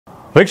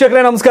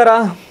ವೀಕ್ಷಕರೇ ನಮಸ್ಕಾರ.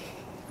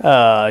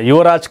 ಯುವ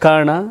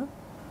ರಾಜಕಾರಣ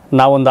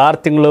ನಾವೊಂದು 6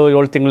 ತಿಂಗಳು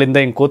 7 ತಿಂಗಳಿಂದ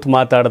ಹಿಂಗೆ ಕೂತು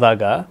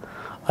ಮಾತಾಡಿದಾಗ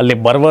ಅಲ್ಲಿ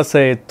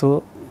ಭರವಸೆ ಇತ್ತು,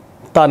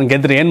 ತಾನು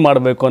ಗೆದ್ದರೆ ಏನು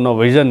ಮಾಡಬೇಕು ಅನ್ನೋ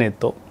ವಿಷನ್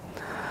ಇತ್ತು.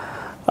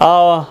 ಆ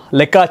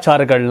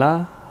ಲೆಕ್ಕಾಚಾರಗಳನ್ನ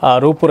ಆ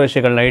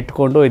ರೂಪುರೇಷೆಗಳನ್ನ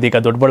ಇಟ್ಕೊಂಡು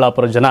ಇದೀಗ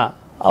ದೊಡ್ಡಬಳ್ಳಾಪುರ ಜನ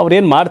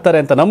ಅವ್ರೇನು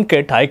ಮಾಡ್ತಾರೆ ಅಂತ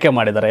ನಂಬಿಕೆ ಇಟ್ಟು ಆಯ್ಕೆ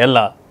ಮಾಡಿದ್ದಾರೆ. ಎಲ್ಲ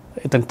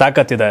ಇದಕ್ಕೆ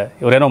ತಾಕತ್ತಿದೆ,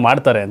 ಇವರೇನೋ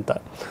ಮಾಡ್ತಾರೆ ಅಂತ.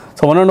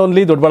 ಸೊ ಒನ್ ಆ್ಯಂಡ್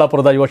ಓನ್ಲಿ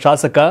ದೊಡ್ಡಬಳ್ಳಾಪುರದ ಯುವ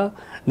ಶಾಸಕ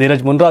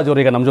ಧೀರಜ್ ಮುನ್ರಾಜ್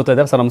ಅವರೀಗ ನಮ್ಮ ಜೊತೆ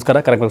ಇದ್ದಾರೆ. ಸರ್ ನಮಸ್ಕಾರ,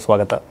 ಕಾರ್ಯಕ್ರಮಕ್ಕೆ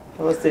ಸ್ವಾಗತ.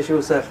 ನಮಸ್ತೆ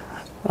ಶಿವ್ ಸರ್.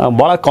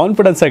 ಭಾಳ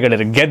ಕಾನ್ಫಿಡೆನ್ಸ್ ಆಗಿ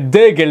ಹೇಳಿರಿ,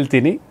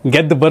 ಗೆಲ್ತೀನಿ,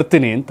 ಗೆದ್ದು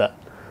ಬರ್ತೀನಿ ಅಂತ.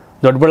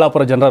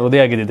 ದೊಡ್ಡಬಳ್ಳಾಪುರ ಜನರ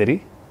ಹೃದಯ ಆಗಿದ್ದೀರಿ,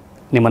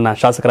 ನಿಮ್ಮನ್ನು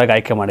ಶಾಸಕರಾಗಿ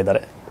ಆಯ್ಕೆ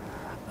ಮಾಡಿದ್ದಾರೆ.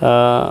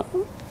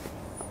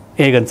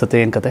 ಹೇಗನ್ಸುತ್ತೆ,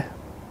 ಏನು ಕತೆ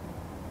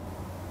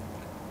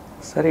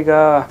ಸರ್? ಈಗ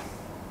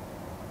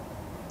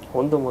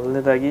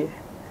ಮೊದಲನೇದಾಗಿ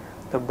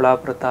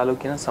ದೊಡ್ಡಬಳ್ಳಾಪುರ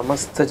ತಾಲೂಕಿನ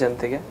ಸಮಸ್ತ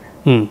ಜನತೆಗೆ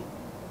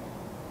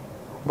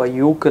ಒಬ್ಬ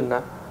ಯುವಕನ್ನ,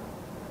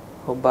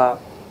 ಒಬ್ಬ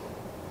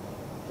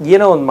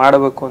ಏನೋ ಒಂದು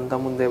ಮಾಡಬೇಕು ಅಂತ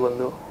ಮುಂದೆ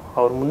ಬಂದು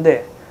ಅವ್ರ ಮುಂದೆ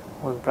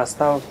ಒಂದು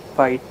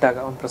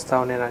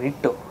ಪ್ರಸ್ತಾವನೆ ನಾನು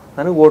ಇಟ್ಟು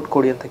ನನಗೆ ಓಟ್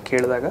ಕೊಡಿ ಅಂತ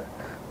ಕೇಳಿದಾಗ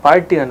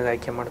ಪಾರ್ಟಿ ನನಗೆ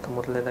ಆಯ್ಕೆ ಮಾಡ್ತು.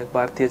 ಮೊದಲನೇದಾಗಿ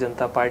ಭಾರತೀಯ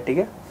ಜನತಾ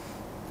ಪಾರ್ಟಿಗೆ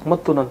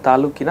ಮತ್ತು ನನ್ನ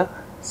ತಾಲೂಕಿನ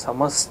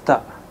ಸಮಸ್ತ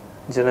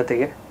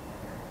ಜನತೆಗೆ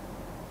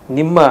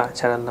ನಿಮ್ಮ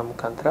ಚಾನಲ್ನ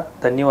ಮುಖಾಂತರ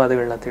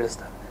ಧನ್ಯವಾದಗಳನ್ನ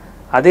ತಿಳಿಸ್ತಾ,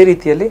 ಅದೇ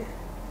ರೀತಿಯಲ್ಲಿ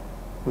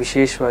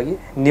ವಿಶೇಷವಾಗಿ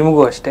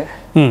ನಿಮಗೂ ಅಷ್ಟೇ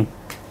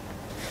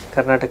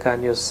ಕರ್ನಾಟಕ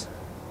ನ್ಯೂಸ್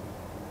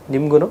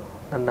ನಿಮಗೂ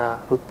ನನ್ನ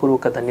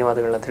ಹೃತ್ಪೂರ್ವಕ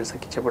ಧನ್ಯವಾದಗಳನ್ನ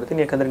ತಿಳಿಸೋಕೆ ಇಚ್ಛೆಪಡ್ತೀನಿ.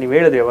 ಯಾಕಂದರೆ ನೀವು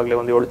ಹೇಳಿದ್ರಿ ಯಾವಾಗಲೇ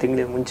ಒಂದು 7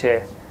 ತಿಂಗಳ ಮುಂಚೆ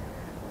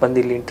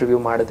ಬಂದಿಲ್ಲಿ ಇಂಟರ್ವ್ಯೂ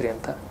ಮಾಡಿದ್ರಿ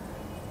ಅಂತ.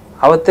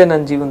 ಅವತ್ತೇ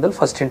ನನ್ನ ಜೀವನದಲ್ಲಿ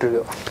ಫಸ್ಟ್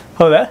ಇಂಟರ್ವ್ಯೂ.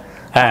 ಹೌದಾ?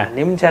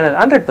 ನಿಮ್ಮ ಚಾನಲ್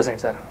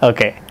 100% ಸರ್.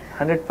 ಓಕೆ,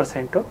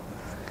 100%.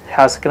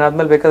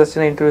 ಶಾಸಕನಾದ್ಮೇಲೆ ಬೇಕಾದಷ್ಟು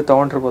ಜನ ಇಂಟರ್ವ್ಯೂ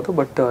ತೊಗೊಂಡಿರ್ಬೋದು,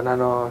 ಬಟ್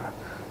ನಾನು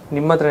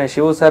ನಿಮ್ಮ ಹತ್ರನೇ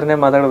ಶಿವ ಸರ್ನೇ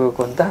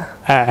ಮಾತಾಡಬೇಕು ಅಂತ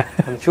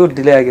ಒಂಚೂರು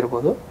ಡಿಲೇ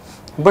ಆಗಿರ್ಬೋದು.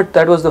 But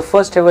that was the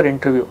first ever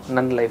interview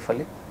ನನ್ನ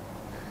ಲೈಫಲ್ಲಿ.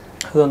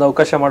 ಅದೊಂದು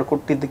ಅವಕಾಶ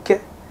ಮಾಡಿಕೊಟ್ಟಿದ್ದಕ್ಕೆ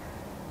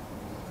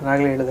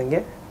ನಾನಾಗಲೇ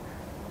ಹೇಳ್ದಂಗೆ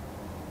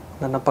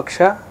ನನ್ನ ಪಕ್ಷ,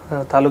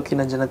 ನನ್ನ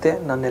ತಾಲೂಕಿನ ಜನತೆ,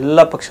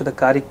 ನನ್ನೆಲ್ಲ ಪಕ್ಷದ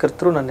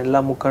ಕಾರ್ಯಕರ್ತರು, ನನ್ನೆಲ್ಲ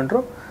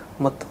ಮುಖಂಡರು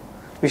ಮತ್ತು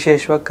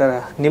ವಿಶೇಷವಾಗಿ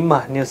ನಿಮ್ಮ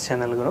ನ್ಯೂಸ್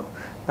ಚಾನಲ್ಗೂ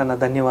ನನ್ನ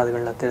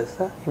ಧನ್ಯವಾದಗಳನ್ನ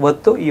ತಿಳಿಸ್ತಾ,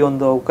 ಇವತ್ತು ಈ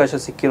ಒಂದು ಅವಕಾಶ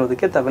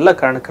ಸಿಕ್ಕಿರೋದಕ್ಕೆ ತಾವೆಲ್ಲ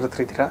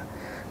ಕಾರಣಕರ್ತರಿದ್ದೀರಾ.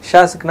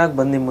 ಶಾಸಕನಾಗಿ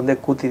ಬಂದು ನಿಮ್ಮ ಮುಂದೆ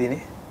ಕೂತಿದ್ದೀನಿ.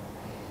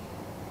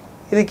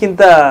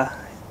 ಇದಕ್ಕಿಂತ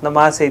ನಮ್ಮ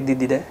ಆಸೆ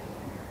ಇದ್ದಿದ್ದಿದೆ,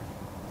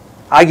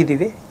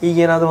 ಆಗಿದ್ದೀವಿ.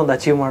 ಈಗೇನಾದರೂ ಒಂದು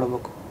ಅಚೀವ್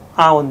ಮಾಡಬೇಕು,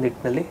 ಆ ಒಂದು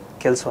ನಿಟ್ಟಿನಲ್ಲಿ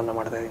ಕೆಲಸವನ್ನು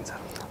ಮಾಡ್ತಾಯಿದ್ದೀನಿ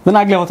ಸರ್. ನಾನು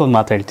ಆಗಲೇ ಅವತ್ತೊಂದು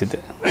ಮಾತು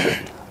ಹೇಳ್ತಿದ್ದೆ,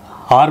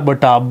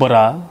 ಆರ್ಭಟ ಅಬ್ಬರ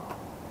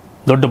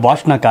ದೊಡ್ಡ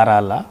ಭಾಷಣಕಾರ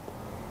ಅಲ್ಲ,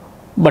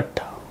 ಬಟ್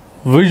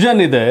ವಿಷನ್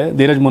ಇದೆ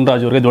ಧೀರಜ್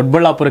ಮುನ್ರಾಜ್ ಅವ್ರಿಗೆ.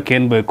 ದೊಡ್ಡಬಳ್ಳಾಪುರಕ್ಕೆ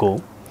ಏನು ಬೇಕು,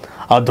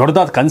 ಆ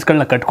ದೊಡ್ಡದಾದ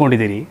ಕನಸುಗಳನ್ನ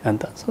ಕಟ್ಕೊಂಡಿದ್ದೀರಿ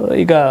ಅಂತ. ಸೊ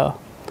ಈಗ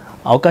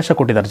ಅವಕಾಶ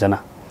ಕೊಟ್ಟಿದ್ದಾರೆ ಜನ.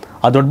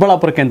 ಆ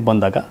ದೊಡ್ಡಬಳ್ಳಾಪುರಕ್ಕೆ ಅಂತ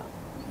ಬಂದಾಗ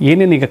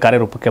ಏನೇನು ಈಗ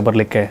ಕಾರ್ಯರೂಪಕ್ಕೆ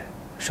ಬರಲಿಕ್ಕೆ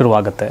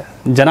ಶುರುವಾಗುತ್ತೆ?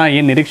 ಜನ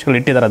ಏನು ನಿರೀಕ್ಷೆಗಳು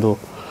ಇಟ್ಟಿದ್ದಾರೆ, ಅದು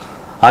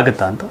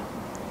ಆಗುತ್ತಾ ಅಂತ?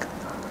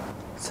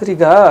 ಸರ್,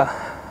 ಈಗ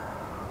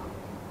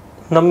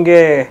ನಮಗೆ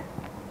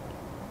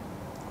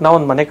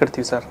ನಾವೊಂದು ಮನೆ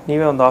ಕಟ್ತೀವಿ ಸರ್,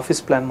 ನೀವೇ ಒಂದು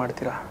ಆಫೀಸ್ ಪ್ಲ್ಯಾನ್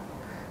ಮಾಡ್ತೀರಾ,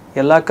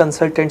 ಎಲ್ಲ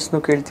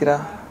ಕನ್ಸಲ್ಟೆಂಟ್ಸ್ನೂ ಕೇಳ್ತೀರಾ,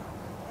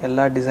 ಎಲ್ಲ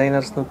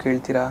ಡಿಸೈನರ್ಸ್ನೂ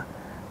ಕೇಳ್ತೀರಾ,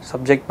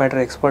 ಸಬ್ಜೆಕ್ಟ್ ಮ್ಯಾಟರ್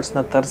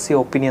ಎಕ್ಸ್ಪರ್ಟ್ಸ್ನ ತರಿಸಿ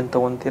ಒಪಿನಿಯನ್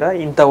ತೊಗೊತೀರಾ,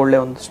 ಇಂಥ ಒಳ್ಳೆ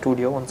ಒಂದು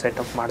ಸ್ಟುಡಿಯೋ ಒಂದು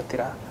ಸೆಟಪ್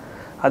ಮಾಡ್ತೀರಾ.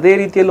 ಅದೇ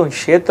ರೀತಿಯಲ್ಲಿ ಒಂದು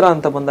ಕ್ಷೇತ್ರ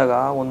ಅಂತ ಬಂದಾಗ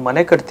ಒಂದು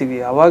ಮನೆ ಕಟ್ತೀವಿ,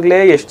 ಆವಾಗಲೇ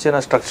ಎಷ್ಟು ಜನ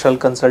ಸ್ಟ್ರಕ್ಚರಲ್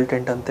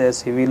ಕನ್ಸಲ್ಟೆಂಟ್ ಅಂತೆ,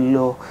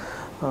 ಸಿವಿಲ್ಲು,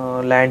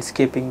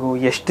 ಲ್ಯಾಂಡ್ಸ್ಕೇಪಿಂಗು,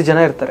 ಎಷ್ಟು ಜನ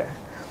ಇರ್ತಾರೆ.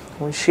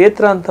 ಒಂದು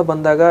ಕ್ಷೇತ್ರ ಅಂತ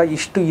ಬಂದಾಗ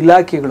ಇಷ್ಟು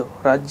ಇಲಾಖೆಗಳು,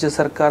 ರಾಜ್ಯ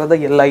ಸರ್ಕಾರದ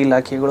ಎಲ್ಲ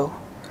ಇಲಾಖೆಗಳು,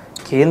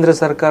 ಕೇಂದ್ರ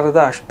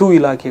ಸರ್ಕಾರದ ಅಷ್ಟೂ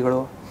ಇಲಾಖೆಗಳು,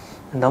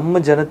 ನಮ್ಮ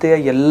ಜನತೆಯ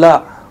ಎಲ್ಲ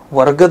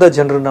ವರ್ಗದ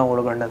ಜನರನ್ನ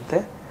ಒಳಗೊಂಡಂತೆ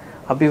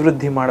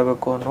ಅಭಿವೃದ್ಧಿ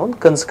ಮಾಡಬೇಕು ಅನ್ನೋ ಒಂದು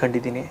ಕನಸು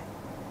ಕಂಡಿದ್ದೀನಿ.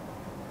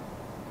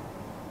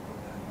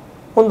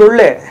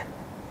 ಒಂದೊಳ್ಳೆ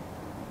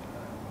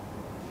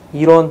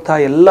ಇರೋಂಥ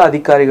ಎಲ್ಲ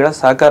ಅಧಿಕಾರಿಗಳ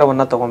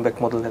ಸಹಕಾರವನ್ನು ತಗೊಬೇಕು.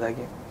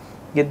 ಮೊದಲನೇದಾಗಿ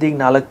ಗೆದ್ದೀಗ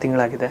 4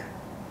 ತಿಂಗಳಾಗಿದೆ.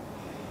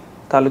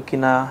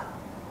 ತಾಲೂಕಿನ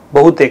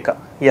ಬಹುತೇಕ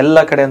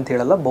ಎಲ್ಲ ಕಡೆ ಅಂತ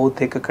ಹೇಳಲ್ಲ,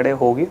 ಬಹುತೇಕ ಕಡೆ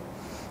ಹೋಗಿ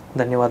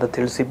ಧನ್ಯವಾದ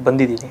ತಿಳಿಸಿ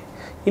ಬಂದಿದ್ದೀನಿ.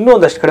 ಇನ್ನೂ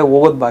ಒಂದಷ್ಟು ಕಡೆ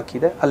ಹೋಗೋದು ಬಾಕಿ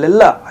ಇದೆ,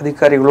 ಅಲ್ಲೆಲ್ಲ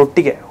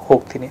ಅಧಿಕಾರಿಗಳೊಟ್ಟಿಗೆ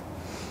ಹೋಗ್ತೀನಿ.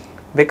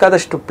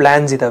 ಬೇಕಾದಷ್ಟು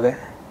ಪ್ಲ್ಯಾನ್ಸ್ ಇದ್ದಾವೆ.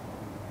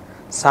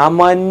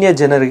 ಸಾಮಾನ್ಯ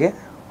ಜನರಿಗೆ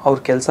ಅವ್ರ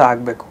ಕೆಲಸ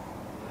ಆಗಬೇಕು.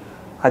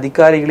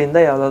 ಅಧಿಕಾರಿಗಳಿಂದ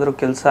ಯಾವುದಾದ್ರೂ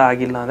ಕೆಲಸ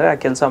ಆಗಿಲ್ಲ ಅಂದರೆ ಆ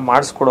ಕೆಲಸ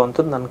ಮಾಡಿಸ್ಕೊಡೋ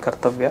ಅಂಥದ್ದು ನನ್ನ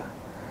ಕರ್ತವ್ಯ.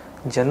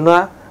 ಜನ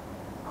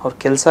ಅವ್ರ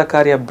ಕೆಲಸ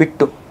ಕಾರ್ಯ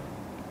ಬಿಟ್ಟು,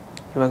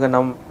 ಇವಾಗ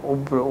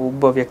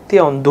ಒಬ್ಬ ವ್ಯಕ್ತಿ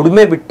ಅವ್ನ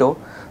ದುಡಿಮೆ ಬಿಟ್ಟು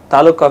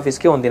ತಾಲೂಕು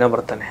ಆಫೀಸ್ಗೆ ಒಂದು ದಿನ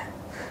ಬರ್ತಾನೆ,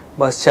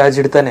 ಬಸ್ ಚಾರ್ಜ್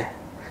ಇಡ್ತಾನೆ,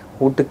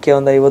 ಊಟಕ್ಕೆ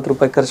ಒಂದು 50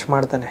 ರೂಪಾಯಿ ಖರ್ಚು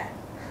ಮಾಡ್ತಾನೆ.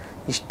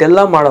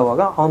 ಇಷ್ಟೆಲ್ಲ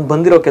ಮಾಡೋವಾಗ ಅವ್ನು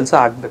ಬಂದಿರೋ ಕೆಲಸ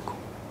ಆಗಬೇಕು.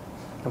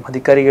 ನಮ್ಮ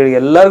ಅಧಿಕಾರಿಗಳಿಗೆ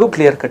ಎಲ್ಲರಿಗೂ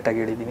ಕ್ಲಿಯರ್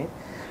ಕಟ್ಟಾಗಿ ಹೇಳಿದ್ದೀನಿ,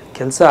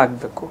 ಕೆಲಸ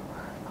ಆಗಬೇಕು.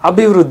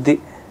 ಅಭಿವೃದ್ಧಿ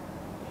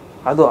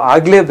ಅದು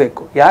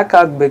ಆಗಲೇಬೇಕು. ಯಾಕೆ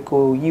ಆಗಬೇಕು?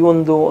 ಈ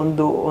ಒಂದು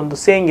ಒಂದು ಒಂದು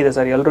ಸೇಯಿಂಗ್ ಇದೆ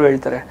ಸರ್, ಎಲ್ಲರೂ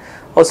ಹೇಳ್ತಾರೆ,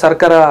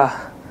 ಸರ್ಕಾರ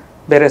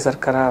ಬೇರೆ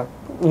ಸರ್ಕಾರ,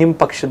 ನಿಮ್ಮ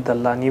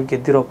ಪಕ್ಷದ್ದಲ್ಲ, ನೀವು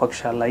ಗೆದ್ದಿರೋ ಪಕ್ಷ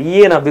ಅಲ್ಲ,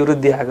 ಏನು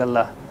ಅಭಿವೃದ್ಧಿ ಆಗಲ್ಲ.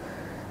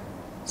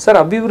 ಸರ್,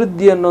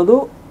 ಅಭಿವೃದ್ಧಿ ಅನ್ನೋದು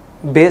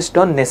ಬೇಸ್ಡ್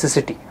ಆನ್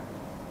ನೆಸೆಸಿಟಿ.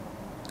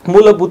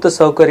 ಮೂಲಭೂತ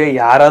ಸೌಕರ್ಯ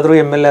ಯಾರಾದರೂ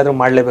MLA ಆದರೂ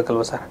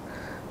ಮಾಡಲೇಬೇಕಲ್ವ ಸರ್?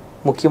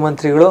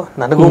 ಮುಖ್ಯಮಂತ್ರಿಗಳು,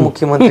 ನನಗೂ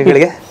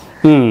ಮುಖ್ಯಮಂತ್ರಿಗಳಿಗೆ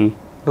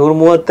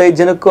 135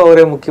 ಜನಕ್ಕೂ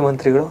ಅವರೇ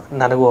ಮುಖ್ಯಮಂತ್ರಿಗಳು,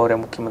 ನನಗೂ ಅವರೇ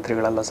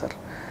ಮುಖ್ಯಮಂತ್ರಿಗಳಲ್ಲ ಸರ್.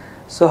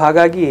 ಸೊ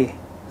ಹಾಗಾಗಿ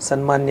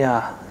ಸನ್ಮಾನ್ಯ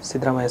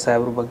ಸಿದ್ದರಾಮಯ್ಯ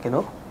ಸಾಹೇಬ್ರ ಬಗ್ಗೆನೂ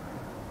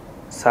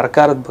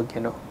ಸರ್ಕಾರದ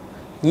ಬಗ್ಗೆನೂ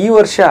ಈ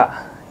ವರ್ಷ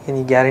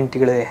ಏನು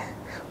ಗ್ಯಾರಂಟಿಗಳೇ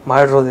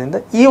ಮಾಡಿರೋದ್ರಿಂದ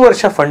ಈ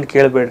ವರ್ಷ ಫಂಡ್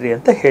ಕೇಳಬೇಡ್ರಿ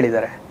ಅಂತ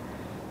ಹೇಳಿದ್ದಾರೆ.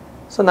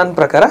 ಸೊ ನನ್ನ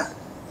ಪ್ರಕಾರ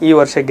ಈ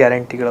ವರ್ಷ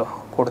ಗ್ಯಾರಂಟಿಗಳು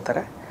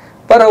ಕೊಡ್ತಾರೆ.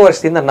 ಬರೋ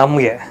ವರ್ಷದಿಂದ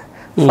ನಮಗೆ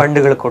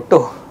ಫಂಡ್ಗಳು ಕೊಟ್ಟು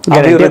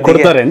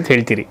ಕೊಡ್ತಾರೆ ಅಂತ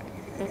ಹೇಳ್ತೀರಿ.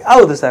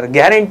 ಹೌದು ಸರ್,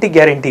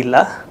 ಗ್ಯಾರಂಟಿ ಇಲ್ಲ,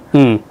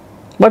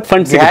 ಬಟ್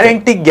ಫಂಡ್ಸ್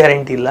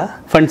ಗ್ಯಾರಂಟಿ ಇಲ್ಲ,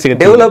 ಫಂಡ್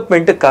ಸಿಗುತ್ತೆ,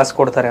 ಡೆವಲಪ್ಮೆಂಟ್ ಕಾಸು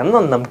ಕೊಡ್ತಾರೆ ಅನ್ನೋ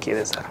ಒಂದು ನಂಬಿಕೆ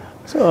ಇದೆ ಸರ್.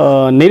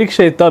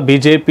 ನಿರೀಕ್ಷೆ ಇತ್ತಾ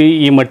ಬಿಜೆಪಿ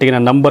ಈ ಮಟ್ಟಿಗಿನ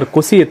ನಂಬರ್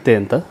ಕುಸಿಯುತ್ತೆ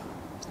ಅಂತ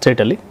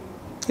ಸ್ಟೇಟಲ್ಲಿ?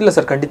 ಇಲ್ಲ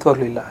ಸರ್,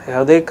 ಖಂಡಿತವಾಗ್ಲೂ ಇಲ್ಲ.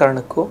 ಯಾವುದೇ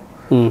ಕಾರಣಕ್ಕೂ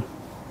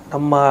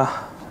ನಮ್ಮ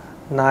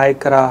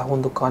ನಾಯಕರ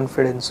ಒಂದು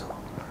ಕಾನ್ಫಿಡೆನ್ಸು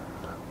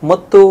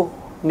ಮತ್ತು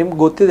ನಿಮ್ಗೆ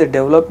ಗೊತ್ತಿದೆ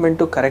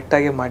ಡೆವಲಪ್ಮೆಂಟು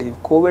ಕರೆಕ್ಟಾಗಿ ಮಾಡಿದ್ವಿ.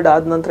 ಕೋವಿಡ್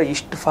ಆದ ನಂತರ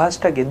ಇಷ್ಟು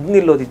ಫಾಸ್ಟಾಗಿ ಎದ್ದು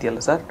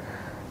ನಿಲ್ಲೋದಿದೆಯಲ್ಲ sir,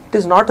 it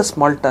is not a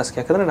small task.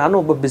 ಯಾಕಂದರೆ ನಾನು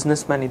ಒಬ್ಬ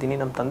ಬಿಸ್ನೆಸ್ ಮ್ಯಾನ್ ಇದ್ದೀನಿ,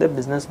 ನಮ್ಮ ತಂದೆ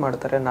ಬಿಸ್ನೆಸ್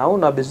ಮಾಡ್ತಾರೆ,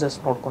 ನಾವು ಬಿಸ್ನೆಸ್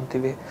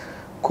ನೋಡ್ಕೊತೀವಿ.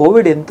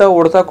 ಕೋವಿಡ್ ಎಂಥ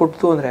ಹೊಡೆತ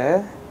ಕೊಡ್ತು ಅಂದರೆ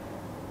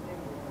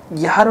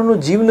ಯಾರೂ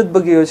ಜೀವನದ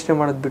ಬಗ್ಗೆ ಯೋಚನೆ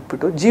ಮಾಡೋದು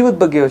ಬಿಟ್ಬಿಟ್ಟು ಜೀವದ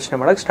ಬಗ್ಗೆ ಯೋಚನೆ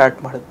ಮಾಡೋಕ್ಕೆ ಸ್ಟಾರ್ಟ್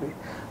ಮಾಡಿದ್ವಿ.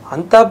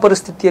 ಅಂಥ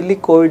ಪರಿಸ್ಥಿತಿಯಲ್ಲಿ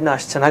ಕೋವಿಡ್ನ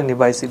ಅಷ್ಟು ಚೆನ್ನಾಗಿ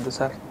ನಿಭಾಯಿಸಿದ್ದು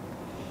ಸರ್.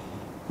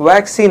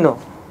 ವ್ಯಾಕ್ಸಿನು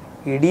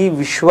ಇಡೀ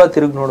ವಿಶ್ವ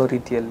ತಿರುಗಿ ನೋಡೋ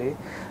ರೀತಿಯಲ್ಲಿ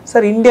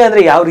ಸರ್, ಇಂಡಿಯಾ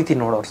ಅಂದರೆ ಯಾವ ರೀತಿ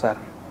ನೋಡೋರು ಸರ್?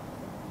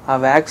 ಆ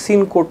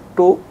ವ್ಯಾಕ್ಸಿನ್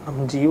ಕೊಟ್ಟು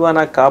ನಮ್ಮ ಜೀವನ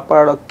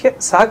ಕಾಪಾಡೋಕ್ಕೆ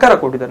ಸಹಕಾರ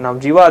ಕೊಟ್ಟಿದ್ದಾರೆ. ನಮ್ಮ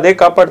ಜೀವ ಅದೇ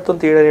ಕಾಪಾಡ್ತು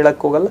ಅಂತ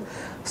ಹೇಳಕ್ಕೆ ಹೋಗಲ್ಲ,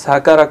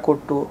 ಸಹಕಾರ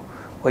ಕೊಟ್ಟು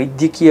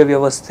ವೈದ್ಯಕೀಯ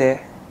ವ್ಯವಸ್ಥೆ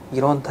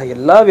ಇರೋವಂಥ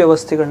ಎಲ್ಲ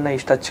ವ್ಯವಸ್ಥೆಗಳನ್ನ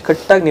ಇಷ್ಟು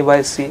ಅಚ್ಚುಕಟ್ಟಾಗಿ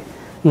ನಿಭಾಯಿಸಿ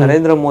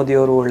ನರೇಂದ್ರ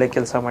ಮೋದಿಯವರು ಒಳ್ಳೆ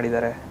ಕೆಲಸ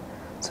ಮಾಡಿದ್ದಾರೆ.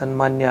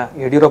 ಸನ್ಮಾನ್ಯ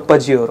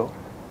ಯಡಿಯೂರಪ್ಪಜಿಯವರು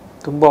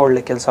ತುಂಬ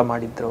ಒಳ್ಳೆ ಕೆಲಸ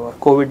ಮಾಡಿದ್ರು.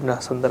 ಕೋವಿಡ್ನ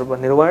ಸಂದರ್ಭ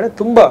ನಿರ್ವಹಣೆ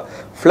ತುಂಬ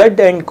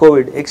flood and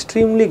Covid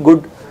extremely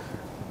good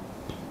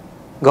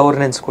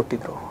governance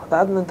ಕೊಟ್ಟಿದ್ರು.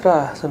 ಅದಾದ ನಂತರ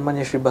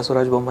ಸನ್ಮಾನ್ಯ ಶ್ರೀ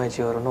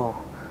ಬಸವರಾಜಬೋಮ್ಮೈಜಿಯವರೂ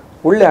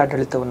ಒಳ್ಳೆ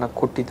ಆಡಳಿತವನ್ನು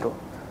ಕೊಟ್ಟಿದ್ರು.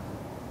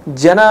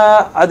 ಜನ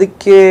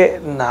ಅದಕ್ಕೆ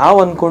ನಾವು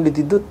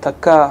ಅಂದ್ಕೊಂಡಿದ್ದು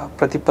ತಕ್ಕ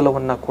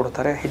ಪ್ರತಿಫಲವನ್ನು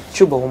ಕೊಡ್ತಾರೆ,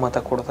 ಹೆಚ್ಚು ಬಹುಮತ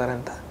ಕೊಡ್ತಾರೆ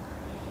ಅಂತ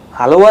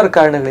ಹಲವಾರು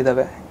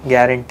ಕಾರಣಗಳಿದಾವೆ.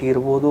 ಗ್ಯಾರಂಟಿ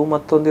ಇರ್ಬೋದು,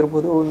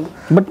 ಮತ್ತೊಂದಿರ್ಬೋದು,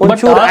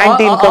 ಒಂಚೂರು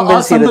ಆಂಟಿ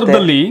ಇನ್ಕಂಬೆನ್ಸಿ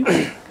ಇರುತ್ತೆ.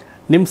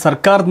 ನಿಮ್ಮ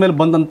ಸರ್ಕಾರದ ಮೇಲೆ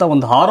ಬಂದಂಥ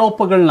ಒಂದು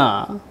ಆರೋಪಗಳನ್ನ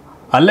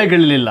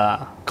ಅಲ್ಲೆಗಳಿಲ್ಲ,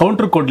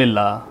 ಕೌಂಟ್ರ್ ಕೊಡಲಿಲ್ಲ,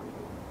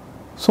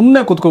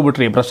 ಸುಮ್ಮನೆ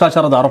ಕೂತ್ಕೊಬಿಟ್ರಿ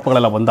ಭ್ರಷ್ಟಾಚಾರದ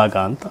ಆರೋಪಗಳೆಲ್ಲ ಬಂದಾಗ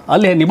ಅಂತ.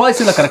 ಅಲ್ಲಿ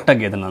ನಿಭಾಯಿಸಿಲ್ಲ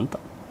ಕರೆಕ್ಟಾಗಿ ಅದನ್ನು ಅಂತ.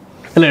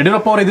 ಇಲ್ಲ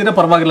ಯಡಿಯೂರಪ್ಪ ಅವರು ಇದ್ದರೆ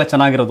ಪರವಾಗಿಲ್ಲ,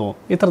 ಚೆನ್ನಾಗಿರೋದು,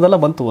 ಈ ಥರದ್ದೆಲ್ಲ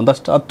ಬಂತು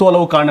ಒಂದಷ್ಟು 10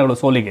 ಹಲವು ಕಾರಣಗಳು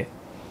ಸೋಲಿಗೆ.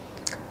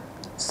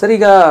 ಸರ್,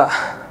 ಈಗ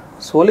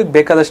ಸೋಲಿಗೆ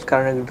ಬೇಕಾದಷ್ಟು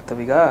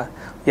ಕಾರಣಗಳಿರ್ತವೆ. ಈಗ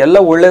ಎಲ್ಲ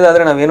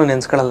ಒಳ್ಳೇದಾದರೆ ನಾವೇನು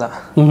ನೆನೆಸ್ಕೊಳ್ಳಲ್ಲ.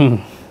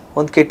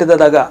 ಒಂದು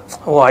ಕೆಟ್ಟದಾದಾಗ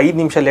 5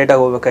 ನಿಮಿಷ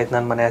ಲೇಟಾಗಿ ಹೋಗ್ಬೇಕಾಯ್ತು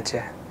ನಾನು ಮನೆ ಆಚೆ,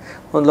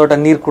 ಒಂದು ಲೋಟ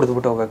ನೀರು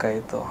ಕುಡಿದ್ಬಿಟ್ಟು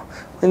ಹೋಗ್ಬೇಕಾಯಿತು,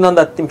 ಇನ್ನೊಂದು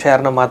 10 ನಿಮಿಷ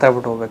ಯಾರನ್ನ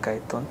ಮಾತಾಡ್ಬಿಟ್ಟು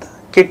ಹೋಗ್ಬೇಕಾಯಿತು ಅಂತ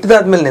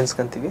ಕೆಟ್ಟದಾದ್ಮೇಲೆ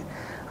ನೆನೆಸ್ಕೊಂತೀವಿ.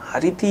 ಆ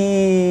ರೀತಿ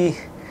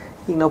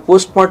ಈಗ ನಾವು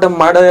ಪೋಸ್ಟ್ ಮಾರ್ಟಮ್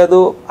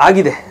ಮಾಡೋದು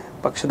ಆಗಿದೆ.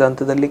 ಪಕ್ಷದ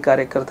ಹಂತದಲ್ಲಿ,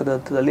 ಕಾರ್ಯಕರ್ತರ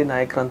ಹಂತದಲ್ಲಿ,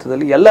 ನಾಯಕರ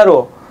ಹಂತದಲ್ಲಿ ಎಲ್ಲರೂ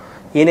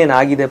ಏನೇನು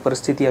ಆಗಿದೆ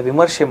ಪರಿಸ್ಥಿತಿಯ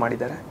ವಿಮರ್ಶೆ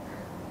ಮಾಡಿದ್ದಾರೆ.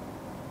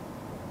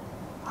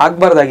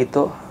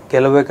 ಆಗಬಾರ್ದಾಗಿತ್ತು,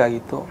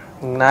 ಗೆಲ್ಲಬೇಕಾಗಿತ್ತು.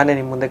 ನಾನೇ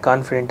ನಿಮ್ಮ ಮುಂದೆ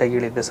ಕಾನ್ಫಿಡೆಂಟಾಗಿ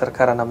ಹೇಳಿದ್ದೆ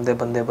ಸರ್ಕಾರ ನಮ್ಮದೇ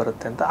ಬಂದೇ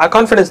ಬರುತ್ತೆ ಅಂತ. ಆ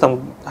ಕಾನ್ಫಿಡೆನ್ಸ್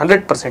ನಮ್ಗೆ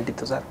 100%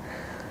 ಇತ್ತು ಸರ್.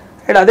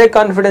 ಆ್ಯಂಡ್ ಅದೇ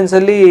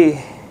ಕಾನ್ಫಿಡೆನ್ಸಲ್ಲಿ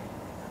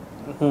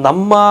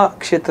ನಮ್ಮ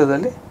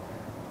ಕ್ಷೇತ್ರದಲ್ಲಿ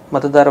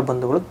ಮತದಾರ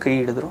ಬಂಧುಗಳು ಕೈ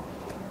ಹಿಡಿದ್ರು.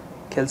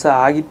 ಕೆಲಸ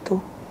ಆಗಿತ್ತು.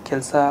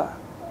 ಕೆಲಸ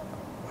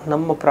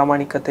ನಮ್ಮ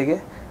ಪ್ರಾಮಾಣಿಕತೆಗೆ,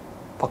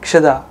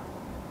 ಪಕ್ಷದ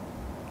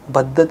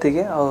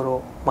ಬದ್ಧತೆಗೆ ಅವರು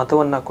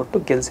ಮತವನ್ನು ಕೊಟ್ಟು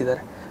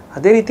ಗೆಲ್ಲಿಸಿದ್ದಾರೆ.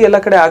 ಅದೇ ರೀತಿ ಎಲ್ಲ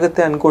ಕಡೆ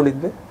ಆಗುತ್ತೆ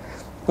ಅಂದ್ಕೊಂಡಿದ್ವಿ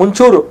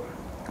ಒಂಚೂರು.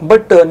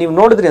 ಬಟ್ ನೀವು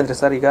ನೋಡಿದ್ರಿ ಅಂದರೆ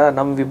ಸರ್, ಈಗ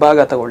ನಮ್ಮ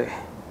ವಿಭಾಗ ತಗೊಳ್ಳಿ,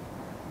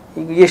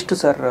 ಈಗ ಎಷ್ಟು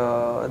ಸರ್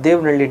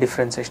ದೇವನಹಳ್ಳಿ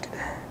ಡಿಫ್ರೆನ್ಸ್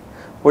ಎಷ್ಟಿದೆ.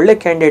 ಒಳ್ಳೆ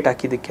ಕ್ಯಾಂಡಿಡೇಟ್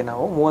ಹಾಕಿದ್ದಕ್ಕೆ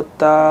ನಾವು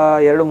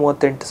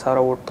 32-38 ಸಾವಿರ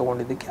ಓಟ್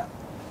ತೊಗೊಂಡಿದ್ದಕ್ಕೆ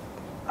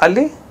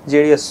ಅಲ್ಲಿ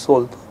JDS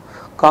ಸೋಲ್ತು,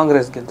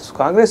 ಕಾಂಗ್ರೆಸ್ ಗೆಲ್ತು.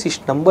 ಕಾಂಗ್ರೆಸ್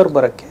ಇಷ್ಟು ನಂಬರ್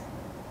ಬರೋಕ್ಕೆ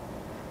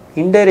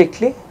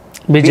indirectly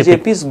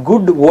ಬಿಜೆಪಿಸ್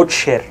good vote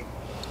share,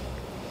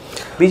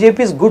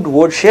 ಬಿಜೆಪಿಸ್ good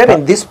vote share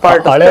in this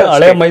part.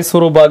 ಹಳೆ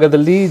ಮೈಸೂರು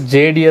ಭಾಗದಲ್ಲಿ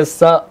JDS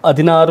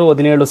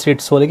 16-17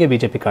 ಸೀಟ್ ಸೋಲಿಗೆ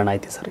ಬಿಜೆಪಿ ಕಾರಣ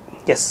ಆಯ್ತು ಸರ್.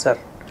 ಎಸ್ ಸರ್,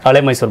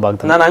 ಹಳೆ ಮೈಸೂರು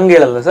ಭಾಗದಲ್ಲಿ ನಾನು ಹಂಗೆ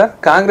ಹೇಳಲ್ಲ ಸರ್.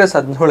 ಕಾಂಗ್ರೆಸ್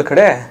 17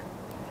 ಕಡೆ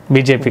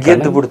ಬಿಜೆಪಿ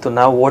ಗೆದ್ದು ಬಿಡ್ತು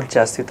ನಾವು ವೋಟ್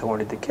ಜಾಸ್ತಿ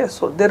ತಗೊಂಡಿದ್ದಕ್ಕೆ.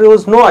 So there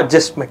was no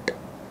adjustment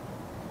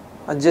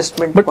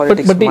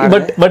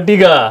but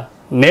ಈಗ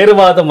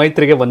ನೇರವಾದ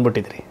ಮೈತ್ರಿಗೆ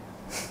ಬಂದ್ಬಿಟ್ಟಿದ್ರಿ.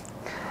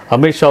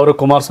 ಅಮಿತ್ ಶಾ ಅವರು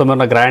ಕುಮಾರಸ್ವಾಮಿ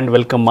ಅವ್ರನ್ನ ಗ್ರ್ಯಾಂಡ್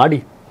ವೆಲ್ಕಮ್ ಮಾಡಿ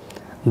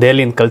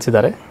ದೆಹಲಿಯಿಂದ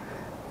ಕಳಿಸಿದ್ದಾರೆ.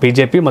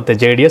 ಬಿಜೆಪಿ ಮತ್ತು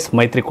JDS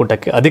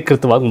ಮೈತ್ರಿಕೂಟಕ್ಕೆ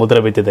ಅಧಿಕೃತವಾಗಿ ಮುದ್ರೆ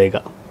ಬಿದ್ದಿದೆ ಈಗ.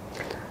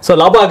 ಸೊ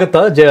ಲಾಭ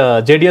ಆಗುತ್ತಾ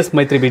JDS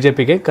ಮೈತ್ರಿ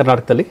ಬಿಜೆಪಿಗೆ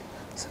ಕರ್ನಾಟಕದಲ್ಲಿ?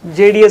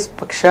 JDS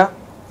ಪಕ್ಷ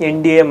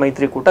NDA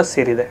ಮೈತ್ರಿಕೂಟ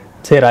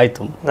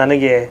ಸೇರಾಯ್ತು.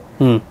 ನನಗೆ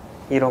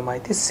ಇರೋ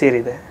ಮಾಹಿತಿ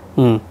ಸೇರಿದೆ.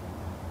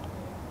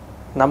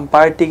 ನಮ್ಮ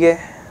ಪಾರ್ಟಿಗೆ,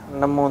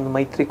 ನಮ್ಮ ಒಂದು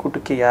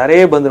ಮೈತ್ರಿಕೂಟಕ್ಕೆ ಯಾರೇ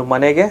ಬಂದ್ರು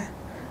ಮನೆಗೆ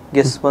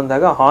ಗೆಸ್ಟ್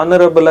ಬಂದಾಗ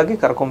ಹಾನರಬಲ್ ಆಗಿ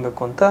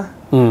ಕರ್ಕೊಬೇಕು ಅಂತ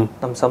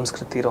ನಮ್ಮ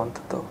ಸಂಸ್ಕೃತಿ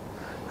ಇರೋವಂಥದ್ದು.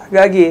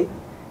 ಹಾಗಾಗಿ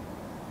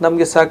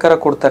ನಮಗೆ ಸಹಕಾರ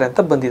ಕೊಡ್ತಾರೆ ಅಂತ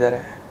ಬಂದಿದ್ದಾರೆ.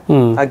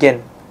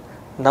 ಅಗೇನ್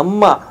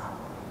ನಮ್ಮ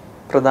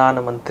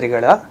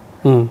ಪ್ರಧಾನಮಂತ್ರಿಗಳ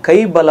ಕೈ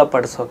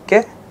ಬಲಪಡಿಸೋಕೆ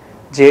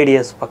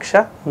JDS ಪಕ್ಷ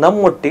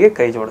ನಮ್ಮೊಟ್ಟಿಗೆ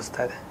ಕೈ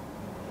ಜೋಡಿಸ್ತಾ ಇದೆ.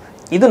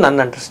 ಇದು ನನ್ನ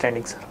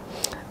ಅಂಡರ್ಸ್ಟ್ಯಾಂಡಿಂಗ್ ಸರ್.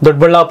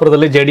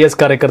 ದೊಡ್ಡಬಳ್ಳಾಪುರದಲ್ಲಿ JDS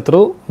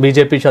ಕಾರ್ಯಕರ್ತರು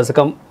ಬಿಜೆಪಿ ಶಾಸಕ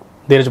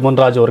ಧೀರಜ್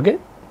ಮುನಿರಾಜು ಅವರಿಗೆ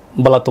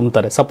ಬಲ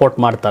ತುಂಬುತ್ತಾರೆ, ಸಪೋರ್ಟ್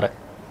ಮಾಡ್ತಾರೆ,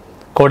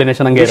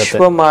 ಕೋಆರ್ಡಿನೇಷನ್ ಹಂಗೆ ಇರುತ್ತೆ.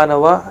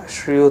 ವಿಶ್ವಮಾನವ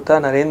ಶ್ರೀಯುತ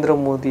ನರೇಂದ್ರ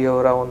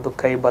ಮೋದಿಯವರ ಒಂದು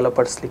ಕೈ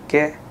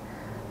ಬಲಪಡಿಸಲಿಕ್ಕೆ,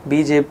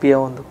 ಬಿಜೆಪಿಯ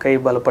ಒಂದು ಕೈ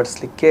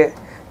ಬಲಪಡಿಸಲಿಕ್ಕೆ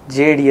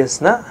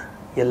JDSನ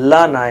ಎಲ್ಲ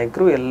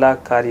ನಾಯಕರು, ಎಲ್ಲ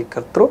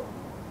ಕಾರ್ಯಕರ್ತರು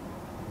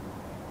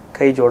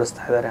ಕೈ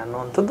ಜೋಡಿಸ್ತಾ ಇದ್ದಾರೆ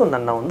ಅನ್ನುವಂಥದ್ದು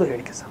ನನ್ನ ಒಂದು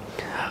ಹೇಳಿಕೆ ಸರ್.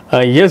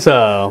 ಎಸ್,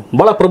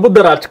 ಭಾಳ ಪ್ರಬುದ್ಧ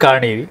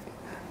ರಾಜಕಾರಣಿ,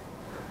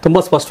 ತುಂಬ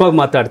ಸ್ಪಷ್ಟವಾಗಿ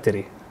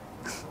ಮಾತಾಡ್ತೀರಿ,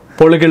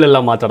 ಪೊಳಿಗಳೆಲ್ಲ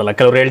ಮಾತಾಡಲ್ಲ.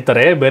 ಕೆಲವರು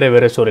ಹೇಳ್ತಾರೆ ಬೇರೆ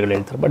ಬೇರೆ ಸ್ಟೋರಿಗಳು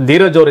ಹೇಳ್ತಾರೆ. ಬಟ್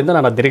ಧೀರಜ್ ಅವರಿಂದ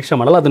ನಾನು ಅದು ನಿರೀಕ್ಷೆ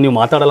ಮಾಡಲ್ಲ, ಅದು ನೀವು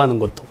ಮಾತಾಡಲ್ಲ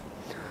ನನಗೆ ಗೊತ್ತು.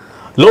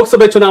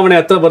 ಲೋಕಸಭೆ ಚುನಾವಣೆ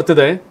ಹತ್ರ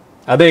ಬರ್ತಿದೆ,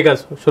 ಅದೇ ಈಗ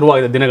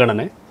ಶುರುವಾಗಿದೆ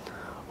ದಿನಗಣನೆ.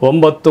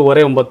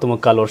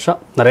 9.25 ವರ್ಷ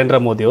ನರೇಂದ್ರ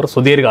ಮೋದಿಯವರು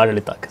ಸುದೀರ್ಘ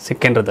ಆಡಳಿತ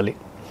ಕೇಂದ್ರದಲ್ಲಿ.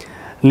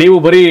 ನೀವು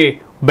ಬರೀ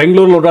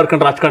ಬೆಂಗಳೂರಲ್ಲಿ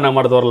ಓಡಾಡ್ಕೊಂಡು ರಾಜಕಾರಣ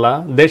ಮಾಡಿದವರಲ್ಲ,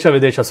 ದೇಶ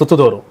ವಿದೇಶ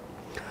ಸುತ್ತದವರು.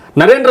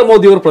 ನರೇಂದ್ರ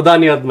ಮೋದಿಯವರು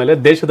ಪ್ರಧಾನಿ ಆದಮೇಲೆ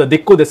ದೇಶದ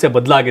ದಿಕ್ಕು ದೆಸೆ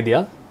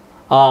ಬದಲಾಗಿದೆಯಾ?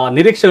 ಆ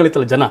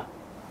ನಿರೀಕ್ಷೆಗಳಿತ್ತಲ್ಲ ಜನ,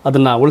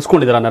 ಅದನ್ನು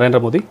ಉಳಿಸ್ಕೊಂಡಿದ್ದೀರಾ ನರೇಂದ್ರ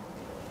ಮೋದಿ?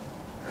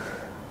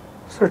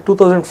 ಸರ್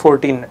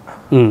 2014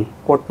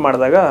 ವೋಟ್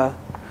ಮಾಡಿದಾಗ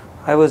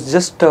ಐ ವಾಸ್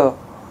ಜಸ್ಟ್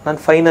ನಾನು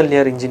final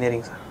year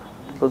engineering sir.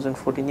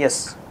 2014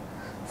 S,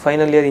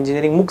 final year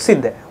engineering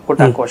ಮುಗಿಸಿದ್ದೆ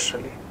vote ಹಾಕೋ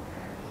ಅಷ್ಟರಲ್ಲಿ.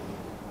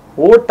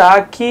 ವೋಟ್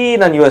ಹಾಕಿ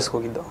ನಾನು US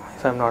ಹೋಗಿದ್ದು,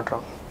 if I am not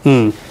wrong.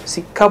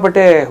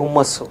 ಸಿಕ್ಕಾಪಟ್ಟೆ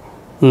ಹುಮ್ಮಸ್ಸು,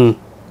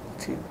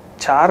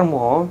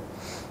 ಚಾರ್ಮು.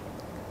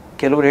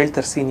 ಕೆಲವ್ರು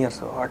ಹೇಳ್ತಾರೆ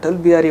ಸೀನಿಯರ್ಸು, ಅಟಲ್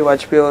ಬಿಹಾರಿ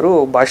ವಾಜಪೇಯಿ ಅವರು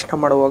ಭಾಷಣ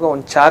ಮಾಡುವಾಗ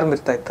ಒಂದು ಚಾರ್ಮ್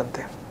ಇರ್ತಾ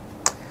ಇತ್ತಂತೆ,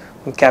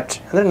 ಒಂದು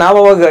ಕ್ಯಾಪ್ಚರ್. ಅಂದರೆ ನಾವು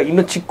ಅವಾಗ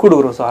ಇನ್ನೂ ಚಿಕ್ಕ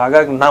ಹುಡುಗರು, ಸೊ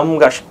ಹಾಗಾಗಿ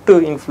ನಮ್ಗೆ ಅಷ್ಟು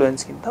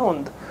ಇನ್ಫ್ಲೂಯೆನ್ಸ್ಗಿಂತ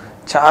ಒಂದು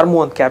ಚಾರ್ಮು,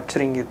 ಒಂದು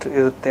ಕ್ಯಾಪ್ಚರಿಂಗ್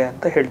ಇರುತ್ತೆ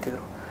ಅಂತ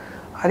ಹೇಳ್ತಿದ್ರು.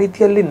 ಆ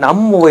ರೀತಿಯಲ್ಲಿ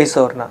ನಮ್ಮ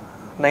ವಯಸ್ಸವ್ರನ್ನ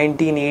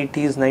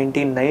 1980s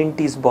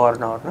 1990s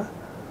ಬಾರ್ನ್ ಅವ್ರನ್ನ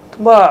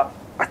ತುಂಬ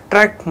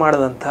ಅಟ್ರ್ಯಾಕ್ಟ್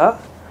ಮಾಡಿದಂಥ,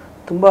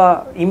 ತುಂಬ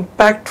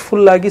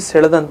ಇಂಪ್ಯಾಕ್ಟ್ಫುಲ್ಲಾಗಿ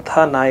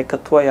ಸೆಳೆದಂತಹ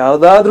ನಾಯಕತ್ವ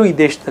ಯಾವುದಾದ್ರೂ ಈ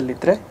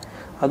ದೇಶದಲ್ಲಿದ್ದರೆ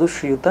ಅದು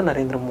ಶ್ರೀಯುತ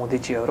ನರೇಂದ್ರ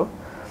ಮೋದಿಜಿಯವರು.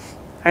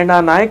 ಆ್ಯಂಡ್ ಆ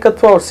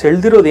ನಾಯಕತ್ವ ಅವ್ರು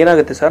ಸೆಳೆದಿರೋದು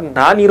ಏನಾಗುತ್ತೆ ಸರ್,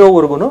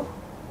 ನಾನಿರೋವರೆಗೂ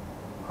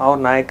ಅವ್ರ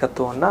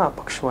ನಾಯಕತ್ವವನ್ನು, ಆ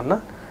ಪಕ್ಷವನ್ನು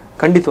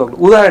ಖಂಡಿತವಾಗ್ಲು.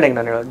 ಉದಾಹರಣೆಗೆ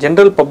ನಾನು ಹೇಳೋದು,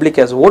 ಜನರಲ್ ಪಬ್ಲಿಕ್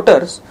ಆ್ಯಸ್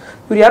ವೋಟರ್ಸ್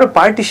ಇವ್ರು ಯಾರು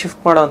ಪಾರ್ಟಿ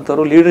ಶಿಫ್ಟ್ ಮಾಡೋ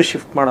ಅಂಥವ್ರು, ಲೀಡರ್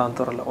ಶಿಫ್ಟ್ ಮಾಡೋ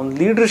ಅಂಥವ್ರಲ್ಲ. ಒಂದು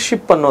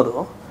ಲೀಡರ್ಶಿಪ್ ಅನ್ನೋದು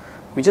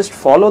we just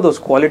follow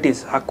those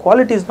qualities. ಆ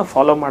ಕ್ವಾಲಿಟೀಸ್ನ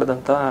ಫಾಲೋ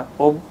ಮಾಡಿದಂಥ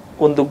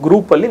ಒಂದು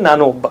ಗ್ರೂಪಲ್ಲಿ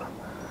ನಾನು ಒಬ್ಬ.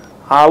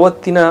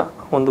 ಆವತ್ತಿನ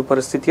ಒಂದು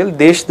ಪರಿಸ್ಥಿತಿಯಲ್ಲಿ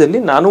ದೇಶದಲ್ಲಿ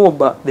ನಾನು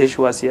ಒಬ್ಬ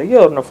ದೇಶವಾಸಿಯಾಗಿ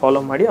ಅವ್ರನ್ನ ಫಾಲೋ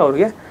ಮಾಡಿ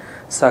ಅವ್ರಿಗೆ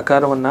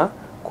ಸಹಕಾರವನ್ನು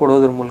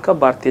ಕೊಡೋದ್ರ ಮೂಲಕ,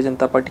 ಭಾರತೀಯ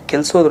ಜನತಾ ಪಾರ್ಟಿ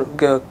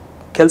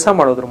ಕೆಲಸ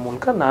ಮಾಡೋದ್ರ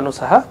ಮೂಲಕ ನಾನು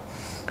ಸಹ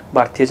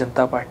ಭಾರತೀಯ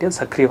ಜನತಾ ಪಾರ್ಟಿಯಲ್ಲಿ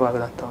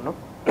ಸಕ್ರಿಯವಾಗದಂಥವನು.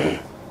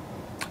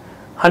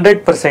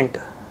 100%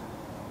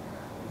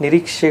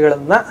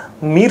 ನಿರೀಕ್ಷೆಗಳನ್ನು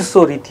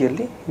ಮೀರಿಸೋ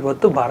ರೀತಿಯಲ್ಲಿ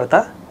ಇವತ್ತು ಭಾರತ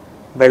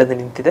ಬೆಳೆದು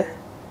ನಿಂತಿದೆ.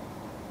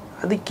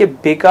 ಅದಕ್ಕೆ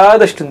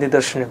ಬೇಕಾದಷ್ಟು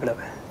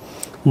ನಿದರ್ಶನಗಳಿವೆ.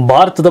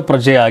 ಭಾರತದ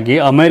ಪ್ರಜೆಯಾಗಿ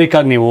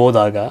ಅಮೆರಿಕಾಗೆ ನೀವು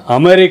ಹೋದಾಗ,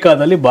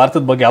 ಅಮೆರಿಕಾದಲ್ಲಿ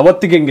ಭಾರತದ ಬಗ್ಗೆ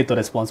ಅವತ್ತಿಗೆ ಹೆಂಗಿತ್ತು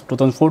ರೆಸ್ಪಾನ್ಸ್?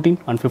 2014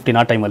 and 15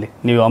 ಆ ಟೈಮಲ್ಲಿ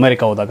ನೀವು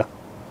ಅಮೆರಿಕ ಹೋದಾಗ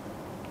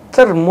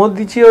ಸರ್,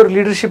 ಮೋದಿಜಿಯವ್ರ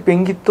ಲೀಡರ್ಶಿಪ್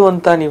ಹೆಂಗಿತ್ತು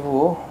ಅಂತ ನೀವು,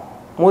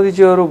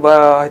 ಮೋದಿಜಿಯವರು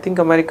ಐ ಥಿಂಕ್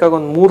ಅಮೆರಿಕಾಗ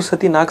ಒಂದು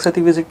 3-4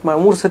 ಸತಿ ವಿಸಿಟ್ ಮಾಡಿ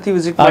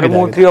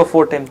 3 or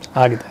 4 ಟೈಮ್ಸ್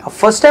ಆಗಿದೆ.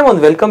 ಫಸ್ಟ್ ಟೈಮ್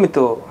ಒಂದು ವೆಲ್ಕಮ್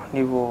ಇತ್ತು,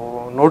 ನೀವು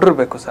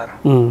ನೋಡಿರ್ಬೇಕು sir.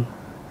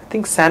 I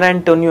think San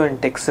Antonio and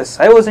Texas.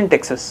 I was in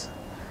Texas.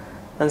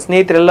 ನನ್ನ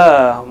ಸ್ನೇಹಿತರೆಲ್ಲ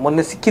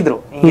ಮೊನ್ನೆ ಸಿಕ್ಕಿದ್ರು,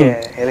 ಹಿಂಗೆ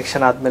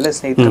ಎಲೆಕ್ಷನ್ ಆದಮೇಲೆ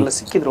ಸ್ನೇಹಿತರೆಲ್ಲ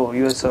ಸಿಕ್ಕಿದ್ರು.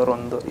 US ಅವರು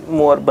ಒಂದು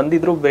 3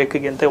 ಬಂದಿದ್ರು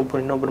ಬ್ರೇಕಿಗೆ ಅಂತ,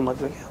 ಇನ್ನೊಬ್ರು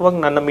ಮದುವೆಗೆ. ಅವಾಗ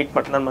ನನ್ನ ಮೀಟ್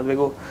ಮಾಡಿ, ನನ್ನ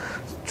ಮದುವೆಗೂ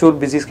ಚೂರು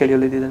ಬ್ಯುಸಿ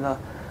ಸ್ಕೆಡ್ಯೂಲ್ ಇದ್ದಿದ್ದನ್ನು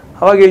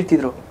ಅವಾಗ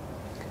ಹೇಳ್ತಿದ್ರು,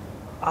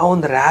 ಆ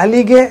ಒಂದು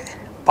ರ್ಯಾಲಿಗೆ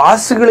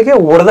ಪಾಸ್ಗಳಿಗೆ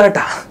ಹೊಡೆದಾಟ,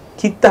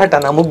 ಕಿತ್ತಾಟ,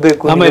 ನಮಗ್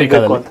ಬೇಕು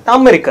ಅಂತ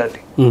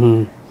ಅಮೆರಿಕಾದಲ್ಲಿ.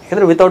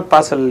 ಯಾಕಂದ್ರೆ ವಿತೌಟ್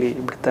ಪಾಸಲ್ಲಿ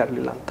ಬಿಡ್ತಾ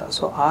ಇರಲಿಲ್ಲ ಅಂತ.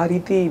 ಸೊ ಆ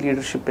ರೀತಿ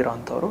leadership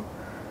ಇರೋವಂಥವ್ರು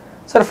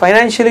sir.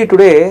 Financially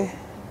today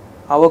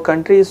our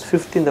country is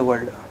 5th in the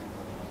world.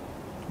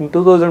 In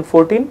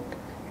 2014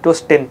 it was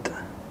 10th.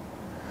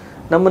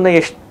 ನಮ್ಮನ್ನು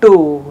ಎಷ್ಟು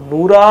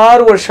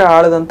 100 ವರ್ಷ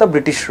ಆಳದಂಥ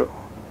ಬ್ರಿಟಿಷರು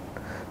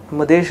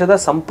ನಮ್ಮ ದೇಶದ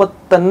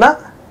ಸಂಪತ್ತನ್ನು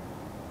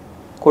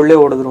ಕೊಳ್ಳೆ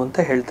ಹೊಡೆದ್ರು ಅಂತ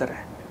ಹೇಳ್ತಾರೆ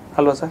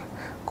ಅಲ್ವಾ ಸರ್?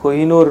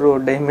 ಕೊಹಿನೂರು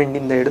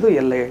ಡೈಮಂಡಿಂದ ಹಿಡಿದು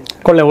ಎಲ್ಲ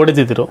ಹೇಳ್ತಾರೆ, ಕೊಳ್ಳೆ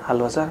ಹೊಡೆದಿದ್ರು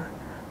ಅಲ್ವಾ ಸರ್?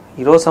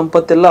 ಇರೋ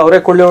ಸಂಪತ್ತೆಲ್ಲ ಅವರೇ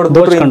ಕೊಳ್ಳೆ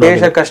ಹೊಡೆದ್ರು,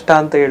 ದೇಶ ಕಷ್ಟ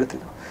ಅಂತ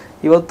ಹೇಳ್ತಿದ್ರು.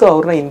 ಇವತ್ತು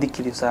ಅವ್ರನ್ನ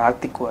ಹಿಂದಿಕ್ಕಿದೀವಿ ಸರ್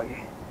ಆರ್ಥಿಕವಾಗಿ.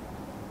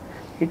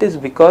 It is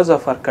because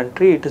of our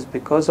country, it is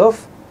because of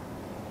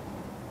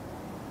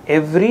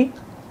every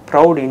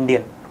proud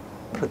Indian.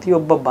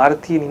 ಪ್ರತಿಯೊಬ್ಬ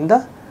ಭಾರತೀಯನಿಂದ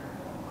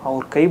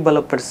ಅವ್ರ ಕೈ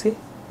ಬಲಪಡಿಸಿ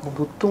ಒಂದು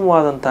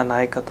ಉತ್ತಮವಾದಂಥ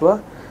ನಾಯಕತ್ವ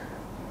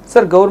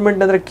ಸರ್.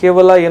 ಗೌರ್ಮೆಂಟ್ ಅಂದರೆ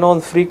ಕೇವಲ ಏನೋ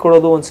ಒಂದು ಫ್ರೀ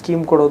ಕೊಡೋದು, ಒಂದು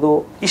ಸ್ಕೀಮ್ ಕೊಡೋದು,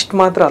 ಇಷ್ಟು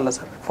ಮಾತ್ರ ಅಲ್ಲ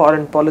ಸರ್.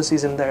 ಫಾರಿನ್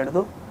ಪಾಲಿಸೀಸಿಂದ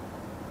ಹಿಡಿದು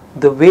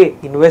ದ ವೇ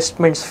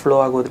ಇನ್ವೆಸ್ಟ್ಮೆಂಟ್ಸ್ ಫ್ಲೋ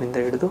ಆಗೋದ್ರಿಂದ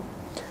ಹಿಡಿದು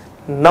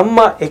ನಮ್ಮ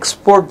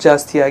ಎಕ್ಸ್ಪೋರ್ಟ್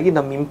ಜಾಸ್ತಿಯಾಗಿ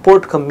ನಮ್ಮ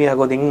ಇಂಪೋರ್ಟ್ ಕಮ್ಮಿ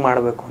ಆಗೋದು ಹೆಂಗೆ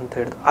ಮಾಡಬೇಕು ಅಂತ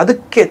ಹಿಡಿದು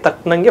ಅದಕ್ಕೆ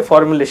ತಕ್ಕನಂಗೆ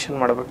ಫಾರ್ಮುಲೇಷನ್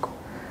ಮಾಡಬೇಕು.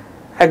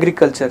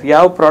 ಅಗ್ರಿಕಲ್ಚರ್,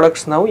 ಯಾವ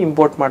ಪ್ರಾಡಕ್ಟ್ಸ್ ನಾವು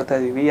ಇಂಪೋರ್ಟ್ ಮಾಡ್ತಾ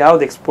ಇದ್ದೀವಿ,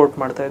 ಯಾವ್ದು ಎಕ್ಸ್ಪೋರ್ಟ್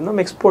ಮಾಡ್ತಾ ಇದ್ದೀವಿ,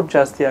 ನಮ್ಮ ಎಕ್ಸ್ಪೋರ್ಟ್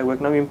ಜಾಸ್ತಿ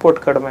ಆಗಬೇಕು, ನಮ್ಮ ಇಂಪೋರ್ಟ್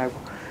ಕಡಿಮೆ ಆಗಬೇಕು,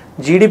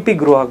 GDP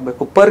ಗ್ರೋ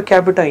ಆಗಬೇಕು, ಪರ್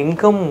ಕ್ಯಾಪಿಟಲ್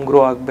ಇನ್ಕಮ್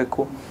ಗ್ರೋ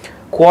ಆಗಬೇಕು,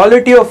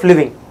 quality of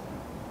living,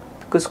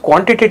 because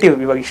quantitative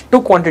ಇವಾಗ ಇಷ್ಟು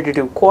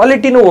ಕ್ವಾಂಟಿಟೇಟಿವ್,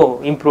 ಕ್ವಾಲಿಟಿನೂ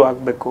ಇಂಪ್ರೂವ್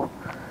ಆಗಬೇಕು.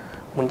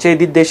 ಮುಂಚೆ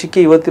ಇದ್ದಿದ್ದ ದೇಶಕ್ಕೆ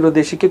ಇವತ್ತಿರೋ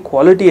ದೇಶಕ್ಕೆ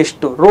ಕ್ವಾಲಿಟಿ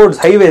ಎಷ್ಟು, roads,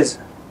 highways,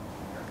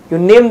 you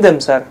name them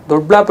sir.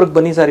 ದೊಡ್ಡಬಳ್ಳಾಪುರಕ್ಕೆ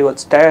ಬನ್ನಿ ಸರ್,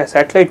 ಇವತ್ತು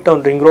ಸ್ಯಾಟಲೈಟ್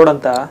ಟೌನ್ ರಿಂಗ್ ರೋಡ್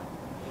ಅಂತ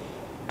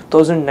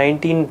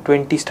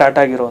 2019-20 start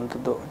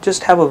ಆಗಿರೋವಂಥದ್ದು.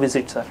 Just have a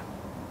visit sir.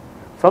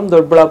 From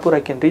Doddaballapura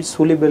I can reach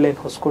Sulibele in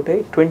Hosakote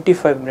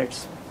 25 minutes.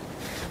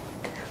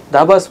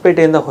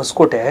 ದಾಬಾಸ್ಪೇಟೆಯಿಂದ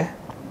Hosakote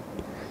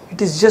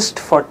it is just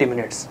 40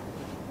 minutes.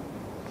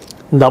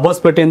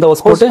 ದಾಬಾಸ್ಪೇಟೆಯಿಂದ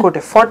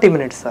Hosakote 40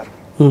 minutes sir.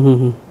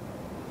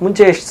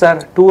 ಮುಂಚೆ ಎಷ್ಟು sir?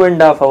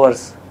 2.5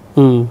 hours,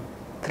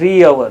 3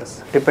 hours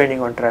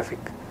depending on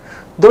traffic.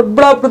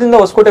 ದೊಡ್ಡಬಳ್ಳಾಪುರದಿಂದ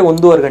ಹೊಸಕೋಟೆಗೆ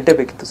 1.5 ಗಂಟೆ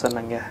ಬೇಕಿತ್ತು sir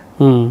ನನಗೆ.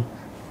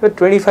 ಇವತ್ತು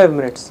 25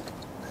 minutes.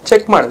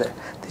 Check ಮಾಡಿದೆ,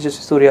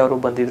 ತೇಜಸ್ವಿ ಸೂರ್ಯ ಅವರು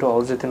ಬಂದಿದ್ರು,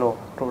 ಅವ್ರ ಜೊತೆನೂ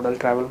ರೋಡಲ್ಲಿ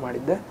ಟ್ರಾವೆಲ್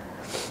ಮಾಡಿದ್ದೆ.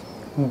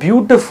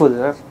 Beautiful.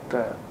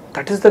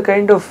 That is the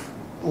kind of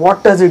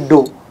what does it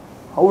do,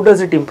 how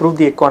does it improve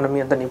the economy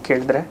ಅಂತ ನೀವು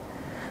ಕೇಳಿದ್ರೆ,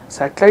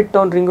 ಸ್ಯಾಟಲೈಟ್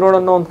ಟೌನ್ ರಿಂಗ್ ರೋಡ್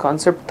ಅನ್ನೋ ಒಂದು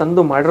ಕಾನ್ಸೆಪ್ಟ್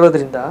ತಂದು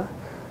ಮಾಡಿರೋದ್ರಿಂದ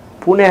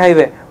Pune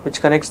highway which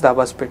connects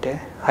Dabaspete,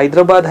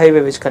 Hyderabad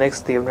highway which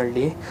connects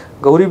Devanahalli,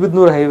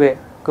 Gauribidanur highway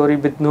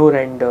Gauribidanur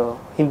and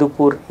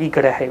Hindupur ಈ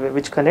ಕಡೆ highway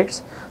which connects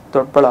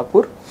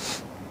Doddaballapur,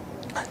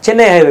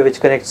 Chennai highway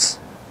which connects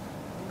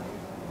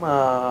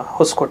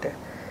Hosakote.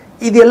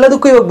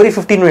 ಇದೆಲ್ಲದಕ್ಕೂ ಇವಾಗ ಬರೀ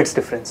 15 ಮಿನಿಟ್ಸ್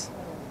ಡಿಫ್ರೆನ್ಸ್.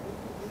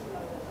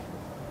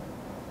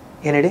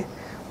 ಏನು ಹೇಳಿ,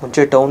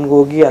 ಮುಂಚೆ ಟೌನ್ಗೆ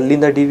ಹೋಗಿ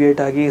ಅಲ್ಲಿಂದ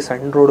ಡಿವಿಯೇಟ್ ಆಗಿ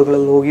ಸಣ್ಣ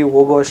ರೋಡ್ಗಳಲ್ಲಿ ಹೋಗಿ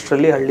ಹೋಗೋ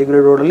ಅಷ್ಟರಲ್ಲಿ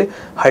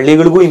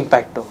ಹಳ್ಳಿಗಳಿಗೂ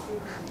ಇಂಪ್ಯಾಕ್ಟು,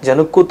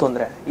 ಜನಕ್ಕೂ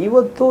ತೊಂದರೆ.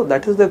 ಇವತ್ತು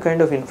that is the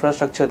kind of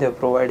infrastructure they are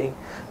providing.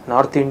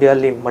 North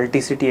ಇಂಡಿಯಲ್ಲಿ multi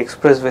city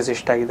express ways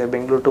ಎಷ್ಟಾಗಿದೆ,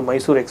 Bengaluru to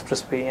Mysuru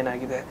express way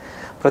ಏನಾಗಿದೆ,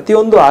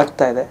 ಪ್ರತಿಯೊಂದು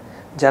ಆಗ್ತಾ ಇದೆ,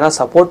 ಜನ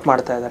ಸಪೋರ್ಟ್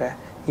ಮಾಡ್ತಾ ಇದ್ದಾರೆ.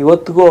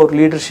 ಇವತ್ತಿಗೂ ಅವ್ರ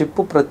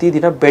ಲೀಡರ್ಶಿಪ್ಪು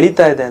ಪ್ರತಿದಿನ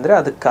ಬೆಳೀತಾ ಇದೆ ಅಂದರೆ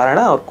ಅದಕ್ಕೆ ಕಾರಣ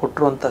ಅವ್ರು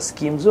ಕೊಟ್ಟಿರುವಂಥ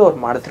ಸ್ಕೀಮ್ಸು, ಅವ್ರು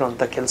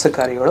ಮಾಡ್ತಿರೋಂಥ ಕೆಲಸ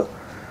ಕಾರ್ಯಗಳು.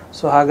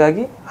 ಸೊ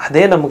ಹಾಗಾಗಿ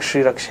ಅದೇ ನಮಗೆ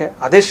ಶ್ರೀರಕ್ಷೆ.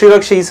 ಅದೇ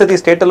ಶ್ರೀರಕ್ಷೆ ಈ ಸತಿ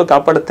ಸ್ಟೇಟಲ್ಲೂ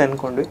ಕಾಪಾಡುತ್ತೆ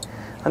ಅಂದ್ಕೊಂಡ್ವಿ.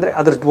 ಅಂದರೆ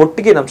ಅದ್ರ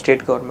ಒಟ್ಟಿಗೆ ನಮ್ಮ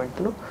ಸ್ಟೇಟ್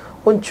ಗೌರ್ಮೆಂಟ್ನು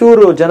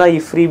ಒಂಚೂರು ಜನ ಈ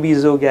ಫ್ರೀ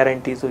ಬೀಸು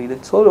ಗ್ಯಾರಂಟೀಸು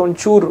ಇದಕ್ಕೆ ಸೊ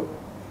ಒಂಚೂರು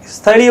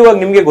ಸ್ಥಳೀಯವಾಗಿ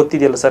ನಿಮಗೆ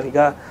ಗೊತ್ತಿದೆಯಲ್ಲ ಸರ್, ಈಗ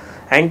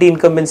ಆ್ಯಂಟಿ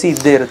ಇನ್ಕಂಬೆನ್ಸಿ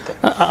ಇದ್ದೇ ಇರುತ್ತೆ.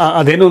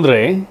 ಅದೇನು ಅಂದರೆ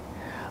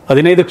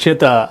 15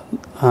 ಕ್ಷೇತ್ರ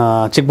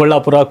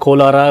ಚಿಕ್ಕಬಳ್ಳಾಪುರ,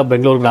 ಕೋಲಾರ,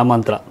 ಬೆಂಗಳೂರು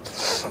ಗ್ರಾಮಾಂತರ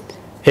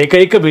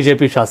ಏಕೈಕ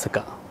BJP ಶಾಸಕ.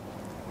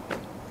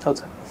 ಹೌದು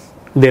ಸರ್,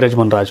 ಧೀರಜ್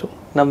ಮುನ್ರಾಜು.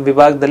 ನಮ್ಮ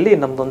ವಿಭಾಗದಲ್ಲಿ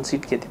ನಮ್ದೊಂದು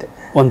ಸೀಟ್ ಗೆದ್ದಿದೆ,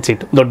 ಒಂದು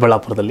ಸೀಟ್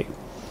ದೊಡ್ಡಬಳ್ಳಾಪುರದಲ್ಲಿ.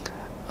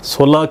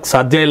 ಸೋಲಕ್ಕೆ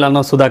ಸಾಧ್ಯ ಇಲ್ಲ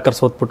ಅನ್ನೋ ಸುಧಾಕರ್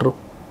ಸೋತ್ಬಿಟ್ರು,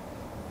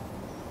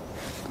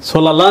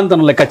 ಸೋಲಲ್ಲ ಅಂತ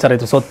ಅನ್ನೋ ಲೆಕ್ಕಾಚಾರ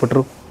ಇತ್ತು,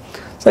 ಸೋತ್ಬಿಟ್ರು.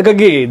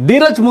 ಹಾಗಾಗಿ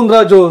ಧೀರಜ್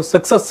ಮುನ್ರಾಜು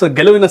ಸಕ್ಸಸ್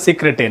ಗೆಲುವಿನ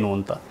ಸೀಕ್ರೆಟ್ ಏನು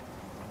ಅಂತ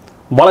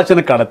ಭಾಳ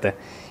ಚೆನ್ನಾಗಿ ಕಾಣುತ್ತೆ.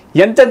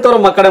 ಎಂತೆಂಥವ್ರು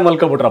ಮಕ್ಕಡೆ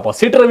ಮಲ್ಕೊಬಿಟ್ರಪ್ಪ,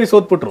 ctravi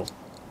ಸೋತ್ಬಿಟ್ರು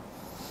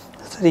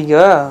ಸರ್. ಈಗ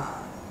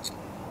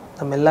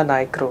ನಮ್ಮೆಲ್ಲ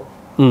ನಾಯಕರು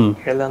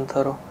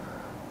ಹೇಳಿದಂಥವ್ರು,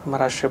 ನಮ್ಮ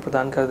ರಾಷ್ಟ್ರೀಯ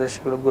ಪ್ರಧಾನ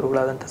ಕಾರ್ಯದರ್ಶಿಗಳು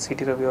ಗುರುಗಳಾದಂಥ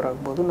ctravi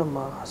ಅವರಾಗ್ಬೋದು, ನಮ್ಮ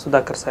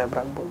ಸುಧಾಕರ್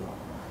ಸಾಹೇಬ್ರಾಗ್ಬೋದು,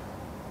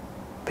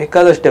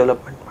 ಬೇಕಾದಷ್ಟು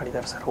ಡೆವಲಪ್ಮೆಂಟ್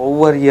ಮಾಡಿದ್ದಾರೆ ಸರ್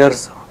ಓವರ್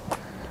ಇಯರ್ಸ್.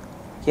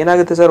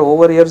 ಏನಾಗುತ್ತೆ ಸರ್,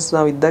 ಓವರ್ ಇಯರ್ಸ್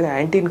ನಾವು ಇದ್ದಾಗ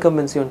ಆ್ಯಂಟಿ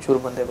ಇನ್ಕಂಬೆನ್ಸಿ ಒಂಚೂರು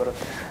ಬಂದೇ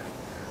ಬರುತ್ತೆ.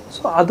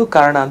 ಸೊ ಅದು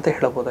ಕಾರಣ ಅಂತ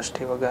ಹೇಳ್ಬೋದು ಅಷ್ಟೇ.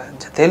 ಇವಾಗ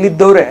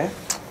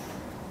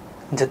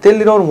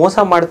ಜೊತೆಯಲ್ಲಿರೋರು ಮೋಸ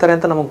ಮಾಡ್ತಾರೆ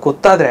ಅಂತ ನಮಗೆ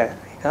ಗೊತ್ತಾದರೆ,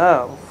 ಈಗ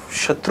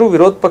ಶತ್ರು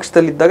ವಿರೋಧ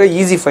ಪಕ್ಷದಲ್ಲಿದ್ದಾಗ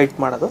ಈಸಿ ಫೈಟ್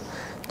ಮಾಡೋದು,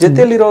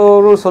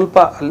 ಜೊತೆಯಲ್ಲಿರೋರು ಸ್ವಲ್ಪ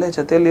ಅಲ್ಲೇ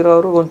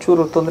ಜೊತೆಯಲ್ಲಿರೋರು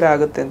ಒಂಚೂರು ತೊಂದರೆ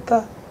ಆಗುತ್ತೆ ಅಂತ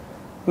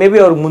ಮೇ ಬಿ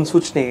ಅವ್ರಿಗೆ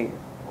ಮುನ್ಸೂಚನೆ.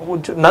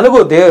 ನನಗೂ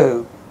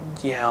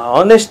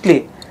ಆನೆಸ್ಟ್ಲಿ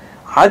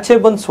ಆಚೆ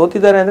ಬಂದು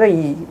ಸೋತಿದ್ದಾರೆ ಅಂದರೆ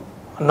ಈ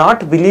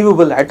not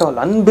believable at all,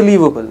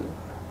 unbelievable.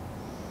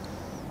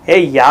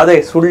 ಯಾವುದೇ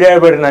ಸುಳ್ಳು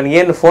ಹೇಳ್ಬೇಡ್ರಿ,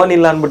 ನನಗೇನು ಫೋನ್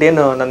ಇಲ್ಲ ಅಂದ್ಬಿಟ್ಟು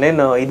ಏನು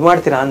ನಾನೇನು ಇದು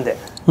ಮಾಡ್ತೀರಾ ಅಂದೆ.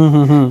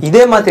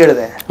 ಇದೇ ಮಾತು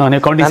ಹೇಳಿದೆ,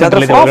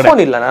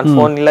 ಫೋನ್ ಇಲ್ಲ, ನಾನು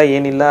ಫೋನ್ ಇಲ್ಲ,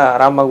 ಏನಿಲ್ಲ,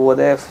 ಆರಾಮಾಗಿ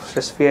ಹೋದೆ,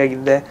 ಸ್ಟ್ರೆಸ್ ಫ್ರೀ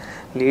ಆಗಿದ್ದೆ,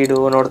 ಲೀಡು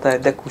ನೋಡ್ತಾ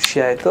ಇದ್ದೆ, ಖುಷಿ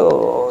ಆಯಿತು,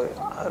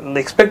 ಒಂದು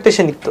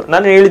ಎಕ್ಸ್ಪೆಕ್ಟೇಷನ್ ಇತ್ತು.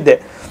 ನಾನು ಹೇಳಿದ್ದೆ,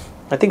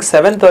 I think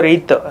 7th or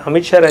 8th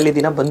Amit Shah rally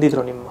ದಿನ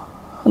ಬಂದಿದ್ರು, ನಿಮ್ಮ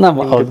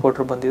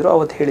ರಿಪೋರ್ಟರ್ ಬಂದಿದ್ರು,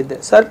 ಅವತ್ತು ಹೇಳಿದ್ದೆ,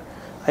 sir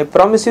I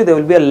promise you they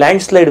will be a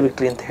land slide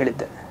victory ಅಂತ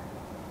ಹೇಳಿದ್ದೆ.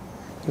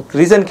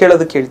 ರೀಸನ್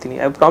ಕೇಳೋದಕ್ಕೆ ಹೇಳ್ತೀನಿ,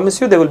 I promise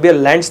you they will be a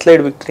land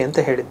slide victory ಅಂತ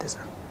ಹೇಳಿದ್ದೆ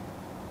ಸರ್.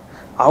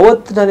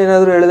 ಅವತ್ತು ನಾನು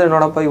ಏನಾದರೂ ಹೇಳಿದ್ರೆ,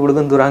 ನೋಡಪ್ಪ ಈ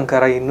ಹುಡುಗನ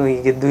ದುರಾಂಕಾರ, ಇನ್ನೂ ಈಗ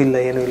ಗೆದ್ದು ಇಲ್ಲ,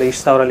 ಏನೂ ಇಲ್ಲ,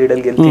 ಇಷ್ಟು 1000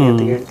 ಲೀಡಲ್ಲಿ ಗೆಲ್ತೀನಿ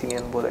ಅಂತ ಹೇಳ್ತೀನಿ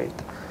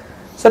ಅನ್ಬೋದಾಯ್ತು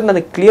ಸರ್.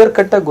 ನನಗೆ ಕ್ಲಿಯರ್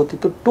ಕಟ್ಟಾಗಿ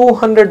ಗೊತ್ತಿತ್ತು,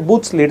 200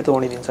 ಬೂತ್ಸ್ ಲೀಡ್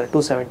ತೊಗೊಂಡಿದ್ದೀನಿ ಸರ್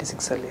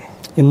 276 ಅಲ್ಲಿ.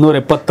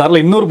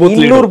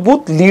 200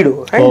 booth lead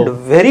and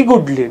very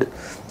good lead.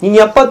 ಇನ್ನು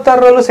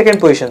 76ರಲ್ಲೂ second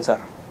position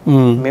sir,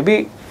 may be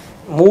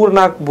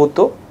 3-4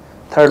 ಬೂತು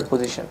third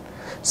position.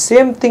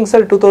 Same thing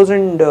sir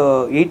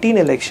 2018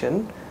 election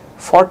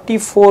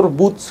 44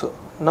 booths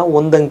ನಾವು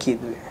ಒಂದಂಕಿ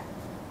ಇದ್ವಿ,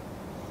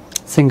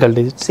 ಸಿಂಗಲ್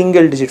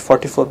ಡಿಜಿಟ್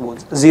 44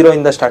 ಬೂತ್ಸ್, 0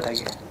 ಇಂದ ಸ್ಟಾರ್ಟ್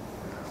ಆಗಿದೆ.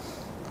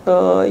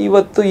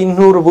 ಇವತ್ತು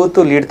 200 ಬೂತು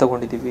ಲೀಡ್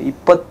ತಗೊಂಡಿದ್ದೀವಿ.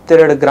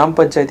 22 ಗ್ರಾಮ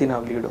ಪಂಚಾಯತಿ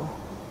ನಾವು ಲೀಡು,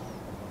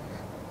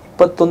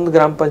 21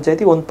 ಗ್ರಾಮ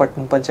ಪಂಚಾಯತಿ, 1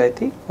 ಪಟ್ಟಣ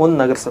ಪಂಚಾಯತಿ, 1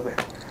 ನಗರಸಭೆ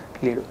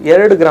ಲೀಡು,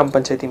 2 ಗ್ರಾಮ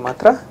ಪಂಚಾಯತಿ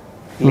ಮಾತ್ರ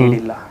ಲೀಡ್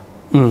ಇಲ್ಲ.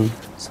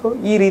 ಸೊ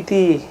ಈ ರೀತಿ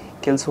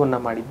ಕೆಲಸವನ್ನು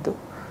ಮಾಡಿದ್ದು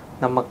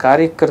ನಮ್ಮ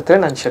ಕಾರ್ಯಕರ್ತರೇ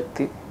ನನ್ನ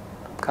ಶಕ್ತಿ.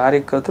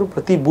 ಕಾರ್ಯಕರ್ತರು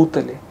ಪ್ರತಿ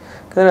ಬೂತಲ್ಲಿ,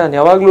 ಯಾಕಂದರೆ ನಾನು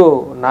ಯಾವಾಗಲೂ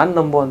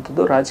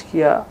ನಂಬುವಂಥದ್ದು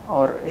ರಾಜಕೀಯ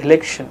ಅವ್ರ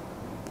ಎಲೆಕ್ಷನ್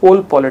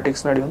ಪೋಲ್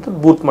ಪಾಲಿಟಿಕ್ಸ್ ನಡೆಯುವಂಥದ್ದು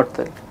ಬೂತ್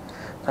ಮಟ್ಟದಲ್ಲಿ.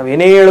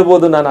 ನಾವೇನೇ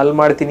ಹೇಳ್ಬೋದು, ನಾನು ಅಲ್ಲಿ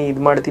ಮಾಡ್ತೀನಿ,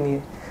 ಇದು ಮಾಡ್ತೀನಿ,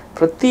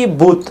 ಪ್ರತಿ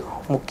ಬೂತ್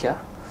ಮುಖ್ಯ.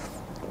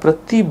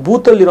 ಪ್ರತಿ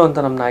ಬೂತಲ್ಲಿರೋವಂಥ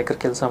ನಮ್ಮ ನಾಯಕರು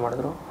ಕೆಲಸ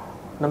ಮಾಡಿದ್ರು.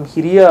 ನಮ್ಮ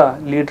ಹಿರಿಯ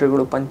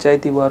ಲೀಡ್ರ್ಗಳು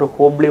ಪಂಚಾಯತಿ ವಾರು,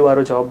 ಹೋಬಳಿ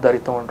ವಾರು ಜವಾಬ್ದಾರಿ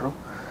ತೊಗೊಂಡ್ರು,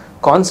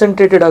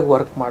 ಕಾನ್ಸಂಟ್ರೇಟೆಡ್ ಆಗಿ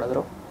ವರ್ಕ್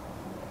ಮಾಡಿದ್ರು.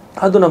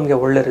 ಅದು ನಮಗೆ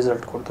ಒಳ್ಳೆ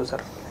ರಿಸಲ್ಟ್ ಕೊಡ್ತು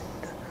ಸರ್.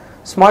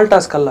 ಸ್ಮಾಲ್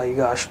ಟಾಸ್ಕ್ ಅಲ್ಲ,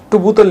 ಈಗ ಅಷ್ಟು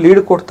ಬೂತಲ್ಲಿ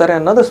ಲೀಡ್ ಕೊಡ್ತಾರೆ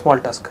ಅನ್ನೋದು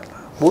ಸ್ಮಾಲ್ ಟಾಸ್ಕ್ ಅಲ್ಲ.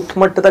 ಬೂತ್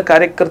ಮಟ್ಟದ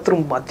ಕಾರ್ಯಕರ್ತರು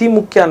ಅತಿ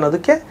ಮುಖ್ಯ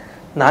ಅನ್ನೋದಕ್ಕೆ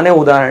ನಾನೇ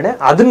ಉದಾಹರಣೆ.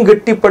 ಅದನ್ನು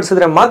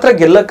ಗಟ್ಟಿಪಡಿಸಿದ್ರೆ ಮಾತ್ರ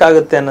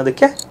ಗೆಲ್ಲಕ್ಕಾಗುತ್ತೆ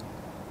ಅನ್ನೋದಕ್ಕೆ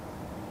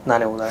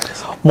ನಾನೇ ಉದಾಹರಣೆ.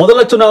 ಮೊದಲ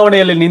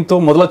ಚುನಾವಣೆಯಲ್ಲಿ ನಿಂತು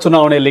ಮೊದಲ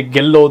ಚುನಾವಣೆಯಲ್ಲಿ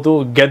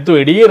ಗೆದ್ದು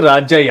ಇಡೀ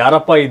ರಾಜ್ಯ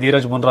ಯಾರಪ್ಪ ಈ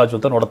ಧೀರಜ್ ಮುನ್ರಾಜು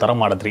ಅಂತ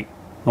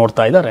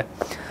ನೋಡ್ತಾ ಇದ್ದಾರೆ.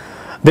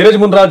 ಧೀರಜ್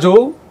ಮುನ್ರಾಜು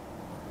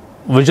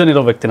ವಿಷನ್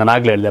ಇರೋ ವ್ಯಕ್ತಿ. ನಾನು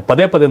ಆಗಲೇ ಹೇಳಿದೆ,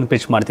 ಪದೇ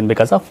ಪಿಚ್ ಮಾಡ್ತೀನಿ.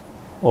 ಬಿಕಾಸ್ ಆಫ್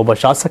ಒಬ್ಬ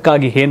ಶಾಸಕ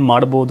ಆಗಿ ಏನು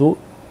ಮಾಡ್ಬೋದು,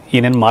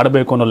 ಏನೇನು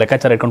ಮಾಡಬೇಕು ಅನ್ನೋ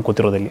ಲೆಕ್ಕಾಚಾರ ಇಟ್ಕೊಂಡು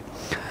ಕೂತಿರೋದಲ್ಲಿ.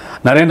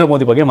 ನರೇಂದ್ರ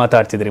ಮೋದಿ ಬಗ್ಗೆ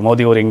ಮಾತಾಡ್ತಿದ್ರಿ.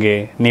 ಮೋದಿಯವರು ಹಿಂಗೆ,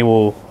 ನೀವು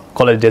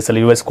ಕಾಲೇಜ್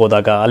ಡೇಸಲ್ಲಿ US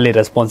ಹೋದಾಗ ಅಲ್ಲಿ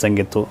ರೆಸ್ಪಾನ್ಸ್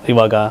ಹೆಂಗಿತ್ತು,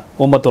 ಇವಾಗ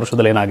 9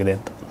 ವರ್ಷದಲ್ಲಿ ಏನಾಗಿದೆ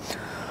ಅಂತ.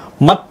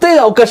 ಮತ್ತೆ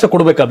ಅವಕಾಶ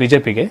ಕೊಡಬೇಕಾ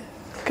BJPಗೆ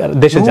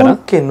ದೇಶದ ಜನ?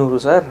 100%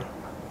 sir,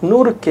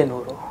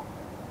 100%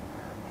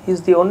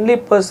 is the only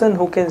person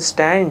who can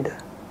stand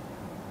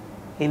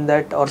in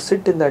that R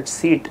sheet in that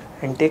seat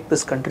and take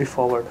this country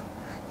forward.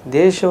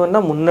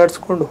 ದೇಶವನ್ನು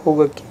ಮುನ್ನಡೆಸ್ಕೊಂಡು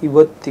ಹೋಗೋಕ್ಕೆ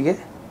ಇವತ್ತಿಗೆ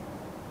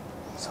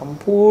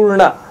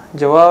ಸಂಪೂರ್ಣ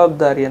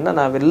ಜವಾಬ್ದಾರಿಯನ್ನು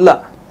ನಾವೆಲ್ಲ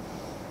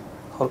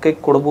ಅವ್ರ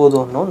ಕೈಗೆ ಕೊಡ್ಬೋದು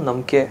ಅನ್ನೋ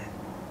ನಂಬಿಕೆ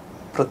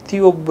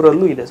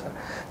ಪ್ರತಿಯೊಬ್ಬರಲ್ಲೂ ಇದೆ ಸರ್.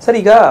 ಸರ್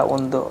ಈಗ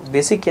ಒಂದು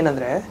ಬೇಸಿಕ್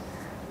ಏನಂದರೆ,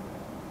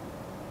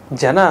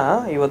 ಜನ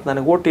ಇವತ್ತು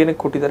ನನಗೆ ಓಟ್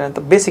ಏನಕ್ಕೆ ಕೊಟ್ಟಿದ್ದಾರೆ ಅಂತ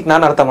ಬೇಸಿಕ್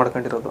ನಾನು ಅರ್ಥ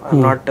ಮಾಡ್ಕೊಂಡಿರೋದು. I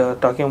am not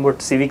talking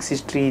about civics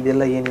history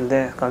ಇದೆಲ್ಲ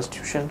ಏನಿಲ್ಲದೆ,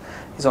 constitution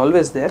is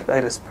always there, I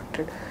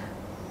respected.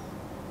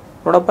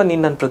 ನೋಡಪ್ಪ,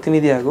 ನೀನು ನನ್ನ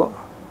ಪ್ರತಿನಿಧಿ ಆಗು,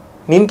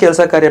 ನಿನ್ನ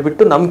ಕೆಲಸ ಕಾರ್ಯ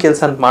ಬಿಟ್ಟು ನಮ್ಮ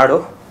ಕೆಲಸ ಮಾಡು.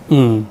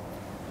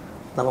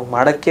 ನಮಗೆ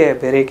ಮಾಡೋಕ್ಕೆ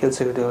ಬೇರೆ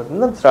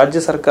ಕೆಲಸಗಳಿರೋದ್ರಿಂದ ರಾಜ್ಯ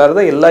ಸರ್ಕಾರದ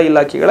ಎಲ್ಲ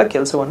ಇಲಾಖೆಗಳ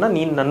ಕೆಲಸವನ್ನು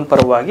ನೀನು ನನ್ನ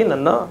ಪರವಾಗಿ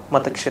ನನ್ನ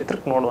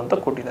ಮತಕ್ಷೇತ್ರಕ್ಕೆ ನೋಡುವಂತ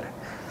ಕೊಟ್ಟಿದ್ದಾರೆ.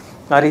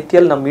 ಆ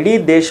ರೀತಿಯಲ್ಲಿ ನಮ್ಮ ಇಡೀ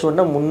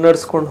ದೇಶವನ್ನು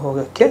ಮುನ್ನಡೆಸ್ಕೊಂಡು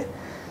ಹೋಗೋಕ್ಕೆ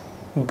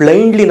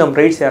ಬ್ಲೈಂಡ್ಲಿ ನಮ್ಮ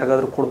ರೈಟ್ಸ್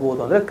ಯಾರಿಗಾದ್ರೂ ಕೊಡ್ಬೋದು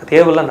ಅಂದರೆ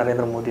ಕೇವಲ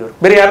ನರೇಂದ್ರ ಮೋದಿ ಅವರು.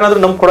 ಬೇರೆ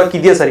ಯಾರನ್ನಾದ್ರೂ ನಮ್ಗೆ ಕೊಡೋಕೆ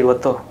ಇದೆಯಾ ಸರ್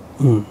ಇವತ್ತು?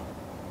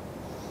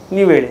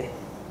 ನೀವು ಹೇಳಿ.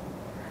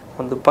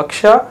 ಒಂದು ಪಕ್ಷ,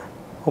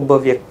 ಒಬ್ಬ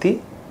ವ್ಯಕ್ತಿ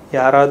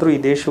ಯಾರಾದರೂ ಈ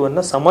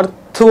ದೇಶವನ್ನು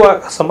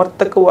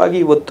ಸಮರ್ಥಕವಾಗಿ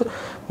ಇವತ್ತು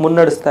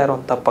ಮುನ್ನಡೆಸ್ತಾ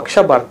ಇರುವಂಥ ಪಕ್ಷ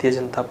ಭಾರತೀಯ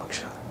ಜನತಾ ಪಕ್ಷ.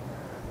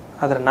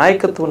 ಅದರ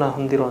ನಾಯಕತ್ವವನ್ನು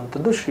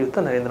ಹೊಂದಿರುವಂಥದ್ದು ಶ್ರೀಯುತ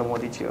ನರೇಂದ್ರ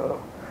ಮೋದಿಜಿಯವರು.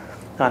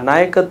 ಆ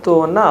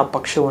ನಾಯಕತ್ವವನ್ನು, ಆ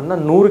ಪಕ್ಷವನ್ನು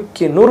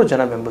 100ಕ್ಕೆ 100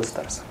 ಜನ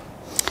ಬೆಂಬಲಿಸ್ತಾರೆ ಸರ್.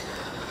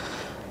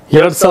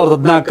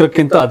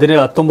 2014ಕ್ಕಿಂತ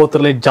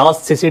 2019ರಲ್ಲಿ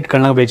ಜಾಸ್ತಿ ಸೀಟ್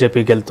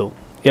ಬಿಜೆಪಿ ಗೆಲ್ತು.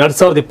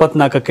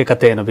 2024ಕ್ಕೆ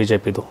ಕತೆ ಏನು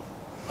ಬಿಜೆಪಿದು?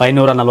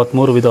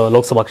 543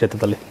 ಲೋಕಸಭಾ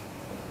ಕ್ಷೇತ್ರದಲ್ಲಿ.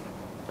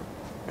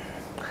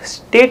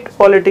 ಸ್ಟೇಟ್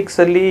ಪಾಲಿಟಿಕ್ಸ್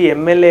ಅಲ್ಲಿ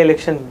MLA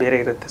ಎಲೆಕ್ಷನ್ ಬೇರೆ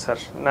ಇರುತ್ತೆ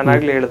ಸರ್.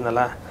 ನಾನಾಗ್ಲೇ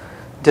ಹೇಳಿದ್ನಲ್ಲ,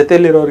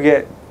 ಜೊತೆಯಲ್ಲಿರೋರಿಗೆ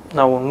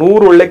ನಾವು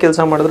 100 ಒಳ್ಳೆ ಕೆಲಸ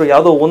ಮಾಡಿದ್ರು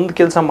ಯಾವುದೋ ಒಂದು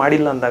ಕೆಲಸ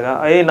ಮಾಡಿಲ್ಲ ಅಂದಾಗ,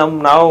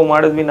 ನಾವು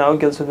ಮಾಡಿದ್ವಿ, ನಾವು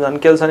ನನ್ನ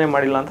ಕೆಲಸನೇ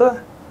ಮಾಡಿಲ್ಲ ಅಂತ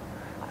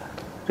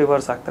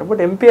ರಿವರ್ಸ್ ಆಗ್ತಾರೆ.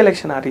 ಬಟ್ MP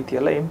ಎಲೆಕ್ಷನ್ ಆ ರೀತಿ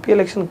ಅಲ್ಲ. MP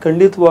ಎಲೆಕ್ಷನ್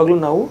ಖಂಡಿತವಾಗ್ಲೂ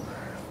ನಾವು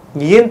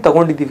ಏನು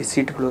ತಗೊಂಡಿದ್ದೀವಿ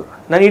ಸೀಟ್ಗಳು,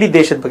 ನಾನು ಇಡೀ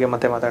ದೇಶದ ಬಗ್ಗೆ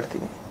ಮತ್ತೆ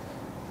ಮಾತಾಡ್ತೀನಿ.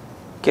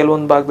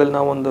 ಕೆಲವೊಂದು ಭಾಗದಲ್ಲಿ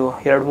ನಾವು ಒಂದು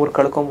 2-3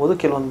 ಕಳ್ಕೊಬೋದು,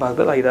 ಕೆಲವೊಂದು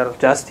ಭಾಗದಲ್ಲಿ 5-6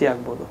 ಜಾಸ್ತಿ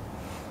ಆಗ್ಬೋದು.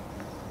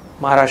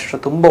 ಮಹಾರಾಷ್ಟ್ರ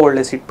ತುಂಬ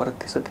ಒಳ್ಳೆ ಸೀಟ್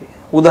ಬರುತ್ತೆ ಈ ಸತಿ.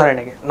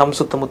 ಉದಾಹರಣೆಗೆ ನಮ್ಮ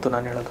ಸುತ್ತಮುತ್ತ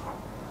ನಾನು ಹೇಳೋದು,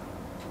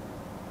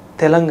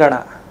 ತೆಲಂಗಾಣ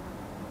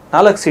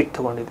 4 ಸೀಟ್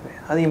ತಗೊಂಡಿದ್ವಿ,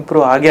 ಅದು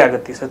ಇಂಪ್ರೂವ್ ಆಗೇ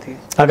ಆಗುತ್ತೆ ಈ ಸತಿ.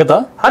 ಆಗತ್ತಾ?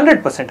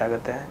 100%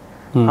 ಆಗುತ್ತೆ.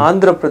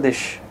 ಆಂಧ್ರ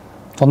ಪ್ರದೇಶ್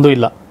ಒಂದು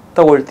ಇಲ್ಲ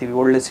ತಗೊಳ್ತೀವಿ,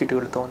 ಒಳ್ಳೆ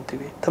ಸೀಟ್ಗಳು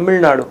ತಗೊಂತೀವಿ.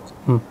 ತಮಿಳ್ನಾಡು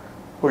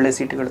ಒಳ್ಳೆ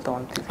ಸೀಟ್ಗಳು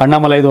ತಗೊಂತೀವಿ.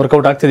 ಅಣ್ಣಾಮಲೈ ಇದು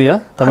ವರ್ಕೌಟ್ ಆಗ್ತಿದೆಯಾ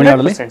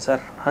ತಮಿಳ್ನಾಡಲ್ಲಿ?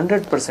 ಸರ್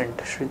 100%.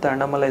 ಶ್ರೀಯುತ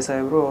ಅಣ್ಣಾಮಲೈ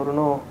ಸಾಹೇಬರು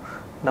ಅವರು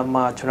ನಮ್ಮ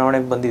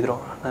ಚುನಾವಣೆಗೆ ಬಂದಿದ್ರು.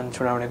 ನನ್ನ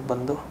ಚುನಾವಣೆಗೆ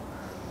ಬಂದು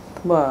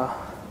ತುಂಬ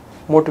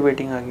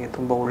ಮೋಟಿವೇಟಿಂಗ್ ಆಗಿ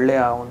ತುಂಬ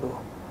ಒಳ್ಳೆಯ ಒಂದು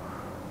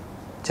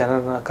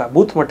ಜನರನ್ನ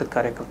ಬೂತ್ ಮಟ್ಟದ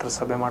ಕಾರ್ಯಕರ್ತರ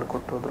ಸಭೆ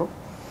ಮಾಡಿಕೊಟ್ಟೋದ್ರು.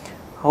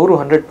 ಅವರು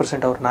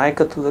 100% ಅವ್ರ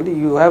ನಾಯಕತ್ವದಲ್ಲಿ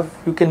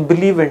you can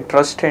believe and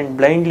trust and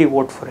blindly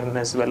vote for him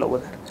as well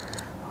over.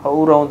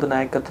 ಅವರ ಒಂದು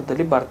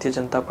ನಾಯಕತ್ವದಲ್ಲಿ ಭಾರತೀಯ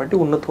ಜನತಾ ಪಾರ್ಟಿ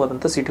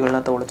ಉನ್ನತವಾದಂಥ ಸೀಟ್ಗಳನ್ನ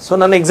ತಗೊಳುತ್ತೆ. ಸೊ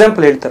ನಾನು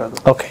ಎಕ್ಸಾಂಪಲ್ ಹೇಳ್ತಿರೋದು.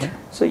 ಓಕೆ.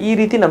 ಸೊ ಈ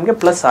ರೀತಿ ನಮಗೆ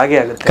ಪ್ಲಸ್ ಆಗೇ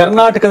ಆಗುತ್ತೆ.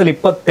 ಕರ್ನಾಟಕದಲ್ಲಿ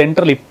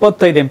 28ರಲ್ಲಿ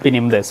 25 MP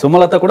ನಿಮ್ದೆ.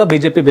 ಸುಮಲತಾ ಕೂಡ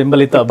ಬಿಜೆಪಿ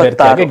ಬೆಂಬಲಿತ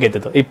ಅಭ್ಯರ್ಥಿಯಾಗಿ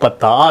ಗೆದ್ದಿದ್ದು.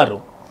 26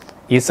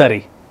 ಈ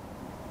ಸಾರಿ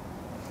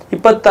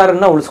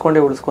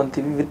 26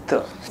 ಉಳಿಸ್ಕೊಂತೀವಿ ವಿತ್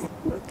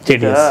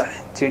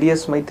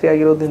JDS ಮೈತ್ರಿ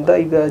ಆಗಿರೋದ್ರಿಂದ.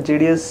 ಈಗ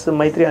JDS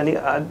ಮೈತ್ರಿ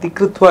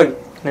ಅಧಿಕೃತವಾಗಿ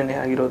ನೆನೆ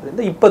ಆಗಿರೋದ್ರಿಂದ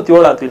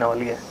 27 ಆದ್ವಿ ನಾವು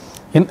ಅಲ್ಲಿಗೆ.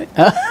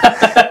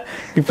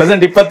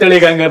 ಪ್ರೆಸೆಂಟ್ 27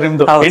 ಈಗ ಹಂಗಾರೆ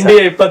ನಿಮ್ದು.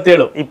 NDA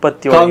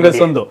 27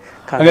 ಕಾಂಗ್ರೆಸ್ ಒಂದು.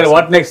 ಹಂಗಾರೆ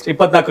ವಾಟ್ ನೆಕ್ಸ್ಟ್?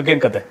 24ಕ್ಕೆ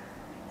ಏನ್ ಕತೆ?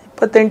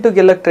 28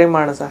 ಗೆಲ್ಲಕ್ ಟ್ರೈ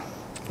ಮಾಡೋಣ ಸರ್.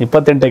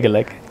 28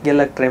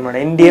 ಗೆಲ್ಲಕ್ ಟ್ರೈ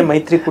ಮಾಡೋಣ. NDA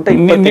ಮೈತ್ರಿಕೂಟ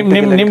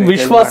ನಿಮ್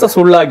ವಿಶ್ವಾಸ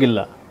ಸುಳ್ಳಾಗಿಲ್ಲ.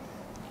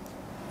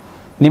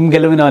 ನಿಮ್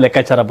ಗೆಲುವಿನ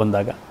ಲೆಕ್ಕಾಚಾರ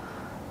ಬಂದಾಗ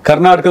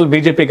ಕರ್ನಾಟಕದಲ್ಲಿ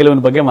ಬಿಜೆಪಿ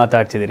ಗೆಲುವಿನ ಬಗ್ಗೆ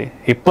ಮಾತಾಡ್ತಿದ್ದೀರಿ.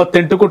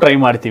 28ಕ್ಕೂ ಟ್ರೈ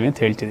ಮಾಡ್ತೀವಿ ಅಂತ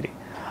ಹೇಳ್ತಿದ್ರಿ.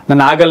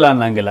 ನಾನು ಆಗಲ್ಲ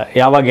ಅನ್ನಂಗಿಲ್ಲ.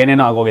 ಯಾವಾಗ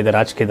ಏನೇನೋ ಆಗೋಗಿದೆ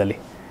ರಾಜಕೀಯದಲ್ಲಿ,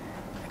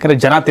 ಯಾಕಂದ್ರೆ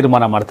ಜನ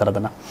ತೀರ್ಮಾನ ಮಾಡ್ತಾರೆ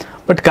ಅದನ್ನ.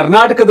 ಬಟ್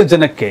ಕರ್ನಾಟಕದ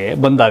ಜನಕ್ಕೆ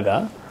ಬಂದಾಗ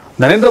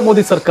ನರೇಂದ್ರ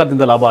ಮೋದಿ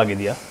ಸರ್ಕಾರದಿಂದ ಲಾಭ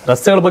ಆಗಿದೆಯಾ?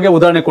 ರಸ್ತೆಗಳ ಬಗ್ಗೆ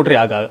ಉದಾಹರಣೆ ಕೊಟ್ರಿ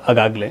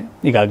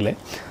ಈಗಾಗಲೇ.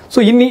 ಸೊ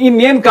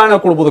ಇನ್ನೇನ್ ಕಾರಣ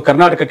ಕೊಡ್ಬೋದು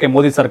ಕರ್ನಾಟಕಕ್ಕೆ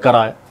ಮೋದಿ ಸರ್ಕಾರ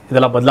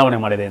ಇದೆಲ್ಲ ಬದಲಾವಣೆ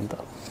ಮಾಡಿದೆ ಅಂತ?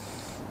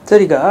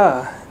 ಸರ್, ಈಗ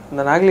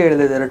ನಾನು ಆಗಲೇ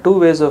ಹೇಳಿದೆ, there are 2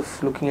 ways of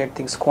looking at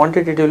things,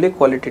 quantitatively,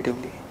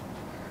 qualitatively.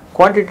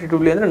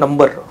 Quantitatively ಅಂದರೆ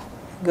ನಂಬರ್.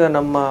 ಈಗ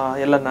ನಮ್ಮ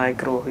ಎಲ್ಲ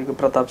ನಾಯಕರು, ಈಗ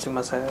ಪ್ರತಾಪ್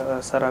ಸಿಂಹ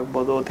ಸರ್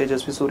ಆಗ್ಬೋದು,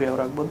 ತೇಜಸ್ವಿ ಸೂರ್ಯ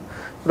ಅವರಾಗ್ಬೋದು,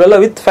 ಇವರೆಲ್ಲ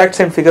ವಿತ್ ಫ್ಯಾಕ್ಟ್ಸ್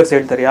ಆ್ಯಂಡ್ ಫಿಗರ್ಸ್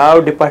ಹೇಳ್ತಾರೆ. ಯಾವ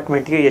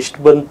ಡಿಪಾರ್ಟ್ಮೆಂಟ್ಗೆ ಎಷ್ಟು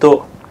ಬಂತು,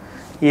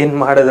 ಏನು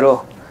ಮಾಡಿದ್ರು,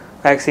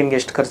 ವ್ಯಾಕ್ಸಿನ್ಗೆ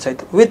ಎಷ್ಟು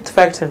ಖರ್ಚಾಯಿತು, ವಿತ್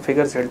ಫ್ಯಾಕ್ಟ್ಸ್ ಆ್ಯಂಡ್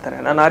ಫಿಗರ್ಸ್ ಹೇಳ್ತಾರೆ.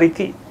 ನಾನು ಆ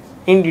ರೀತಿ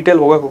ಇನ್ ಡೀಟೇಲ್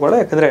ಹೋಗೋಕ್ಕೋಗಲ್ಲ,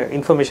 ಯಾಕಂದರೆ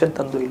ಇನ್ಫಾರ್ಮೇಷನ್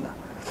ತಂದು ಇಲ್ಲ.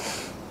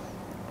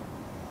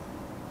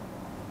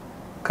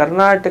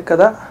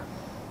 ಕರ್ನಾಟಕದ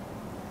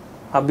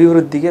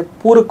ಅಭಿವೃದ್ಧಿಗೆ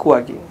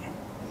ಪೂರಕವಾಗಿ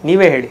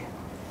ನೀವೇ ಹೇಳಿ,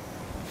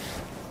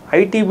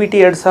 ITBT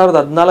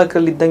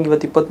 2014ರಲ್ಲಿ ಇದ್ದಂಗೆ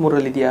ಇವತ್ತು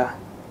 23ರಲ್ಲಿ ಇದೆಯಾ?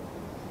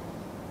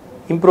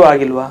 ಇಂಪ್ರೂವ್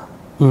ಆಗಿಲ್ವಾ?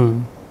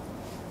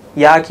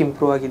 ಯಾಕೆ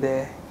ಇಂಪ್ರೂವ್ ಆಗಿದೆ?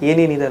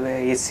 ಏನೇನಿದ್ದಾವೆ?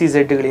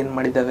 SCZಗಳು ಏನು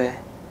ಮಾಡಿದ್ದಾವೆ?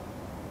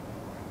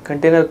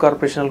 ಕಂಟೈನರ್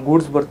ಕಾರ್ಪೊರೇಷನಲ್ಲಿ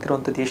ಗೂಡ್ಸ್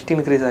ಬರ್ತಿರೋಂಥದ್ದು ಎಷ್ಟು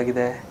ಇನ್ಕ್ರೀಸ್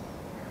ಆಗಿದೆ?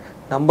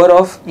 Number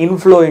of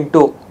inflow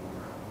into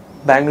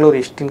Bangalore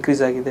ಎಷ್ಟು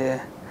ಇನ್ಕ್ರೀಸ್ ಆಗಿದೆ?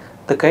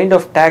 The kind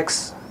of tax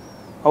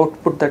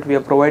output that we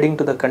are providing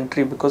to the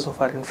country because of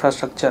our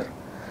infrastructure,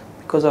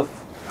 because of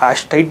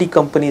ಅಷ್ಟು IT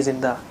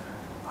ಕಂಪನೀಸಿಂದ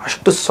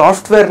ಅಷ್ಟು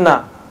ಸಾಫ್ಟ್ವೇರ್ನ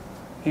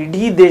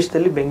ಇಡೀ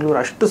ದೇಶದಲ್ಲಿ ಬೆಂಗಳೂರು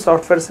ಅಷ್ಟು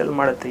ಸಾಫ್ಟ್ವೇರ್ ಸೆಲ್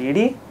ಮಾಡುತ್ತೆ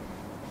ಇಡೀ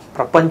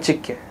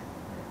ಪ್ರಪಂಚಕ್ಕೆ.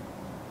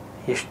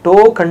 ಎಷ್ಟೋ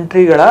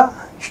ಕಂಟ್ರಿಗಳ,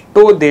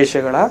 ಎಷ್ಟೋ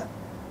ದೇಶಗಳ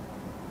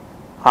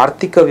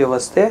ಆರ್ಥಿಕ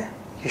ವ್ಯವಸ್ಥೆ,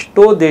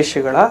 ಎಷ್ಟೋ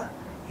ದೇಶಗಳ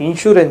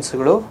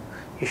ಇನ್ಶೂರೆನ್ಸ್ಗಳು,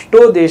 ಎಷ್ಟೋ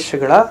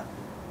ದೇಶಗಳ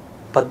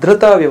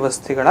ಭದ್ರತಾ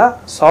ವ್ಯವಸ್ಥೆಗಳ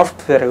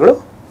ಸಾಫ್ಟ್ವೇರ್ಗಳು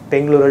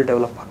ಬೆಂಗಳೂರಲ್ಲಿ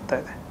ಡೆವಲಪ್ ಆಗ್ತಾ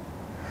ಇದೆ.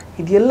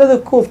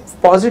 ಇದೆಲ್ಲದಕ್ಕೂ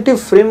ಪಾಸಿಟಿವ್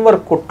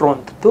ಫ್ರೇಮ್ವರ್ಕ್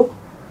ಕೊಟ್ಟಿರುವಂಥದ್ದು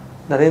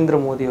ನರೇಂದ್ರ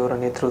ಮೋದಿಯವರ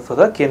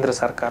ನೇತೃತ್ವದ ಕೇಂದ್ರ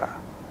ಸರ್ಕಾರ.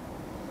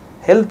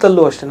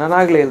 ಹೆಲ್ತಲ್ಲೂ ಅಷ್ಟೇ, ನಾನು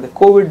ಆಗಲೇ ಹೇಳಿದೆ,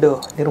 ಕೋವಿಡ್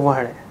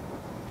ನಿರ್ವಹಣೆ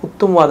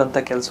ಉತ್ತಮವಾದಂಥ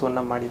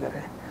ಕೆಲಸವನ್ನು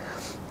ಮಾಡಿದ್ದಾರೆ.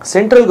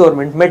 Central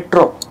government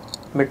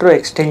metro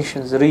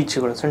extensions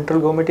ರೀಚ್ಗಳು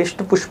central government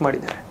ಎಷ್ಟು ಪುಷ್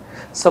ಮಾಡಿದ್ದಾರೆ.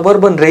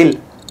 Suburban rail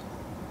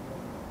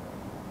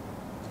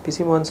P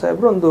C Mohan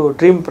ಸಾಹೇಬ್ರು ಒಂದು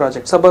ಡ್ರೀಮ್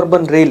ಪ್ರಾಜೆಕ್ಟ್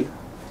ಸಬರ್ಬನ್ ರೈಲ್,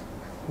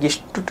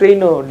 ಎಷ್ಟು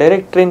train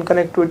direct train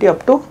connectivity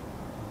up to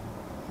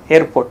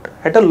airport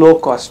at a low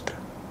cost.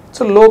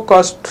 So low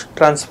cost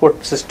transport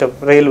system.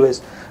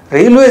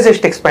 Railways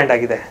ಎಷ್ಟು expand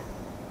ಆಗಿದೆ.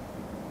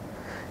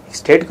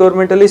 State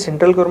ಗೌರ್ಮೆಂಟಲ್ಲಿ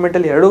central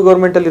ಗೌರ್ಮೆಂಟಲ್ಲಿ ಎರಡೂ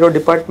ಗೌರ್ಮೆಂಟಲ್ಲಿ ಇರೋ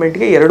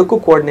ಡಿಪಾರ್ಟ್ಮೆಂಟ್ಗೆ ಎರಡಕ್ಕೂ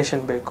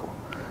ಕೋಆರ್ಡಿನೇಷನ್ ಬೇಕು.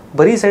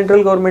 ಬರೀ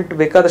ಸೆಂಟ್ರಲ್ ಗೌರ್ಮೆಂಟ್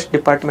ಬೇಕಾದಷ್ಟು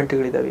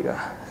ಡಿಪಾರ್ಟ್ಮೆಂಟ್ಗಳಿದ್ದಾವೆ. ಈಗ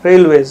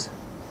ರೈಲ್ವೇಸ್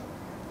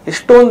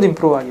ಎಷ್ಟೊಂದು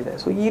ಇಂಪ್ರೂವ್ ಆಗಿದೆ.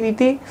 ಸೊ ಈ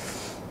ರೀತಿ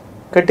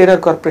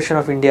ಕಂಟೈನರ್ ಕಾರ್ಪೊರೇಷನ್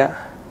ಆಫ್ ಇಂಡಿಯಾ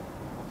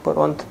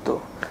ಬರುವಂಥದ್ದು,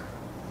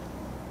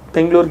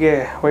 ಬೆಂಗಳೂರಿಗೆ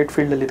ವೈಟ್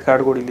ಫೀಲ್ಡಲ್ಲಿ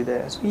ಕಾಡ್ಗೋಡಿಲಿದೆ.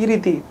 ಸೊ ಈ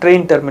ರೀತಿ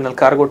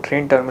ಕಾರ್ಗೋ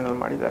ಟ್ರೈನ್ ಟರ್ಮಿನಲ್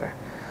ಮಾಡಿದ್ದಾರೆ.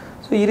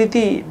 ಸೊ ಈ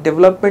ರೀತಿ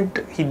ಡೆವಲಪ್ಮೆಂಟ್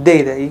ಇದ್ದೇ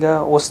ಇದೆ. ಈಗ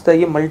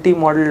ಹೊಸದಾಗಿ ಮಲ್ಟಿ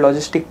ಮಾಡೆಲ್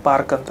ಲಾಜಿಸ್ಟಿಕ್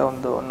ಪಾರ್ಕ್ ಅಂತ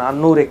ಒಂದು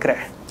 400 ಎಕರೆ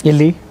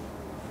ಎಲ್ಲಿ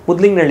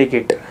ಮುದ್ಲಿಂಗನಹಳ್ಳಿ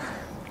gate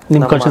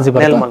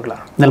Nelamangala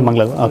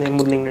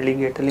ಮುದ್ಲಿಂಗನಹಳ್ಳಿ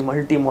ಗೇಟಲ್ಲಿ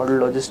multi model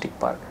logistic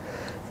park.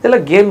 ಇದೆಲ್ಲ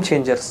ಗೇಮ್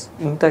ಚೇಂಜರ್ಸ್.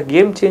 ಇಂಥ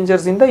ಗೇಮ್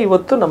ಚೇಂಜರ್ಸಿಂದ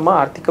ಇವತ್ತು ನಮ್ಮ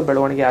ಆರ್ಥಿಕ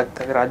ಬೆಳವಣಿಗೆ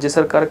ಆಗ್ತಾ ಇದೆ. ರಾಜ್ಯ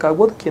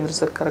ಸರ್ಕಾರಕ್ಕಾಗ್ಬೋದು, ಕೇಂದ್ರ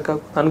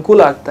ಸರ್ಕಾರಕ್ಕಾಗ್ಬೋದು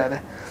ಅನುಕೂಲ ಆಗ್ತಾ ಇದೆ.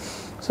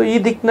 ಸೊ ಈ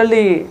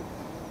ದಿಕ್ಕಿನಲ್ಲಿ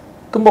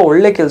ತುಂಬ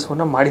ಒಳ್ಳೆ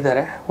ಕೆಲಸವನ್ನು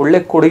ಮಾಡಿದ್ದಾರೆ, ಒಳ್ಳೆ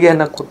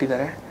ಕೊಡುಗೆಯನ್ನು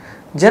ಕೊಟ್ಟಿದ್ದಾರೆ.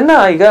 ಜನ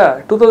ಈಗ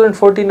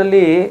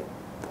 2014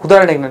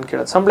 ಉದಾಹರಣೆಗೆ ನಾನು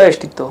ಕೇಳೋದು, ಸಂಬಳ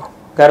ಎಷ್ಟಿತ್ತು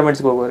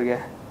ಗಾರ್ಮೆಂಟ್ಸ್ಗೆ ಹೋಗೋರಿಗೆ?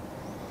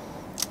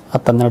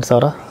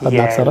 12,000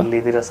 14,000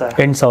 ಇದ್ದೀರಾ ಸರ್?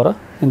 8,000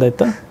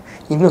 ಇಂದಾಯ್ತಾ?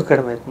 ಇನ್ನೂ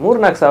ಕಡಿಮೆ ಆಯ್ತು,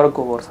 3-4 ಸಾವಿರಕ್ಕೆ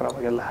ಹೋಗೋರು ಸರ್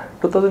ಅವಾಗೆಲ್ಲ.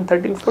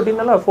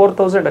 2013-14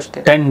 4,000 ಅಷ್ಟೇ.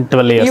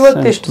 10-12 years.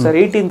 ಇವತ್ತೆಷ್ಟು sir?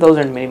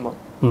 18,000 minimum.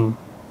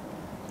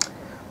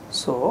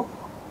 So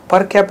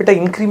per capital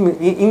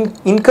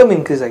income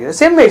increase ಆಗಿದೆ.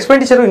 ಸೇಮ್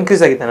ಎಕ್ಸ್ಪೆಂಡಿಚರು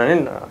ಇನ್ಕ್ರೀಸ್ ಆಗಿದೆ.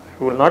 ನಾನೇನು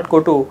will not go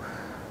to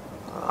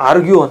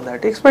argue on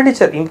that.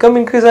 Income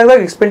increase ಆದಾಗ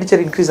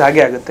ಎಕ್ಸ್ಪೆಂಡಿಚರ್ ಇನ್ಕ್ರೀಸ್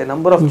ಆಗೇ ಆಗುತ್ತೆ.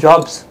 ನಂಬರ್ ಆಫ್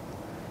ಜಾಬ್ಸ್,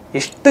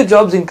 ಎಷ್ಟು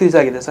ಜಾಬ್ಸ್ ಇನ್ಕ್ರೀಸ್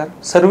ಆಗಿದೆ sir.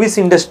 Service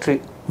industry,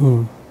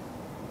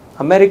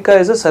 America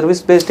is a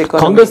service based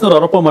economy. ಕಾಂಗ್ರೆಸ್ನವರು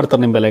ಆರೋಪ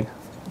ಮಾಡ್ತಾರೆ ನಿಮ್ಮ ಬೆಲೆಗೆ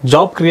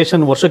ಜಾಬ್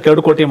ಕ್ರಿಯೇಷನ್ ವರ್ಷಕ್ಕೆ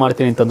 2 ಕೋಟಿ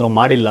ಮಾಡ್ತೀನಿ ಅಂತಂದ್ರು,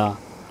 ಮಾಡಿಲ್ಲ.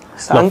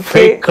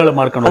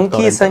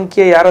 ಅಂಕಿ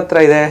ಸಂಖ್ಯೆ ಯಾರ ಹತ್ರ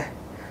ಇದೆ?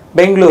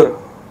 ಬೆಂಗಳೂರು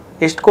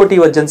ಎಷ್ಟು ಕೋಟಿ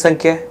ಇವತ್ತು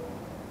ಜನಸಂಖ್ಯೆ?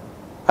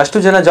 ಅಷ್ಟು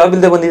ಜನ ಜಾಬ್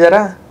ಇಲ್ಲದೆ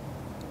ಬಂದಿದಾರಾ?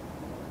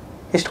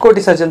 ಎಷ್ಟು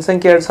ಕೋಟಿ ಸರ್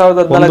ಜನಸಂಖ್ಯೆ?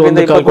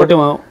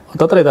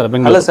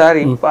 2014 ಅಲ್ಲ sir,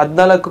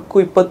 14ಕ್ಕೂ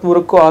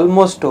 23ಕ್ಕೂ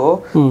almost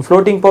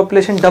floating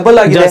population double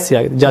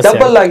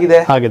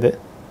ಆಗಿದೆ.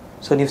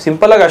 ಸೊ ನೀವು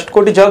ಸಿಂಪಲ್ ಆಗಿ ಅಷ್ಟು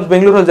ಕೋಟಿ ಜಾಬ್ಸ್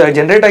ಬೆಂಗಳೂರಲ್ಲಿ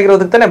ಜನರೇಟ್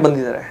ಆಗಿರೋದಕ್ಕೆ ತಾನೇ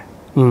ಬಂದಿದ್ದಾರೆ.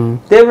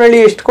 ದೇವನಹಳ್ಳಿ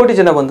ಎಷ್ಟು ಕೋಟಿ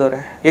ಜನ ಬಂದವ್ರೆ?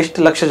 ಎಷ್ಟು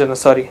ಲಕ್ಷ ಜನ?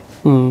 ಸಾರಿ,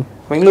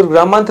 ಬೆಂಗಳೂರು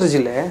ಗ್ರಾಮಾಂತರ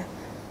ಜಿಲ್ಲೆ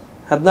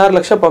 16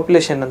 ಲಕ್ಷ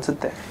ಪಾಪ್ಯುಲೇಷನ್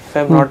ಅನ್ಸುತ್ತೆ, if I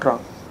am not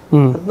wrong.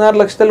 16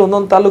 ಲಕ್ಷದಲ್ಲಿ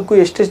ಒಂದೊಂದು ತಾಲೂಕು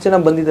ಎಷ್ಟೆಷ್ಟು ಜನ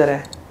ಬಂದಿದ್ದಾರೆ,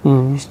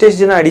 ಎಷ್ಟೆಷ್ಟು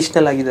ಜನ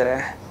ಅಡಿಷನಲ್ ಆಗಿದ್ದಾರೆ,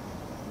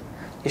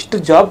 ಎಷ್ಟು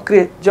ಜಾಬ್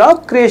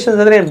ಕ್ರಿಯೇಷನ್ಸ್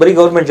ಅಂದ್ರೆ ಬರೀ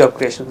ಗೌರ್ಮೆಂಟ್ ಜಾಬ್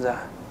ಕ್ರಿಯೇಷನ್ಸ್.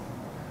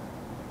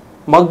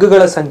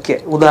 ಮಗ್ಗಗಳ ಸಂಖ್ಯೆ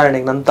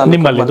ಉದಾಹರಣೆಗೆ ನನ್ನ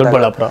ತಾಲೂಕು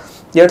ದೊಡ್ಡಬಳ್ಳಾಪುರ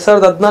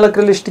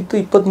 2014 ಎಷ್ಟಿತ್ತು,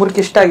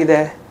 23ಕ್ಕೆ ಎಷ್ಟಾಗಿದೆ?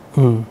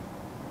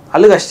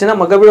 ಅಲ್ಲಿಗೆ ಅಷ್ಟು ಜನ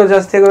ಮಗ್ಗ ಬಿಡೋರು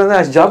ಜಾಸ್ತಿ ಆಗೋದ್ರೆ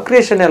ಅಷ್ಟು ಜಾಬ್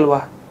ಕ್ರಿಯೇಷನ್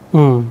ಅಲ್ವಾ?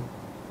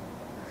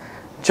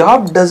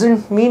 Job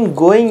doesn't mean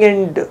going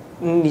and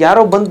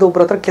ಯಾರೋ ಬಂದು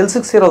ಒಬ್ಬರ ಹತ್ರ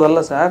ಕೆಲ್ಸಕ್ಕೆ ಸೇರೋದಲ್ಲ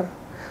ಸರ್.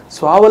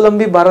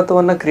 ಸ್ವಾವಲಂಬಿ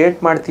ಭಾರತವನ್ನ ಕ್ರಿಯೇಟ್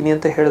ಮಾಡ್ತೀನಿ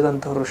ಅಂತ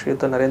ಹೇಳಿದಂಥವ್ರು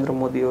ಶ್ರೀಯುತ ನರೇಂದ್ರ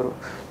ಮೋದಿ ಅವರು.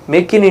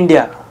 Make in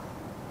India,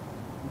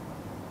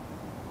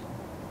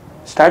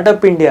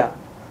 startup India,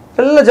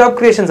 ಎಲ್ಲ ಜಾಬ್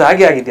ಕ್ರಿಯೇಷನ್ಸ್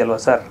ಆಗಿದೆಯಲ್ವಾ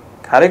ಸರ್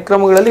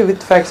ಕಾರ್ಯಕ್ರಮಗಳಲ್ಲಿ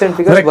with facts and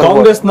figures.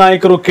 Congress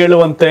ನಾಯಕರು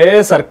ಕೇಳುವಂತೆ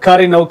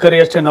ಸರ್ಕಾರಿ ನೌಕರಿ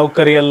ಅಷ್ಟೇ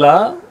ನೌಕರಿ ಅಲ್ಲ,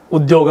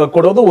 ಉದ್ಯೋಗ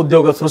ಕೊಡೋದು,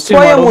 ಉದ್ಯೋಗ ಸೃಷ್ಟಿ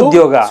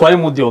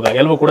ಸ್ವಯಂ ಉದ್ಯೋಗ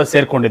ಎಲ್ಲವೂ ಕೂಡ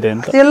ಸೇರ್ಕೊಂಡಿದೆ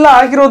ಅಂತ ಎಲ್ಲ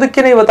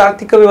ಆಗಿರೋದಕ್ಕೆ ಇವತ್ತು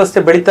ಆರ್ಥಿಕ ವ್ಯವಸ್ಥೆ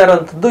ಬೆಳೀತಾ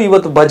ಇರೋಂಥದ್ದು.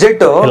 ಇವತ್ತು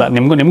ಬಜೆಟ್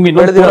ನಿಮ್ಗೆ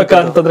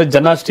ಅಂತಂದ್ರೆ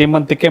ಜನ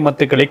ಶ್ರೀಮಂತಿಕೆ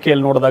ಮತ್ತೆ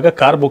ಗಳಿಕೆಯಲ್ಲಿ ನೋಡಿದಾಗ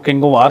ಕಾರ್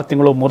ಬುಕ್ಕಿಂಗ್ 6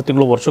 ತಿಂಗಳು 3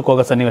 ತಿಂಗಳು ವರ್ಷಕ್ಕೆ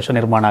ಹೋಗೋ ಸನ್ನಿವೇಶ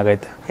ನಿರ್ಮಾಣ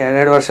ಆಗೈತೆ.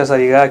 2 ವರ್ಷ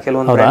ಸರ್ ಈಗ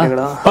ಕೆಲವೊಂದು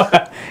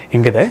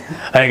ಹಿಂಗಿದೆ.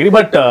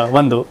 ಬಟ್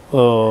ಒಂದು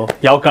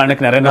ಯಾವ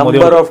ಕಾರಣಕ್ಕೆ Narendra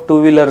Modi number of 2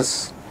 wheelers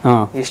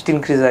ಎಷ್ಟು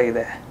ಇನ್ಕ್ರೀಸ್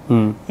ಆಗಿದೆ,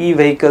 ಈ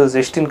ವೆಹಿಕಲ್ಸ್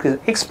ಎಷ್ಟು ಇನ್ಕ್ರೀಸ್,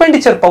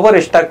 ಎಕ್ಸ್ಪೆಂಡಿಚರ್ ಪವರ್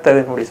ಎಷ್ಟಾಗ್ತಾ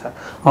ಇದೆ ನೋಡಿ ಸರ್.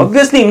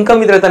 ಆಬ್ವಿಯಸ್ಲಿ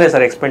ಇನ್ಕಮ್ ಇದ್ರೆ ತಾನೇ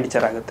ಸರ್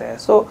ಎಕ್ಸ್ಪೆಂಡಿಚರ್ ಆಗುತ್ತೆ.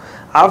 ಸೊ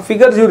ಆ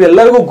ಫಿಗರ್ಸ್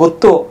ಇವ್ರೆಲ್ಲರಿಗೂ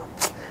ಗೊತ್ತು.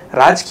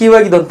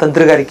 ರಾಜಕೀಯವಾಗಿ ಇದೊಂದು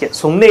ತಂತ್ರಗಾರಿಕೆ.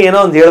 ಸುಮ್ಮನೆ ಏನೋ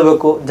ಒಂದು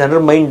ಹೇಳ್ಬೇಕು, ಜನರ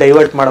ಮೈಂಡ್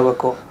ಡೈವರ್ಟ್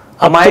ಮಾಡಬೇಕು,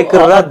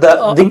 ಅಮಾಯಕರ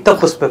ದಿಕ್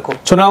ತಪ್ಪಿಸ್ಬೇಕು.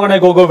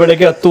 ಚುನಾವಣೆಗೆ ಹೋಗೋ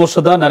ವೇಳೆಗೆ 10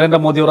 ವರ್ಷದ ನರೇಂದ್ರ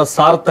ಮೋದಿ ಅವರ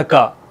ಸಾರ್ಥಕ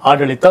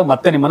ಆಡಳಿತ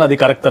ಮತ್ತೆ ನಿಮ್ಮನ್ನ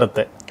ಅಧಿಕಾರಕ್ಕೆ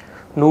ತರುತ್ತೆ.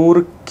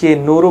 100ಕ್ಕೆ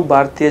 100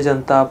 ಭಾರತೀಯ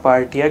ಜನತಾ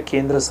ಪಾರ್ಟಿಯ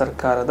ಕೇಂದ್ರ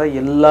ಸರ್ಕಾರದ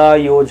ಎಲ್ಲಾ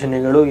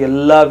ಯೋಜನೆಗಳು,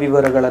 ಎಲ್ಲಾ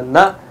ವಿವರಗಳನ್ನ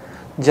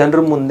ಜನರ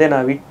ಮುಂದೆ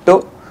ನಾವಿಟ್ಟು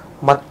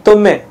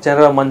ಮತ್ತೊಮ್ಮೆ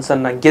ಜನರ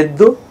ಮನಸ್ಸನ್ನ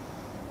ಗೆದ್ದು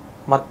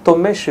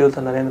ಮತ್ತೊಮ್ಮೆ ಶ್ರೀಯುತ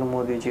ನರೇಂದ್ರ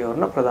ಮೋದಿಜಿ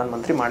ಅವ್ರನ್ನ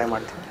ಪ್ರಧಾನಮಂತ್ರಿ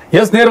ಮಾಡ್ತೀನಿ.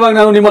 ಎಸ್, ನೇರವಾಗಿ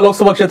ನಾನು ನಿಮ್ಮ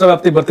ಲೋಕಸಭಾ ಕ್ಷೇತ್ರ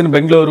ವ್ಯಾಪ್ತಿ ಬರ್ತೀನಿ.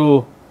 ಬೆಂಗಳೂರು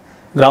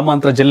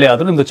ಗ್ರಾಮಾಂತರ ಜಿಲ್ಲೆ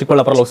ಆದ್ರೂ ನಿಮ್ದು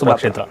ಚಿಕ್ಕಬಳ್ಳಾಪುರ ಲೋಕಸಭಾ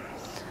ಕ್ಷೇತ್ರ.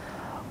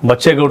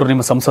 ಬಚ್ಚೇಗೌಡರು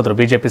ನಿಮ್ಮ ಸಂಸದರು,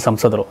 ಬಿಜೆಪಿ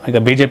ಸಂಸದರು. ಈಗ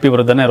ಬಿಜೆಪಿ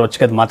ವಿರುದ್ಧನೇ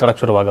ರೊಚ್ಚಿಗೆದ್ದು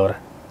ಮಾತಾಡಕ್ ಶುರುವಾಗವ್ರೆ,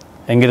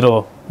 ಹೆಂಗಿದ್ರು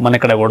ಮನೆ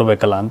ಕಡೆ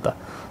ಓಡಬೇಕಲ್ಲ ಅಂತ.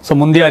 ಸೊ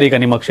ಮುಂದೆ ಯಾರು ಈಗ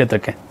ನಿಮ್ಮ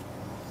ಕ್ಷೇತ್ರಕ್ಕೆ?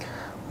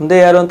 ಮುಂದೆ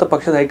ಯಾರು ಅಂತ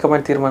ಪಕ್ಷದ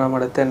ಹೈಕಮಾಂಡ್ ತೀರ್ಮಾನ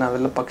ಮಾಡುತ್ತೆ.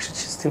 ನಾವೆಲ್ಲ ಪಕ್ಷ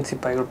ಶಿಸ್ತಿನ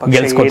ಸಿಪಾಯಿಗಳು.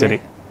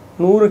 ಗೆಲ್ಸ್ಕೋತೀರಿ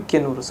 100ಕ್ಕೆ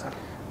 100 ಸರ್.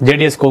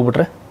 JDS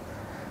ಹೋಗ್ಬಿಟ್ರೆ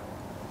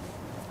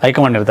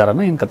ಹೈಕಮಾಂಡ್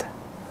ನಿರ್ಧಾರನ ಏನ್ ಕತೆ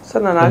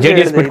ಸರ್? ನಾನು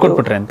JDS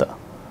ಬಿಟ್ಕೊಟ್ಬಿಟ್ರೆ ಅಂತ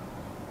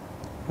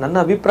ನನ್ನ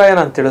ಅಭಿಪ್ರಾಯ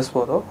ನಾನು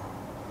ತಿಳಿಸ್ಬೋದು.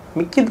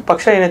 ಮಿಕ್ಕಿದ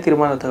ಪಕ್ಷ ಏನೇ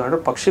ತೀರ್ಮಾನ ತಗೊಂಡ್ರು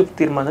ಪಕ್ಷ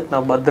ತೀರ್ಮಾನಕ್ಕೆ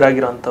ನಾವು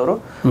ಬದ್ಧರಾಗಿರೋಂಥವ್ರು.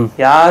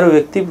 ಯಾರು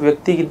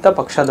ವ್ಯಕ್ತಿಗಿಂತ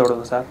ಪಕ್ಷ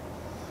ದೊಡ್ಡದು ಸರ್.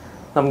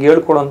 ನಮ್ಗೆ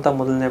ಹೇಳ್ಕೊಡುವಂತ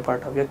ಮೊದಲನೇ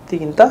ಪಾಠ,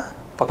 ವ್ಯಕ್ತಿಗಿಂತ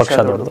ಪಕ್ಷ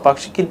ದೊಡ್ಡದು,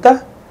 ಪಕ್ಷಕ್ಕಿಂತ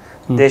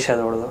ದೇಶ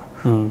ದೊಡ್ಡದು.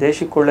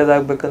 ದೇಶಕ್ಕೆ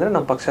ಒಳ್ಳೇದಾಗ್ಬೇಕಂದ್ರೆ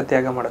ನಮ್ಮ ಪಕ್ಷ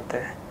ತ್ಯಾಗ ಮಾಡುತ್ತೆ.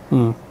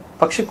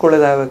 ಪಕ್ಷಕ್ಕೆ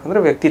ಒಳ್ಳೇದಾಗಬೇಕಂದ್ರೆ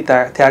ವ್ಯಕ್ತಿ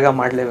ತ್ಯಾಗ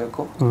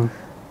ಮಾಡಲೇಬೇಕು.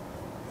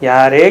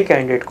 ಯಾರೇ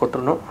ಕ್ಯಾಂಡಿಡೇಟ್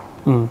ಕೊಟ್ರು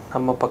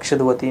ನಮ್ಮ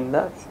ಪಕ್ಷದ ವತಿಯಿಂದ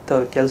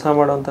ಇಂಥವ್ರು ಕೆಲಸ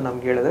ಮಾಡೋ ಅಂತ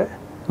ನಮ್ಗೆ ಹೇಳಿದ್ರೆ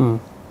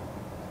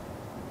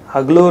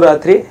ಹಗಲು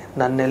ರಾತ್ರಿ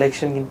ನನ್ನ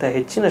ಎಲೆಕ್ಷನ್ಗಿಂತ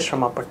ಹೆಚ್ಚಿನ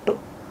ಶ್ರಮ ಪಟ್ಟು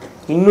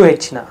ಇನ್ನೂ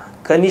ಹೆಚ್ಚಿನ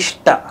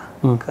ಕನಿಷ್ಠ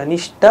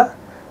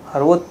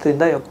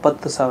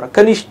 60,000-70,000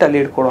 ಕನಿಷ್ಠ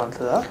ಲೀಡ್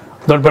ಕೊಡುವಂಥದ್ದು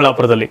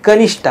ದೊಡ್ಡಬಳ್ಳಾಪುರದಲ್ಲಿ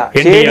ಕನಿಷ್ಠ.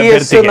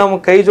 ಜೆಡಿಎಸ್ ನಮ್ಮ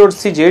ಕೈ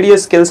ಜೋಡಿಸಿ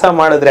ಜೆಡಿಎಸ್ ಕೆಲಸ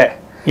ಮಾಡಿದ್ರೆ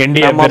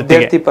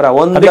ಅಭ್ಯರ್ಥಿ ಪರ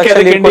 1 ಲಕ್ಷ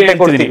ಲೀಡ್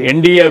ಕೊಡ್ತೀವಿ.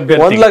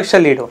 1 ಲಕ್ಷ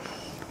ಲೀಡ್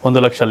 1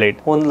 ಲಕ್ಷ ಲೀಡ್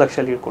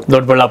ಕೊಡ್ತೀವಿ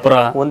ದೊಡ್ಡಬಳ್ಳಾಪುರ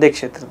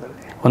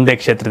ಒಂದೇ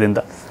ಕ್ಷೇತ್ರದಿಂದ.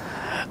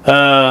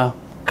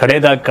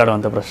 ಕಡೆಯದಾಗಿ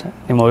ಕಾಡುವಂತ ಪ್ರಶ್ನೆ,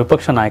 ನಿಮ್ಮ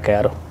ವಿಪಕ್ಷ ನಾಯಕ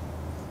ಯಾರು?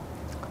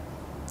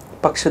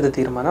 ಪಕ್ಷದ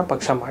ತೀರ್ಮಾನ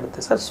ಪಕ್ಷ ಮಾಡುತ್ತೆ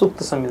ಸರ್, ಸೂಕ್ತ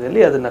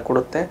ಸಮಯದಲ್ಲಿ ಅದನ್ನ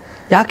ಕೊಡುತ್ತೆ.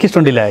 ಯಾಕೆ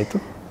ಇಷ್ಟೊಂದು ಡಿಲೇ ಆಯ್ತು?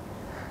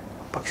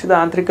 ಪಕ್ಷದ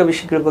ಆಂತರಿಕ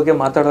ವಿಷಯಗಳ ಬಗ್ಗೆ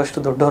ಮಾತಾಡುವಷ್ಟು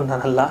ದೊಡ್ಡವನು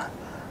ನಾನಲ್ಲ.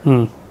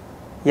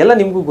 ಎಲ್ಲ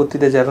ನಿಮ್ಗೂ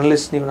ಗೊತ್ತಿದೆ,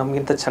 ಜರ್ನಲಿಸ್ಟ್ ನೀವು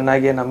ನಮ್ಗಿಂತ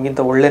ಚೆನ್ನಾಗಿ ನಮ್ಗಿಂತ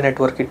ಒಳ್ಳೆ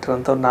ನೆಟ್ವರ್ಕ್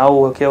ಇಟ್ಟಿರೋಂಥವ್ರು. ನಾವು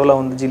ಕೇವಲ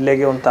ಒಂದು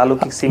ಜಿಲ್ಲೆಗೆ ಒಂದು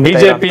ತಾಲೂಕಿಗೆ ಸೀಮಿತ.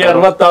 ಬಿಜೆಪಿ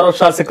 66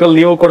 ಶಾಸಕರಲ್ಲಿ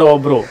ನೀವು ಕೂಡ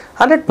ಒಬ್ರು.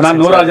 66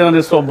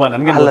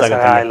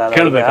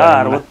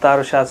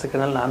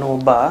 ಶಾಸಕರಲ್ಲಿ ನಾನು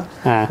ಒಬ್ಬ.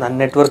 ನನ್ನ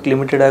ನೆಟ್ವರ್ಕ್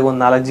ಲಿಮಿಟೆಡ್ ಆಗಿ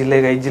ಒಂದು 4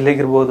 ಜಿಲ್ಲೆಗೆ 5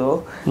 ಜಿಲ್ಲೆಗೆ ಇರ್ಬೋದು.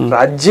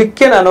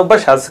 ರಾಜ್ಯಕ್ಕೆ ನಾನೊಬ್ಬ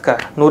ಶಾಸಕ,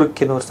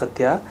 100ಕ್ಕೆ 100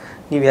 ಸತ್ಯ.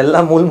 ನೀವೆಲ್ಲ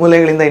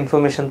ಮೂಲೆಗಳಿಂದ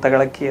ಇನ್ಫಾರ್ಮೇಶನ್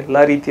ತಗೊಳಕ್ಕೆ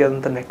ಎಲ್ಲಾ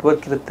ರೀತಿಯಾದಂಥ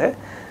ನೆಟ್ವರ್ಕ್ ಇರುತ್ತೆ.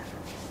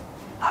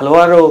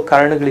 ಹಲವಾರು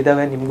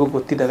ಕಾರಣಗಳಿದಾವೆ, ನಿಮ್ಗೂ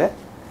ಗೊತ್ತಿದಾವೆ.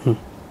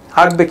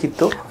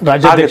 ಆಗ್ಬೇಕಿತ್ತು.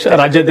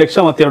 ರಾಜ್ಯಾಧ್ಯಕ್ಷ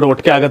ಮತ್ತೆ 2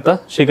 ಒಟ್ಟಿಗೆ ಆಗತ್ತಾ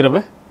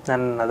ಶೀಘ್ರವೇ?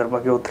 ನಾನು ಅದ್ರ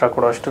ಬಗ್ಗೆ ಉತ್ತರ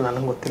ಕೊಡೋಷ್ಟು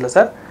ನನಗೆ ಗೊತ್ತಿಲ್ಲ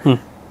ಸರ್.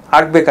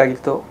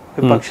 ಆಗ್ಬೇಕಾಗಿತ್ತು,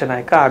 ವಿಪಕ್ಷ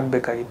ನಾಯಕ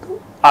ಆಗ್ಬೇಕಾಗಿತ್ತು,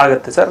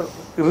 ಆಗತ್ತೆ ಸರ್.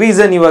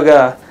 ರೀಸನ್ ಇವಾಗ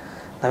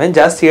ನಾವೇನ್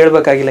ಜಾಸ್ತಿ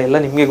ಹೇಳ್ಬೇಕಾಗಿಲ್ಲ, ಎಲ್ಲ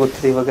ನಿಮ್ಗೆ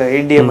ಗೊತ್ತಿದೆ. ಇವಾಗ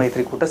NDA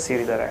ಮೈತ್ರಿಕೂಟ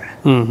ಸೇರಿದ್ದಾರೆ.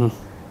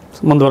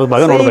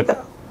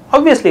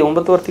 ಆಬ್ವಿಯಸ್ಲಿ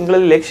 9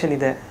 ತಿಂಗಳಲ್ಲಿ ಎಲೆಕ್ಷನ್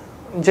ಇದೆ,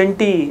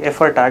 ಜಂಟಿ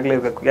ಎಫರ್ಟ್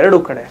ಆಗ್ಲೇಬೇಕು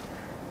 2 ಕಡೆ.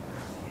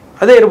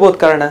 ಅದೇ ಇರ್ಬೋದು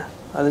ಕಾರಣ,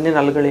 ಅದನ್ನೇನು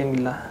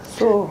ಅಲ್ಗಳೇನಿಲ್ಲ.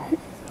 ಸೊ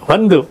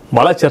ಒಂದು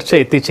ಬಹಳ ಚರ್ಚೆ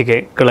ಇತ್ತೀಚೆಗೆ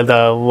ಕಳೆದ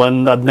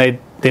 15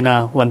 ದಿನ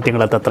 1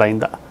 ತಿಂಗಳ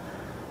ಹತ್ತಿರದಿಂದ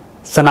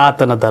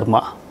ಸನಾತನ ಧರ್ಮ.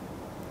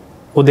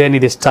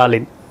 ಉದಯನಿಧಿ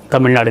ಸ್ಟಾಲಿನ್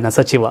ತಮಿಳುನಾಡಿನ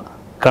ಸಚಿವ,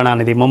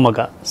 ಕರುಣಾನಿಧಿ ಮೊಮ್ಮಗ,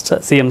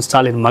 CM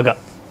ಸ್ಟಾಲಿನ್ ಮಗ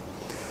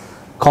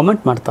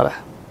ಕಾಮೆಂಟ್ ಮಾಡ್ತಾರೆ.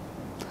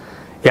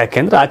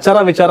 ಯಾಕೆಂದ್ರೆ ಆಚಾರ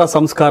ವಿಚಾರ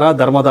ಸಂಸ್ಕಾರ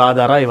ಧರ್ಮದ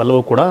ಆಧಾರ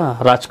ಇವೆಲ್ಲವೂ ಕೂಡ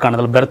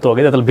ರಾಜಕಾರಣದಲ್ಲಿ ಬೆರೆತು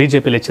ಹೋಗಿದೆ, ಅದ್ರಲ್ಲಿ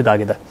BJP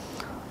ಹೆಚ್ಚಿದಾಗಿದೆ.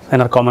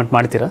 ಏನಾದ್ರು ಕಾಮೆಂಟ್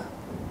ಮಾಡ್ತೀರಾ?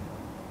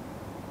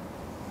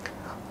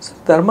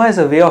 ಧರ್ಮ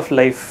is a way of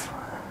life.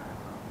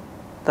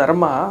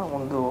 ಧರ್ಮ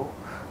ಒಂದು,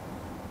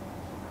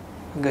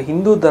 ಈಗ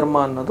ಹಿಂದೂ ಧರ್ಮ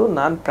ಅನ್ನೋದು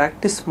ನಾನು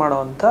ಪ್ರಾಕ್ಟೀಸ್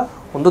ಮಾಡೋವಂಥ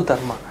ಒಂದು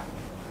ಧರ್ಮ.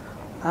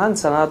 ನಾನು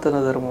ಸನಾತನ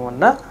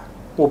ಧರ್ಮವನ್ನು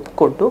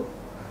ಒಪ್ಪಿಕೊಂಡು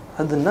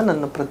ಅದನ್ನು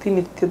ನನ್ನ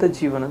ಪ್ರತಿನಿತ್ಯದ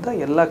ಜೀವನದ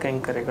ಎಲ್ಲ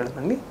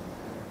ಕೈಂಕರ್ಯಗಳಲ್ಲಿ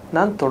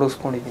ನಾನು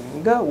ತೊಡಗಿಸ್ಕೊಂಡಿದ್ದೀನಿ.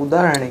 ಈಗ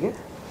ಉದಾಹರಣೆಗೆ,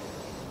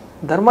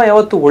 ಧರ್ಮ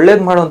ಯಾವತ್ತೂ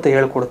ಒಳ್ಳೇದು ಮಾಡೋ ಅಂತ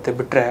ಹೇಳ್ಕೊಡುತ್ತೆ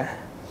ಬಿಟ್ಟರೆ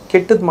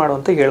ಕೆಟ್ಟದ್ದು ಮಾಡೋ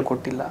ಅಂತ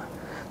ಹೇಳ್ಕೊಟ್ಟಿಲ್ಲ.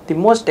 ದಿ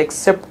ಮೋಸ್ಟ್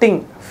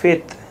ಎಕ್ಸೆಪ್ಟಿಂಗ್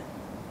ಫೇತ್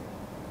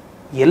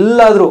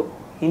ಎಲ್ಲಾದರೂ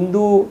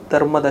ಹಿಂದೂ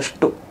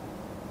ಧರ್ಮದಷ್ಟು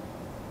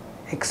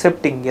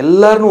ಎಕ್ಸೆಪ್ಟಿಂಗ್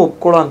ಎಲ್ಲರನ್ನೂ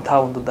ಒಪ್ಕೊಳ್ಳೋ ಅಂತಹ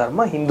ಒಂದು ಧರ್ಮ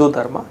ಹಿಂದೂ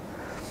ಧರ್ಮ.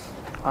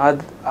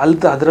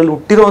 ಅದರಲ್ಲಿ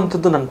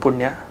ಹುಟ್ಟಿರೋವಂಥದ್ದು ನನ್ನ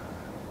ಪುಣ್ಯ,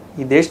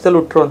 ಈ ದೇಶದಲ್ಲಿ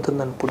ಹುಟ್ಟಿರುವಂಥದ್ದು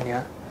ನನ್ನ ಪುಣ್ಯ,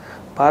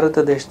 ಭಾರತ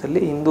ದೇಶದಲ್ಲಿ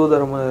ಹಿಂದೂ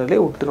ಧರ್ಮದಲ್ಲಿ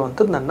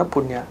ಹುಟ್ಟಿರುವಂಥದ್ದು ನನ್ನ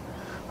ಪುಣ್ಯ.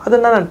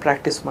 ಅದನ್ನು ನಾನು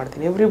ಪ್ರಾಕ್ಟೀಸ್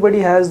ಮಾಡ್ತೀನಿ. Everybody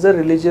has the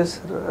religious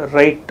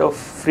right of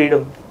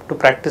freedom to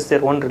practice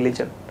their own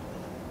religion.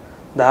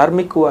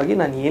 ಧಾರ್ಮಿಕವಾಗಿ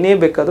ನಾನು ಏನೇ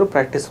ಬೇಕಾದರೂ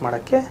ಪ್ರಾಕ್ಟೀಸ್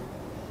ಮಾಡೋಕ್ಕೆ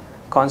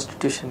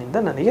ಕಾನ್ಸ್ಟಿಟ್ಯೂಷನಿಂದ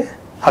ನನಗೆ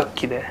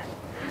ಹಕ್ಕಿದೆ.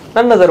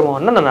 ನನ್ನ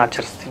ಧರ್ಮವನ್ನು ನಾನು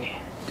ಆಚರಿಸ್ತೀನಿ.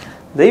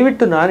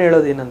 ದಯವಿಟ್ಟು ನಾನು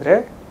ಹೇಳೋದೇನೆಂದರೆ,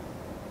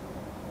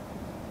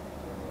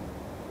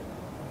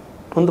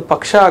 ಒಂದು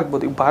ಪಕ್ಷ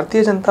ಆಗ್ಬೋದು, ಈಗ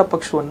ಭಾರತೀಯ ಜನತಾ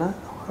ಪಕ್ಷವನ್ನು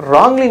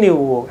ರಾಂಗ್ಲಿ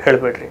ನೀವು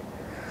ಹೇಳಬೇಡ್ರಿ.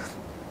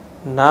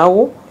 ನಾವು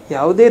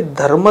ಯಾವುದೇ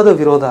ಧರ್ಮದ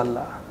ವಿರೋಧ ಅಲ್ಲ,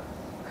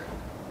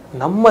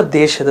 ನಮ್ಮ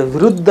ದೇಶದ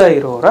ವಿರುದ್ಧ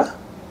ಇರೋರ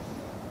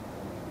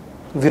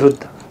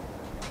ವಿರುದ್ಧ.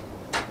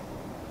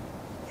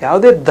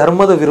 ಯಾವುದೇ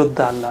ಧರ್ಮದ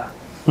ವಿರುದ್ಧ ಅಲ್ಲ,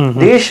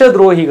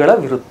 ದೇಶದ್ರೋಹಿಗಳ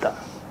ವಿರುದ್ಧ.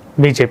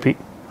 BJP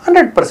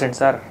 100%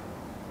 sir.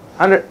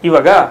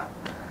 ಇವಾಗ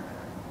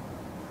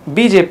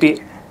BJP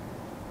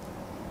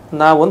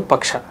ನಾವೊಂದು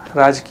ಪಕ್ಷ,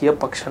 ರಾಜಕೀಯ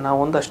ಪಕ್ಷ,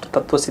 ನಾವೊಂದಷ್ಟು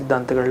ತತ್ವ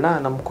ಸಿದ್ಧಾಂತಗಳನ್ನ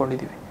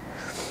ನಂಬ್ಕೊಂಡಿದ್ದೀವಿ.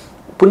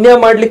 ಪುಣ್ಯ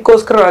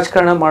ಮಾಡಲಿಕ್ಕೋಸ್ಕರ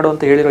ರಾಜಕಾರಣ ಮಾಡು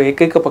ಅಂತ ಹೇಳಿರೋ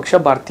ಏಕೈಕ ಪಕ್ಷ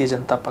ಭಾರತೀಯ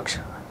ಜನತಾ ಪಕ್ಷ.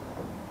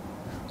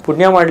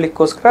 ಪುಣ್ಯ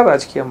ಮಾಡಲಿಕ್ಕೋಸ್ಕರ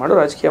ರಾಜಕೀಯ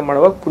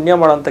ಮಾಡುವಾಗ ಪುಣ್ಯ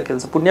ಮಾಡೋವಂಥ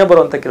ಕೆಲಸ, ಪುಣ್ಯ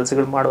ಬರುವಂಥ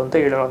ಕೆಲಸಗಳು ಮಾಡು ಅಂತ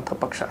ಹೇಳಿರೋವಂಥ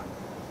ಪಕ್ಷ.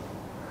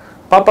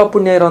 ಪಾಪ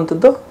ಪುಣ್ಯ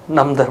ಇರೋವಂಥದ್ದು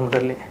ನಮ್ಮ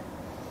ಧರ್ಮದಲ್ಲಿ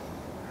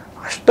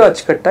ಅಷ್ಟು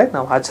ಅಚ್ಚುಕಟ್ಟಾಗಿ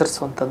ನಾವು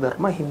ಆಚರಿಸುವಂಥ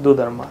ಧರ್ಮ ಹಿಂದೂ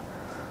ಧರ್ಮ.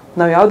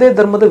 ನಾವು ಯಾವುದೇ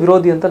ಧರ್ಮದ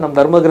ವಿರೋಧಿ ಅಂತ ನಮ್ಮ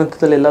ಧರ್ಮ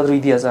ಗ್ರಂಥದಲ್ಲಿ ಎಲ್ಲಾದರೂ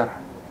ಇದೆಯಾ ಸರ್?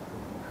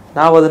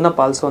 ನಾವು ಅದನ್ನು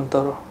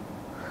ಪಾಲಿಸುವಂಥವ್ರು,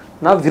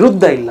 ನಾವು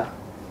ವಿರುದ್ಧ ಇಲ್ಲ.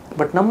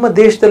 ಬಟ್ ನಮ್ಮ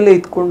ದೇಶದಲ್ಲೇ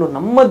ಇದ್ಕೊಂಡು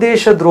ನಮ್ಮ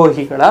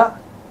ದೇಶದ್ರೋಹಿಗಳ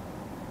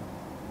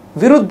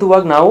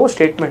ವಿರುದ್ಧವಾಗಿ ನಾವು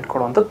ಸ್ಟೇಟ್ಮೆಂಟ್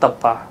ಕೊಡುವಂಥದ್ದು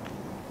ತಪ್ಪ.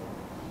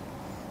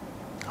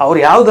 ಅವ್ರು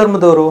ಯಾವ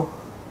ಧರ್ಮದವರು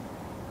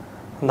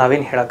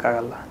ನಾವೇನು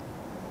ಹೇಳೋಕ್ಕಾಗಲ್ಲ.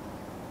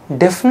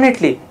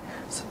 Definitely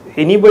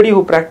anybody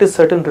who practice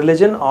certain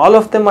religion, all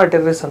of them are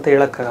terrorist ಅಂತ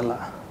ಹೇಳೋಕ್ಕಾಗಲ್ಲ.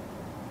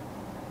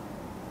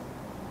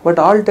 But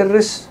all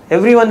terrorist,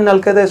 every one in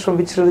ಅಲ್-ಖೈದಾ is from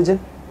which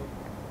religion?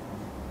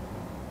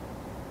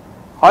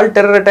 All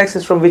terror attacks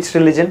is from which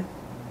religion?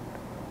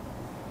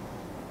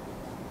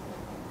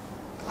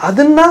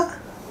 ಅದನ್ನ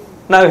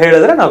ನಾವು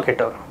ಹೇಳಿದ್ರೆ ನಾವು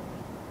ಕೆಟ್ಟವರು.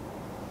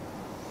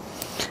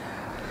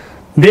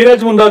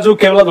 ಧೀರಜ್ ಮುನ್ರಾಜು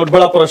ಕೇವಲ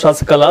ದೊಡ್ಡಬಳ್ಳಾಪುರ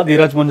ಶಾಸಕ ಅಲ್ಲ.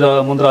 ಧೀರಜ್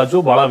ಮುನ್ರಾಜು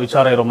ಬಹಳ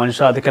ವಿಚಾರ ಇರೋ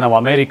ಮನುಷ್ಯ. ಅದಕ್ಕೆ ನಾವು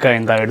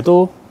ಅಮೆರಿಕಾಯಿಂದ ಹಿಡಿದು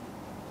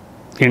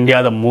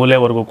ಇಂಡಿಯಾದ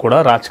ಮೂಲೆವರೆಗೂ ಕೂಡ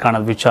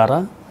ರಾಜಕಾರಣದ ವಿಚಾರ,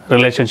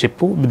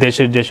 ರಿಲೇಷನ್ಶಿಪ್ಪು,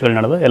 ದೇಶಗಳ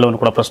ನಡುವೆ ಎಲ್ಲವನ್ನು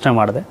ಕೂಡ ಪ್ರಶ್ನೆ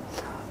ಮಾಡಿದೆ.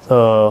 ಸೊ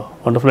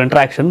ವಂಡರ್ಫುಲ್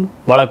ಇಂಟ್ರಾಕ್ಷನ್,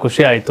 ಭಾಳ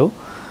ಖುಷಿ ಆಯಿತು.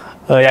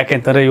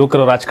 ಯಾಕೆಂತಂದರೆ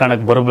ಯುವಕರು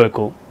ರಾಜಕಾರಣಕ್ಕೆ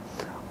ಬರಬೇಕು,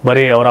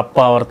 ಬರೀ ಅವರಪ್ಪ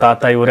ಅವ್ರ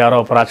ತಾತ ಇವ್ರು ಯಾರೋ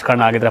ಒಬ್ಬ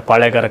ರಾಜಕಾರಣ ಆಗಿದ್ರೆ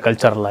ಪಾಳೆಗಾರ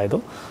ಕಲ್ಚರ್ ಅಲ್ಲ ಇದು.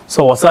 ಸೊ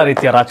ಹೊಸ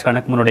ರೀತಿಯ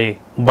ರಾಜಕಾರಣಕ್ಕೆ ಮುನ್ನುಡಿ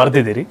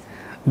ಬರೆದಿದ್ದೀರಿ.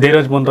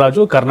 ಧೀರಜ್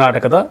ಮುನ್ರಾಜು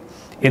ಕರ್ನಾಟಕದ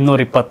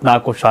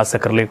 224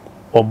 ಶಾಸಕರಲ್ಲಿ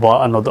ಒಬ್ಬ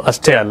ಅನ್ನೋದು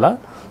ಅಷ್ಟೇ ಅಲ್ಲ,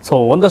 ಸೊ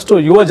ಒಂದಷ್ಟು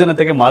ಯುವ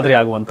ಜನತೆಗೆ ಮಾದರಿ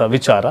ಆಗುವಂಥ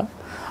ವಿಚಾರ.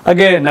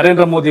 ಹಾಗೆ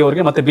ನರೇಂದ್ರ ಮೋದಿ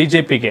ಅವರಿಗೆ ಮತ್ತೆ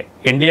BJPಗೆ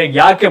ಇಂಡಿಯಾಗೆ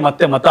ಯಾಕೆ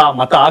ಮತ್ತೆ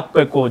ಮತ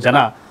ಹಾಕಬೇಕು ಜನ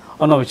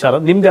ಅನ್ನೋ ವಿಚಾರ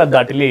ನಿಮ್ಮದೇ ಆದ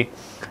ದಾಟಿಲಿ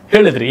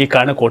ಹೇಳಿದ್ರಿ, ಈ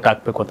ಕಾರಣಕ್ಕೆ ಓಟ್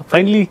ಹಾಕಬೇಕು ಅಂತ.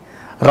 ಫೈನಲಿ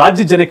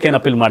ರಾಜ್ಯ ಜನಕ್ಕೆ ಏನು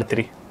ಅಪೀಲ್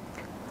ಮಾಡ್ತೀರಿ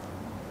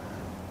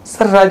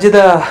ಸರ್?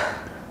 ರಾಜ್ಯದ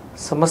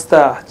ಸಮಸ್ತ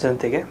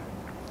ಜನತೆಗೆ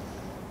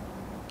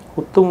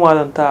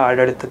ಉತ್ತಮವಾದಂಥ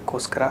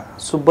ಆಡಳಿತಕ್ಕೋಸ್ಕರ,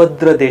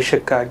 ಸುಭದ್ರ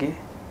ದೇಶಕ್ಕಾಗಿ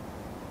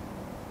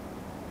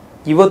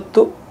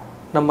ಇವತ್ತು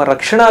ನಮ್ಮ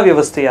ರಕ್ಷಣಾ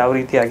ವ್ಯವಸ್ಥೆ ಯಾವ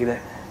ರೀತಿ ಆಗಿದೆ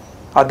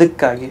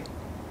ಅದಕ್ಕಾಗಿ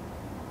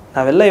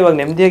ನಾವೆಲ್ಲ ಇವಾಗ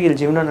ನೆಮ್ಮದಿಯಾಗಿ ಇಲ್ಲಿ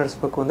ಜೀವನ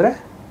ನಡೆಸಬೇಕು ಅಂದರೆ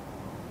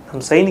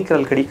ನಮ್ಮ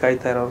ಸೈನಿಕರಲ್ಲಿ ಕಡಿ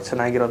ಕಾಯ್ತಾ ಇರೋರು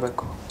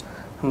ಚೆನ್ನಾಗಿರಬೇಕು,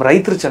 ನಮ್ಮ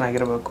ರೈತರು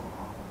ಚೆನ್ನಾಗಿರಬೇಕು.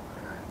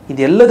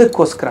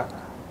 ಇದೆಲ್ಲದಕ್ಕೋಸ್ಕರ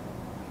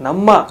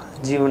ನಮ್ಮ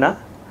ಜೀವನ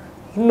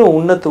ಇನ್ನೂ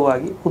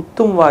ಉನ್ನತವಾಗಿ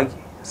ಉತ್ತಮವಾಗಿ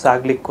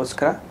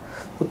ಸಾಗಲಿಕ್ಕೋಸ್ಕರ,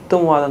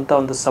 ಉತ್ತಮವಾದಂಥ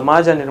ಒಂದು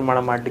ಸಮಾಜ ನಿರ್ಮಾಣ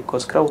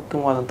ಮಾಡಲಿಕ್ಕೋಸ್ಕರ,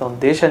 ಉತ್ತಮವಾದಂಥ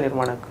ಒಂದು ದೇಶ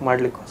ನಿರ್ಮಾಣ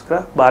ಮಾಡಲಿಕ್ಕೋಸ್ಕರ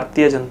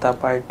ಭಾರತೀಯ ಜನತಾ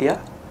ಪಾರ್ಟಿಯ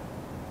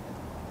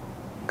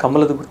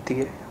ಕಮಲದ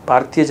ಗುರ್ತಿಗೆ,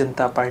 ಭಾರತೀಯ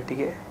ಜನತಾ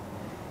ಪಾರ್ಟಿಗೆ,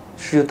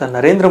 ಶ್ರೀಯುತ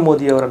ನರೇಂದ್ರ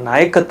ಮೋದಿಯವರ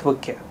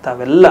ನಾಯಕತ್ವಕ್ಕೆ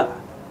ತಾವೆಲ್ಲ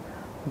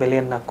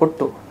ಬೆಲೆಯನ್ನು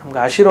ಕೊಟ್ಟು ನಮ್ಗೆ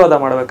ಆಶೀರ್ವಾದ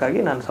ಮಾಡಬೇಕಾಗಿ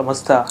ನಾನು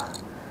ಸಮಸ್ತ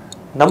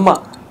ನಮ್ಮ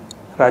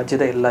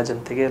ರಾಜ್ಯದ ಎಲ್ಲ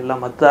ಜನತೆಗೆ, ಎಲ್ಲ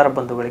ಮತದಾರ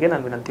ಬಂಧುಗಳಿಗೆ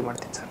ನಾನು ವಿನಂತಿ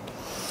ಮಾಡ್ತೀನಿ ಸರ್.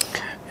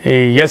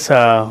 ಎಸ್,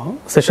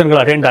 ಸೆಷನ್ಗಳು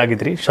ಅಟೆಂಡ್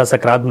ಆಗಿದ್ರಿ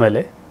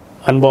ಶಾಸಕರಾದ್ಮೇಲೆ,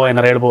 ಅನುಭವ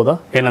ಏನಾರು ಹೇಳ್ಬೋದಾ?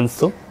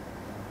 ಏನನ್ನಿಸ್ತು?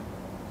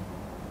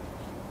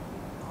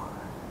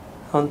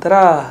 ಒಂಥರ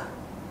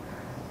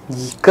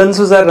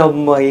ಕನಸು ಸರ್.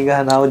 ನಮ್ಮ ಈಗ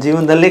ನಾವು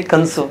ಜೀವನದಲ್ಲೇ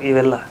ಕನಸು,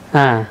 ಇವೆಲ್ಲ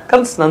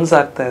ಕನಸು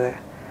ನನಸಾಗ್ತಾ ಇದೆ,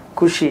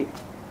 ಖುಷಿ.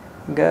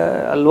 ಈಗ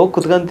ಅಲ್ಲಿ ಹೋಗಿ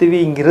ಕುತ್ಕೊಂತೀವಿ,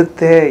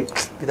 ಹಿಂಗಿರುತ್ತೆ.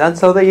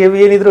 ವಿಧಾನಸೌಧ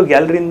ಏನಿದ್ರು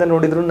ಗ್ಯಾಲರಿಯಿಂದ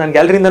ನೋಡಿದ್ರು, ನಾನು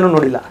ಗ್ಯಾಲರಿಯಿಂದನೂ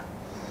ನೋಡಿಲ್ಲ,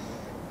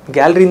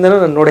 ಗ್ಯಾಲರಿಯಿಂದನೂ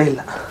ನಾನು ನೋಡೇ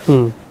ಇಲ್ಲ.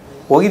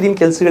 ಹೋಗಿದ್ದೀನಿ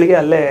ಕೆಲಸಗಳಿಗೆ,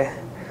 ಅಲ್ಲೇ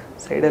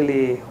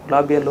ಸೈಡಲ್ಲಿ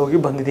ಲಾಬಿಯಲ್ಲಿ ಹೋಗಿ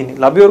ಬಂದಿದ್ದೀನಿ,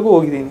 ಲಾಬಿವರೆಗೂ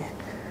ಹೋಗಿದ್ದೀನಿ.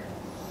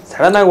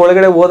 ಸಡನ್ನಾಗಿ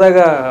ಒಳಗಡೆ ಹೋದಾಗ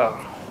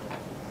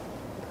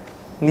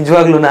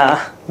ನಿಜವಾಗ್ಲೂ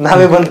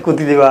ನಾವೇ ಬಂದು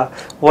ಕೂತಿದ್ದೀವ,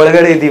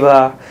 ಒಳಗಡೆ ಇದ್ದೀವ,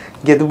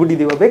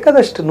 ಗೆದ್ದುಬಿಟ್ಟಿದ್ದೀವ,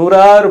 ಬೇಕಾದಷ್ಟು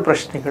ನೂರಾರು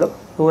ಪ್ರಶ್ನೆಗಳು,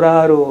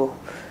 ನೂರಾರು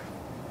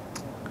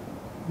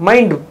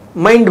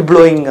ಮೈಂಡ್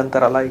ಬ್ಲೋಯಿಂಗ್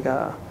ಅಂತಾರಲ್ಲ, ಈಗ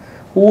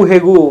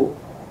ಊಹೆಗೂ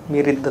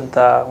ಮೀರಿದ್ದಂಥ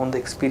ಒಂದು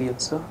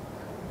ಎಕ್ಸ್ಪೀರಿಯನ್ಸು.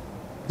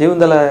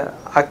 ಜೀವನದಲ್ಲ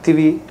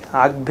ಆಗ್ತೀವಿ,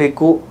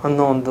 ಆಗಬೇಕು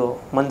ಅನ್ನೋ ಒಂದು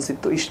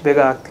ಮನಸ್ಸಿತ್ತು. ಇಷ್ಟು ಬೇಗ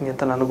ಆಗ್ತೀನಿ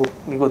ಅಂತ ನನಗೂ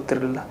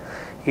ಗೊತ್ತಿರಲಿಲ್ಲ.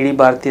 ಇಡೀ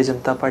ಭಾರತೀಯ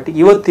ಜನತಾ ಪಾರ್ಟಿ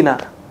ಇವತ್ತಿನ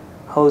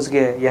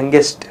ಹೌಸ್ಗೆ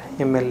ಯಂಗೆಸ್ಟ್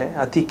MLA,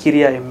 ಅತಿ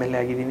ಕಿರಿಯ MLA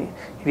ಆಗಿದ್ದೀನಿ.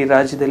 ಇಡೀ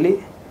ರಾಜ್ಯದಲ್ಲಿ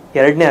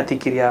 2ನೇ ಅತಿ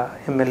ಕಿರಿಯ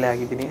MLA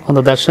ಆಗಿದ್ದೀನಿ.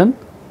 ಒಂದು ದರ್ಶನ್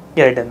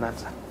 2 ನಾನು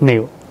ಸರ್.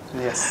 ನೀವು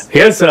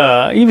ಎಸ್,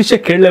 ಈ ವಿಷಯ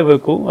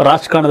ಕೇಳಲೇಬೇಕು.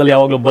 ರಾಜಕಾರಣದಲ್ಲಿ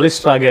ಯಾವಾಗಲೂ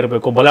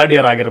ಬಲಿಷ್ಠರಾಗಿರಬೇಕು,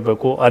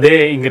 ಬಲಾಢ್ಯರಾಗಿರಬೇಕು, ಅದೇ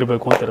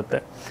ಹಿಂಗಿರಬೇಕು ಅಂತ ಇರುತ್ತೆ.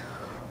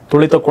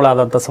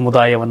 ತುಳಿತಕ್ಕೊಳಾದಂಥ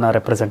ಸಮುದಾಯವನ್ನು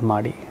ರೆಪ್ರೆಸೆಂಟ್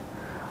ಮಾಡಿ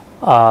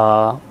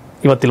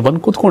ಇವತ್ತಿಲ್ಲಿ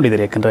ಬಂದು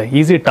ಕೂತ್ಕೊಂಡಿದ್ದೀರಿ. ಯಾಕಂದರೆ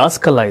ಈಸಿ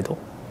ಟಾಸ್ಕ್ ಅಲ್ಲ ಇದು.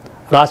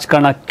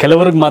 ರಾಜಕಾರಣ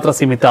ಕೆಲವರಿಗೆ ಮಾತ್ರ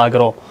ಸೀಮಿತ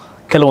ಆಗಿರೋ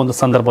ಕೆಲವೊಂದು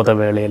ಸಂದರ್ಭದ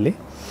ವೇಳೆಯಲ್ಲಿ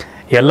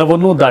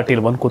ಎಲ್ಲವನ್ನೂ ದಾಟಿ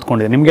ಇಲ್ಲಿ ಬಂದು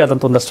ಕೂತ್ಕೊಂಡಿದ್ದೀರಿ. ನಿಮಗೆ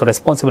ಆದಂಥ ಒಂದಷ್ಟು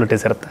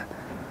ರೆಸ್ಪಾನ್ಸಿಬಿಲಿಟೀಸ್ ಇರುತ್ತೆ.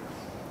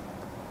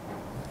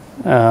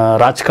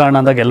 ರಾಜಕಾರಣ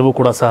ಅಂದಾಗ ಎಲ್ಲವೂ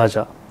ಕೂಡ ಸಹಜ.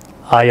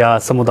 ಆಯಾ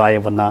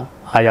ಸಮುದಾಯವನ್ನು,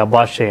 ಆಯಾ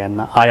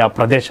ಭಾಷೆಯನ್ನು, ಆಯಾ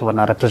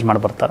ಪ್ರದೇಶವನ್ನು ರೆಪ್ರೆಸೆಂಟ್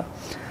ಮಾಡಿ ಬರ್ತಾರೆ.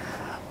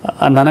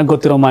 ನನಗೆ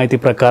ಗೊತ್ತಿರೋ ಮಾಹಿತಿ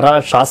ಪ್ರಕಾರ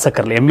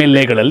ಶಾಸಕರಲ್ಲಿ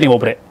MLAಗಳಲ್ಲಿ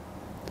ನೀವೊಬ್ಬರೇ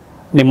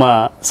ನಿಮ್ಮ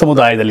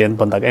ಸಮುದಾಯದಲ್ಲಿ ಅಂತ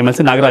ಬಂದಾಗ. MLC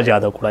ನಾಗರಾಜ್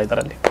ಯಾದವ್ ಕೂಡ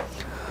ಇದರಲ್ಲಿ.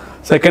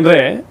 ಸೊ ಯಾಕೆಂದರೆ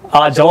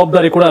ಆ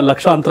ಜವಾಬ್ದಾರಿ ಕೂಡ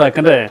ಲಕ್ಷಾಂತರ,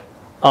 ಯಾಕಂದರೆ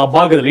ಆ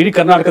ಭಾಗದಲ್ಲಿ ಇಡೀ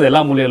ಕರ್ನಾಟಕದ ಎಲ್ಲ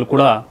ಮೂಲೆಯಲ್ಲೂ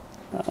ಕೂಡ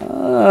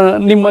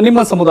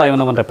ನಿಮ್ಮ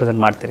ಸಮುದಾಯವನ್ನು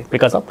ರೆಪ್ರೆಸೆಂಟ್ ಮಾಡ್ತೀರಿ.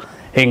 ಬಿಕಾಸ್ ಆಫ್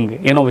ಹೆಂಗೆ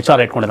ಏನೋ ವಿಚಾರ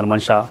ಇಟ್ಕೊಂಡಿದ್ದಾನೆ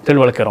ಮನುಷ್ಯ,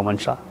 ತಿಳುವಳಿಕೆ ಇರೋ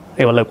ಮನುಷ್ಯ,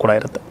 ಇವೆಲ್ಲ ಕೂಡ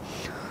ಇರುತ್ತೆ.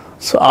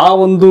 ಸೊ ಆ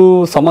ಒಂದು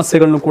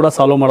ಸಮಸ್ಯೆಗಳನ್ನು ಕೂಡ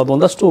ಸಾಲ್ವ್ ಮಾಡೋದು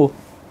ಒಂದಷ್ಟು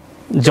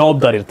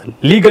ಜವಾಬ್ದಾರಿ ಇರ್ತದೆ.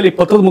 ಲೀಗಲಿ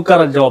ಪತ್ರದ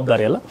ಮುಖಾರ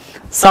ಜವಾಬ್ದಾರಿ ಅಲ್ಲ,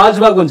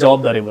 ಸಹಜವಾಗಿ ಒಂದು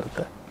ಜವಾಬ್ದಾರಿ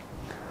ಬರುತ್ತೆ.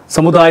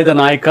 ಸಮುದಾಯದ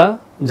ನಾಯಕ,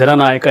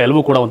 ಜನನಾಯಕ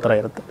ಎಲ್ಲವೂ ಕೂಡ ಒಂಥರ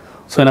ಇರುತ್ತೆ.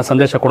 ಸೊ ಏನೋ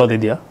ಸಂದೇಶ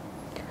ಕೊಡೋದಿದೆಯಾ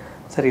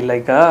ಸರ್? ಇಲ್ಲ,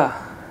 ಈಗ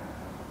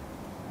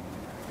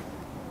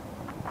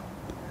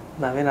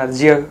ನಾವೇನು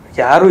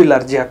ಯಾರು ಇಲ್ಲ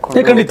ಅರ್ಜಿ ಹಾಕೊಂಡು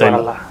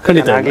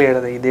ಆಗ್ಲೇ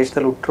ಹೇಳಿದೆ. ಈ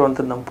ದೇಶದಲ್ಲಿ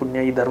ಹುಟ್ಟಿರುವಂಥದ್ದು ನಮ್ಮ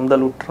ಪುಣ್ಯ, ಈ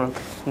ಧರ್ಮದಲ್ಲಿ ಹುಟ್ಟಿರುವಂಥ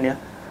ಪುಣ್ಯ.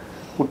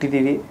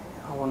 ಹುಟ್ಟಿದ್ದೀವಿ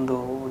ಒಂದು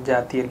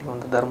ಜಾತಿಯಲ್ಲಿ,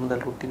 ಒಂದು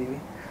ಧರ್ಮದಲ್ಲಿ ಹುಟ್ಟಿದ್ದೀವಿ.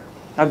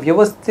 ಆ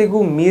ವ್ಯವಸ್ಥೆಗೂ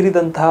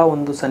ಮೀರಿದಂತಹ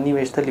ಒಂದು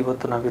ಸನ್ನಿವೇಶದಲ್ಲಿ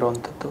ಇವತ್ತು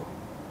ನಾವಿರುವಂಥದ್ದು.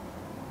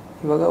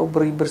 ಇವಾಗ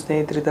ಇಬ್ಬರು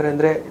ಸ್ನೇಹಿತರಿದ್ದಾರೆ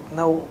ಅಂದರೆ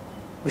ನಾವು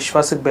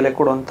ವಿಶ್ವಾಸಕ್ಕೆ ಬೆಲೆ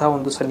ಕೊಡುವಂಥ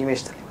ಒಂದು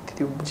ಸನ್ನಿವೇಶದಲ್ಲಿ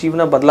ಇವತ್ತಿದ್ದೀವಿ.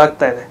 ಜೀವನ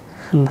ಬದಲಾಗ್ತಾ ಇದೆ.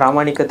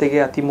 ಪ್ರಾಮಾಣಿಕತೆಗೆ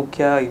ಅತಿ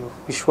ಮುಖ್ಯ,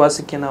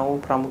 ವಿಶ್ವಾಸಕ್ಕೆ ನಾವು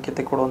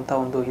ಪ್ರಾಮುಖ್ಯತೆ ಕೊಡುವಂಥ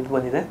ಒಂದು ಇದು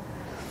ಬಂದಿದೆ.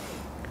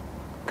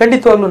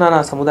 ಖಂಡಿತವಾಗ್ಲೂ ನಾನು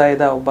ಆ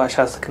ಸಮುದಾಯದ ಒಬ್ಬ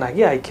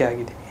ಶಾಸಕನಾಗಿ ಆಯ್ಕೆ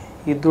ಆಗಿದ್ದೀನಿ.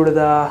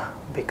 ಹಿಂದುಳಿದ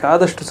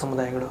ಬೇಕಾದಷ್ಟು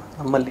ಸಮುದಾಯಗಳು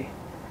ನಮ್ಮಲ್ಲಿ,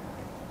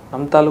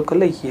 ನಮ್ಮ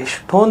ತಾಲೂಕಲ್ಲೇ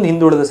ಎಷ್ಟೊಂದು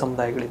ಹಿಂದುಳಿದ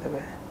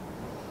ಸಮುದಾಯಗಳಿದ್ದಾವೆ.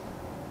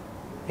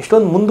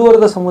 ಎಷ್ಟೊಂದು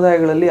ಮುಂದುವರೆದ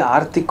ಸಮುದಾಯಗಳಲ್ಲಿ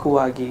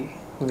ಆರ್ಥಿಕವಾಗಿ,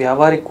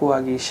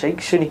 ವ್ಯಾವಹಾರಿಕವಾಗಿ,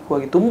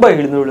 ಶೈಕ್ಷಣಿಕವಾಗಿ ತುಂಬ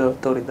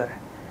ಹಿಂದುಳಿದವರಿದ್ದಾರೆ.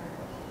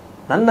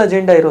 ನನ್ನ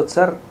ಅಜೆಂಡಾ ಇರೋದು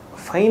ಸರ್,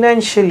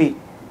 ಫೈನಾನ್ಷಿಯಲಿ,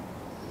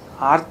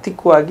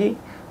 ಆರ್ಥಿಕವಾಗಿ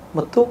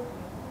ಮತ್ತು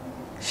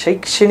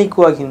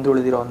ಶೈಕ್ಷಣಿಕವಾಗಿ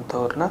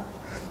ಹಿಂದುಳಿದಿರೋವಂಥವ್ರನ್ನ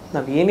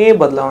ನಾವು ಏನೇ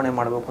ಬದಲಾವಣೆ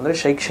ಮಾಡಬೇಕು ಅಂದರೆ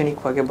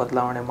ಶೈಕ್ಷಣಿಕವಾಗಿ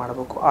ಬದಲಾವಣೆ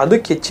ಮಾಡಬೇಕು.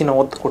 ಅದಕ್ಕೆ ಹೆಚ್ಚಿನ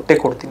ಒತ್ತು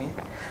ಕೊಡ್ತೀನಿ.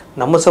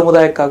 ನಮ್ಮ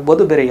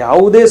ಸಮುದಾಯಕ್ಕಾಗ್ಬೋದು, ಬೇರೆ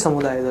ಯಾವುದೇ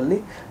ಸಮುದಾಯದಲ್ಲಿ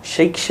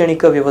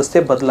ಶೈಕ್ಷಣಿಕ ವ್ಯವಸ್ಥೆ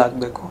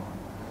ಬದಲಾಗಬೇಕು.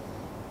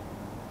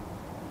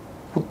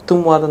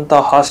 ಉತ್ತಮವಾದಂಥ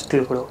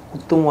ಹಾಸ್ಟೆಲ್ಗಳು,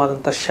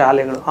 ಉತ್ತಮವಾದಂಥ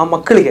ಶಾಲೆಗಳು ಆ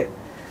ಮಕ್ಕಳಿಗೆ.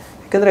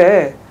 ಯಾಕಂದರೆ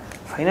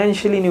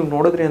ಫೈನಾನ್ಷಿಯಲಿ ನೀವು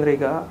ನೋಡಿದ್ರಿ ಅಂದರೆ,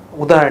 ಈಗ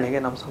ಉದಾಹರಣೆಗೆ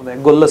ನಮ್ಮ ಸಮುದಾಯ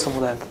ಗೊಲ್ಲ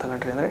ಸಮುದಾಯ ಅಂತ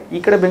ತಗೊಂಡ್ರಿ ಅಂದರೆ, ಈ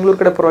ಕಡೆ ಬೆಂಗಳೂರು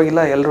ಕಡೆ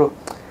ಪರವಾಗಿಲ್ಲ ಎಲ್ಲರೂ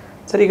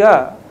ಸರ್. ಈಗ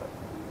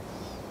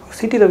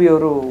ಸಿ.ಟಿ.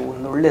 ರವಿಯವರು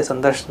ಒಂದು ಒಳ್ಳೆಯ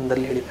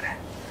ಸಂದರ್ಶನದಲ್ಲಿ ಹೇಳಿದ್ದಾರೆ,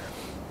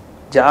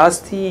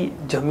 ಜಾಸ್ತಿ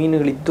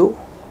ಜಮೀನುಗಳಿದ್ದು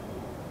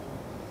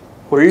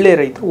ಒಳ್ಳೆ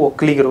ರೈತರು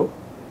ಒಕ್ಕಲಿಗರು,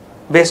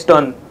 ಬೇಸ್ಡ್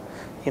ಆನ್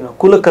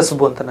ಕುಲ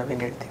ಕಸಬು ಅಂತ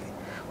ನಾವೇನು ಹೇಳ್ತೀವಿ,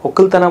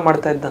 ಒಕ್ಕಲ್ತನ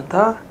ಮಾಡ್ತಾ ಇದ್ದಂಥ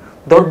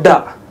ದೊಡ್ಡ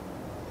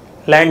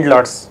ಲ್ಯಾಂಡ್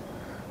ಲಾರ್ಡ್ಸ್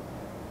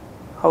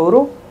ಅವರು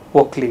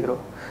ಒಕ್ಕಲಿಗರು.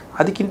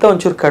 ಅದಕ್ಕಿಂತ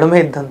ಒಂಚೂರು ಕಡಿಮೆ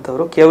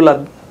ಇದ್ದಂಥವ್ರು, ಕೇವಲ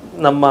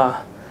ನಮ್ಮ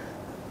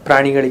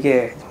ಪ್ರಾಣಿಗಳಿಗೆ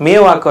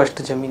ಮೇವು ಹಾಕೋ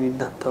ಅಷ್ಟು ಜಮೀನು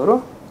ಇದ್ದಂಥವ್ರು,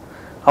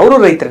 ಅವರು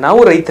ರೈತರೇ,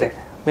 ನಾವು ರೈತರೇ,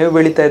 ಮೇವು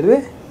ಬೆಳೀತಾ ಇದ್ವಿ,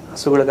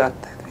 ಹಸುಗಳಿಗೆ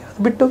ಹಾಕ್ತಾ ಇದ್ವಿ.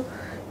 ಅದು ಬಿಟ್ಟು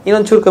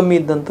ಇನ್ನೊಂಚೂರು ಕಮ್ಮಿ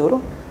ಇದ್ದಂಥವ್ರು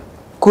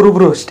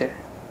ಕುರುಬರು ಅಷ್ಟೇ,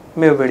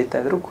 ಮೇವು ಬೆಳೀತಾ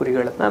ಇದ್ರು,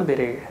 ಕುರಿಗಳನ್ನ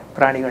ಬೇರೆ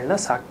ಪ್ರಾಣಿಗಳನ್ನ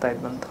ಸಾಕ್ತಾ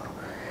ಇದ್ದಂಥವ್ರು.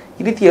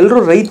 ಈ ರೀತಿ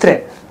ಎಲ್ಲರೂ ರೈತರೇ,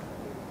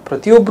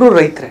 ಪ್ರತಿಯೊಬ್ಬರು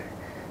ರೈತರೇ.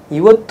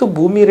 ಇವತ್ತು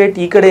ಭೂಮಿ ರೇಟ್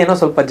ಈ ಕಡೆ ಏನೋ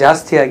ಸ್ವಲ್ಪ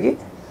ಜಾಸ್ತಿಯಾಗಿ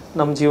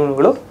ನಮ್ಮ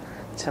ಜೀವನಗಳು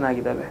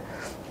ಚೆನ್ನಾಗಿದ್ದಾವೆ.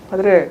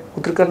 ಆದರೆ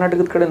ಉತ್ತರ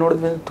ಕರ್ನಾಟಕದ ಕಡೆ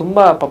ನೋಡಿದ್ಮೇಲೆ ತುಂಬ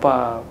ಪಾಪ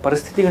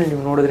ಪರಿಸ್ಥಿತಿಗಳು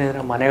ನೀವು ನೋಡಿದ್ರೆ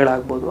ಅಂದರೆ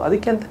ಮನೆಗಳಾಗ್ಬೋದು.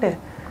 ಅದಕ್ಕೆ ಅಂತಲೇ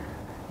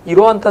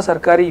ಇರುವಂಥ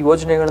ಸರ್ಕಾರಿ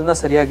ಯೋಜನೆಗಳನ್ನ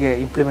ಸರಿಯಾಗಿ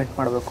ಇಂಪ್ಲಿಮೆಂಟ್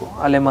ಮಾಡಬೇಕು.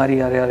 ಅಲೆಮಾರಿ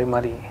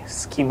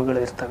ಸ್ಕೀಮ್ಗಳು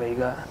ಇರ್ತವೆ.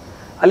 ಈಗ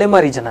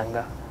ಅಲೆಮಾರಿ ಜನಾಂಗ,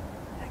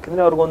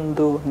 ಯಾಕಂದರೆ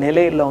ಅವ್ರಿಗೊಂದು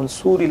ನೆಲೆ ಇಲ್ಲ, ಒಂದು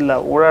ಸೂರಿಲ್ಲ,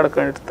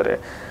 ಓಡಾಡ್ಕೊಂಡಿರ್ತಾರೆ.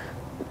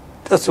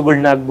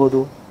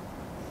 ಹಸುಗಳನ್ನಾಗ್ಬೋದು,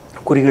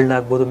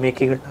 ಕುರಿಗಳನ್ನಾಗ್ಬೋದು,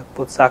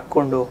 ಮೇಕೆಗಳನ್ನಾಗ್ಬೋದು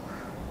ಸಾಕ್ಕೊಂಡು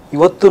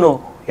ಇವತ್ತೂ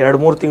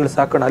 2-3 ತಿಂಗಳು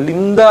ಸಾಕೊಂಡು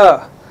ಅಲ್ಲಿಂದ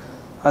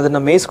ಅದನ್ನು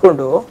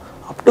ಮೇಯಿಸ್ಕೊಂಡು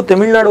ಅಪ್ ಟು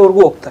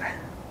ತಮಿಳ್ನಾಡುವರೆಗೂ ಹೋಗ್ತಾರೆ.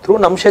 ಥ್ರೂ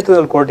ನಮ್ಮ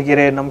ಕ್ಷೇತ್ರದಲ್ಲಿ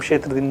ಕೊರಟಗೆರೆ, ನಮ್ಮ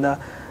ಕ್ಷೇತ್ರದಿಂದ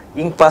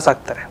ಹಿಂಗೆ ಪಾಸ್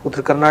ಆಗ್ತಾರೆ.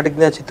 ಉತ್ತರ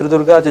ಕರ್ನಾಟಕದಿಂದ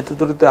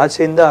ಚಿತ್ರದುರ್ಗದ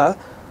ಆಚೆಯಿಂದ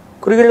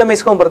ಕುರಿಗಳನ್ನ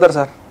ಮೇಯಿಸ್ಕೊಂಡು ಬರ್ತಾರೆ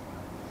ಸರ್,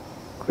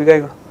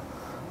 ಕುರಿಗಾಯಿಗಳು.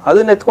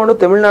 ಅದನ್ನ ಎತ್ಕೊಂಡು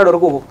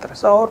ತಮಿಳ್ನಾಡುವರೆಗೂ ಹೋಗ್ತಾರೆ.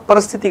 ಸೊ ಅವ್ರ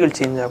ಪರಿಸ್ಥಿತಿಗಳು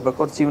ಚೇಂಜ್ ಆಗಬೇಕು,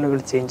 ಅವ್ರ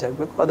ಜೀವನಗಳು ಚೇಂಜ್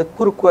ಆಗಬೇಕು. ಅದಕ್ಕೆ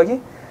ಪೂರಕವಾಗಿ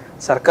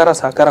ಸರ್ಕಾರ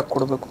ಸಹಕಾರ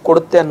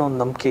ಕೊಡುತ್ತೆ ಅನ್ನೋ ಒಂದು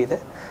ನಂಬಿಕೆ ಇದೆ.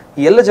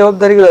 ಎಲ್ಲ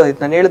ಜವಾಬ್ದಾರಿಗಳು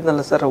ನಾನು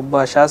ಹೇಳಿದ್ನಲ್ಲ ಸರ್,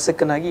 ಒಬ್ಬ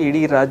ಶಾಸಕನಾಗಿ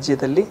ಇಡೀ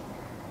ರಾಜ್ಯದಲ್ಲಿ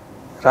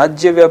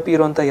ರಾಜ್ಯವ್ಯಾಪಿ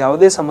ಇರುವಂಥ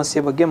ಯಾವುದೇ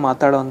ಸಮಸ್ಯೆ ಬಗ್ಗೆ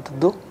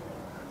ಮಾತಾಡೋವಂಥದ್ದು,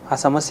 ಆ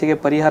ಸಮಸ್ಯೆಗೆ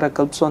ಪರಿಹಾರ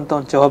ಕಲ್ಪಿಸುವಂಥ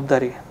ಒಂದು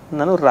ಜವಾಬ್ದಾರಿ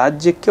ನಾನು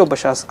ರಾಜ್ಯಕ್ಕೆ ಒಬ್ಬ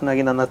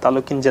ಶಾಸಕನಾಗಿ ನನ್ನ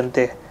ತಾಲೂಕಿನ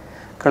ಜನತೆ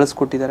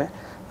ಕಳಿಸ್ಕೊಟ್ಟಿದ್ದಾರೆ.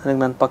 ನನಗೆ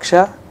ನನ್ನ ಪಕ್ಷ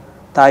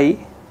ತಾಯಿ,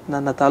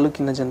 ನನ್ನ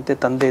ತಾಲೂಕಿನ ಜನತೆ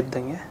ತಂದೆ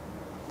ಇದ್ದಂಗೆ.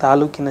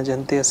 ತಾಲೂಕಿನ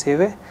ಜನತೆಯ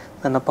ಸೇವೆ,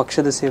 ನನ್ನ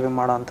ಪಕ್ಷದ ಸೇವೆ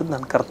ಮಾಡೋ ಅಂಥದ್ದು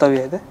ನನ್ನ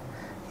ಕರ್ತವ್ಯ ಇದೆ.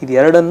 ಇದು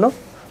ಎರಡನ್ನು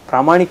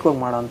ಪ್ರಾಮಾಣಿಕವಾಗಿ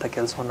ಮಾಡೋವಂಥ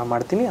ಕೆಲಸವನ್ನು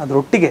ಮಾಡ್ತೀನಿ.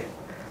 ಅದರೊಟ್ಟಿಗೆ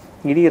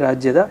ಇಡೀ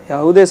ರಾಜ್ಯದ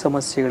ಯಾವುದೇ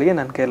ಸಮಸ್ಯೆಗಳಿಗೆ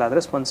ನನ್ನ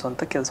ಕೈಲಾದರೆ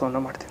ಸ್ಪಂದಿಸುವಂಥ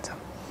ಕೆಲಸವನ್ನು ಮಾಡ್ತೀನಿ ಸರ್.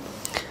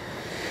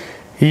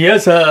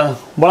 ಎಸ್,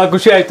 ಭಾಳ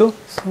ಖುಷಿ ಆಯಿತು.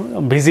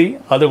 ಬ್ಯುಸಿ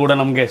ಅದು ಕೂಡ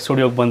ನಮಗೆ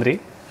ಸ್ಟುಡಿಯೋಗೆ ಬಂದ್ರಿ,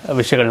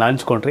 ವಿಷಯಗಳನ್ನ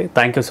ಹಂಚ್ಕೊಂಡ್ರಿ.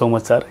 Thank you so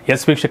much sir.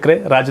 S ವೀಕ್ಷಕರೇ,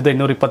 ರಾಜ್ಯದ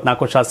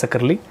 224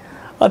 ಶಾಸಕರಲ್ಲಿ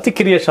ಅತಿ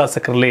ಕಿರಿಯ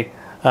ಶಾಸಕರಲ್ಲಿ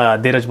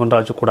ಧೀರಜ್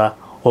ಮುನಿರಾಜು ಕೂಡ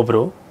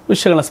ಒಬ್ಬರು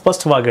ವಿಷಯಗಳನ್ನ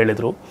ಸ್ಪಷ್ಟವಾಗಿ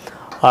ಹೇಳಿದರು.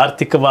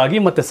 ಆರ್ಥಿಕವಾಗಿ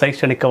ಮತ್ತು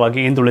ಶೈಕ್ಷಣಿಕವಾಗಿ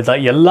ಹಿಂದುಳಿದ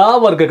ಎಲ್ಲ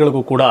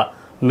ವರ್ಗಗಳಿಗೂ ಕೂಡ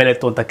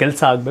ಮೇಲೆತ್ತುವಂಥ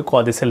ಕೆಲಸ ಆಗಬೇಕು,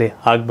 ಆ ದಿಸೆಯಲ್ಲಿ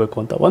ಆಗಬೇಕು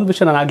ಅಂತ ಒಂದು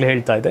ವಿಷಯ ನಾನು ಆಗಲೇ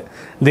ಹೇಳ್ತಾ ಇದ್ದೆ.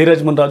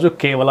 ಧೀರಜ್ ಮುನಿರಾಜು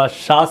ಕೇವಲ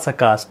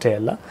ಶಾಸಕ ಅಷ್ಟೇ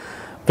ಅಲ್ಲ,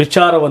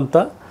 ವಿಚಾರವಂತ,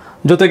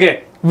 ಜೊತೆಗೆ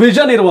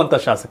ವಿಷನ್ ಇರುವಂಥ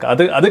ಶಾಸಕ.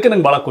 ಅದಕ್ಕೆ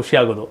ನಂಗೆ ಭಾಳ ಖುಷಿ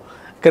ಆಗೋದು.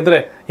 ಯಾಕೆಂದರೆ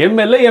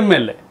ಎಮ್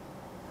ಎಲ್ ಎ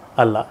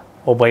ಅಲ್ಲ,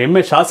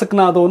 ಒಬ್ಬ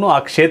ಶಾಸಕನಾದವನು ಆ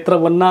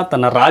ಕ್ಷೇತ್ರವನ್ನು,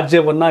 ತನ್ನ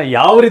ರಾಜ್ಯವನ್ನು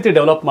ಯಾವ ರೀತಿ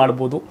ಡೆವಲಪ್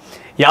ಮಾಡ್ಬೋದು,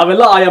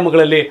 ಯಾವೆಲ್ಲ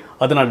ಆಯಾಮಗಳಲ್ಲಿ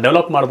ಅದನ್ನು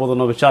ಡೆವಲಪ್ ಮಾಡ್ಬೋದು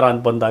ಅನ್ನೋ ವಿಚಾರ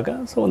ಅಂತ ಬಂದಾಗ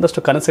ಸೊ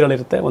ಒಂದಷ್ಟು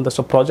ಕನಸುಗಳಿರುತ್ತೆ,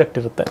 ಒಂದಷ್ಟು ಪ್ರಾಜೆಕ್ಟ್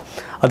ಇರುತ್ತೆ.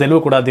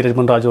 ಅದೆಲ್ಲವೂ ಕೂಡ ಧೀರಜ್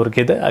ಮುನಿರಾಜು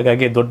ಅವ್ರಿಗಿದೆ.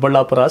 ಹಾಗಾಗಿ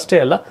ದೊಡ್ಡಬಳ್ಳಾಪುರ ಅಷ್ಟೇ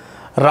ಅಲ್ಲ,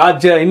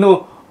 ರಾಜ್ಯ ಇನ್ನೂ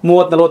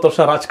 30-40 ವರ್ಷ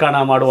ರಾಜಕಾರಣ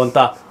ಮಾಡುವಂಥ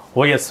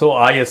ವಯಸ್ಸು,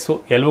 ಆಯಸ್ಸು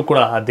ಎಲ್ಲವೂ ಕೂಡ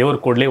ಆ ದೇವರು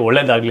ಕೊಡಲಿ,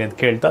 ಒಳ್ಳೇದಾಗಲಿ ಅಂತ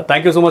ಕೇಳ್ತಾ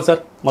thank you so much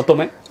sir.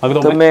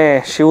 ಮತ್ತೊಮ್ಮೆ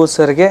ಶಿವು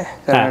ಸರ್ಗೆ,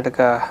 ಕರ್ನಾಟಕ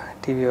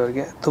TV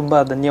ಅವ್ರಿಗೆ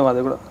ತುಂಬ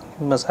ಧನ್ಯವಾದಗಳು.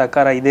 ನಿಮ್ಮ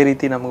ಸಹಕಾರ ಇದೇ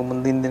ರೀತಿ ನಮಗೆ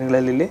ಮುಂದಿನ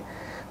ದಿನಗಳಲ್ಲಿ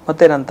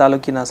ಮತ್ತು ನನ್ನ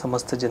ತಾಲೂಕಿನ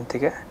ಸಮಸ್ತ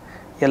ಜನತೆಗೆ,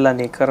 ಎಲ್ಲ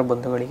ನೇಕಾರ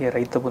ಬಂಧುಗಳಿಗೆ,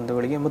 ರೈತ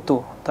ಬಂಧುಗಳಿಗೆ ಮತ್ತು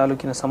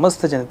ತಾಲೂಕಿನ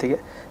ಸಮಸ್ತ ಜನತೆಗೆ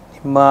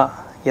ನಿಮ್ಮ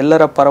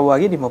ಎಲ್ಲರ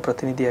ಪರವಾಗಿ ನಿಮ್ಮ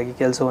ಪ್ರತಿನಿಧಿಯಾಗಿ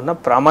ಕೆಲಸವನ್ನು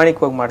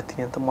ಪ್ರಾಮಾಣಿಕವಾಗಿ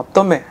ಮಾಡ್ತೀನಿ ಅಂತ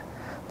ಮತ್ತೊಮ್ಮೆ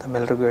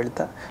ತಮ್ಮೆಲ್ಲರಿಗೂ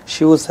ಹೇಳ್ತಾ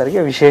ಶಿವು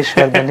ಸರ್ಗೆ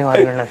ವಿಶೇಷವಾದ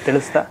ಧನ್ಯವಾದಗಳನ್ನ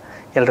ತಿಳಿಸ್ತಾ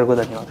ಎಲ್ರಿಗೂ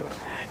ಧನ್ಯವಾದಗಳು.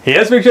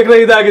 ಎಸ್ ವೀಕ್ಷಕರೇ,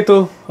 ಇದಾಗಿತ್ತು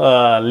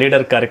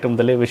ಲೀಡರ್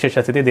ಕಾರ್ಯಕ್ರಮದಲ್ಲಿ ವಿಶೇಷ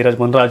ಅತಿಥಿ ಧೀರಜ್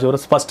ಮುನಿರಾಜು ಅವರು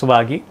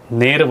ಸ್ಪಷ್ಟವಾಗಿ,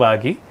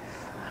 ನೇರವಾಗಿ,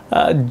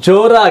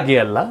 ಜೋರಾಗಿ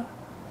ಅಲ್ಲ,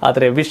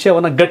 ಆದರೆ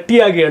ವಿಷಯವನ್ನು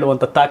ಗಟ್ಟಿಯಾಗಿ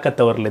ಹೇಳುವಂಥ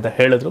ತಾಕತ್ತು ಅವರಲ್ಲಿದೆ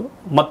ಹೇಳಿದ್ರು.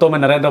 ಮತ್ತೊಮ್ಮೆ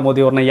ನರೇಂದ್ರ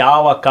ಮೋದಿ ಅವ್ರನ್ನ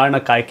ಯಾವ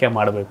ಕಾರಣಕ್ಕೆ ಆಯ್ಕೆ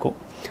ಮಾಡಬೇಕು,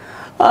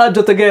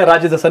 ಜೊತೆಗೆ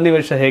ರಾಜ್ಯದ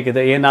ಸನ್ನಿವೇಶ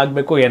ಹೇಗಿದೆ,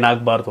 ಏನಾಗಬೇಕು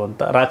ಏನಾಗಬಾರ್ದು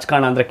ಅಂತ.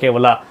 ರಾಜಕಾರಣ ಅಂದರೆ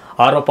ಕೇವಲ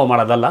ಆರೋಪ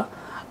ಮಾಡೋದಲ್ಲ,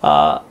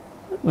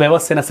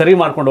 ವ್ಯವಸ್ಥೆನ ಸರಿ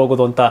ಮಾಡ್ಕೊಂಡು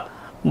ಹೋಗೋದು ಅಂತ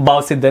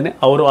ಭಾವಿಸಿದ್ದೇನೆ.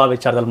 ಅವರು ಆ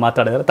ವಿಚಾರದಲ್ಲಿ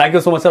ಮಾತಾಡಿದ್ದಾರೆ. Thank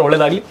you so much sir,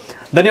 ಒಳ್ಳೆಯದಾಗಲಿ.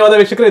 ಧನ್ಯವಾದ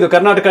ವೀಕ್ಷಕರು. ಇದು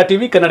ಕರ್ನಾಟಕ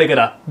TV,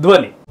 ಕನ್ನಡಿಗರ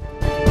ಧ್ವನಿ.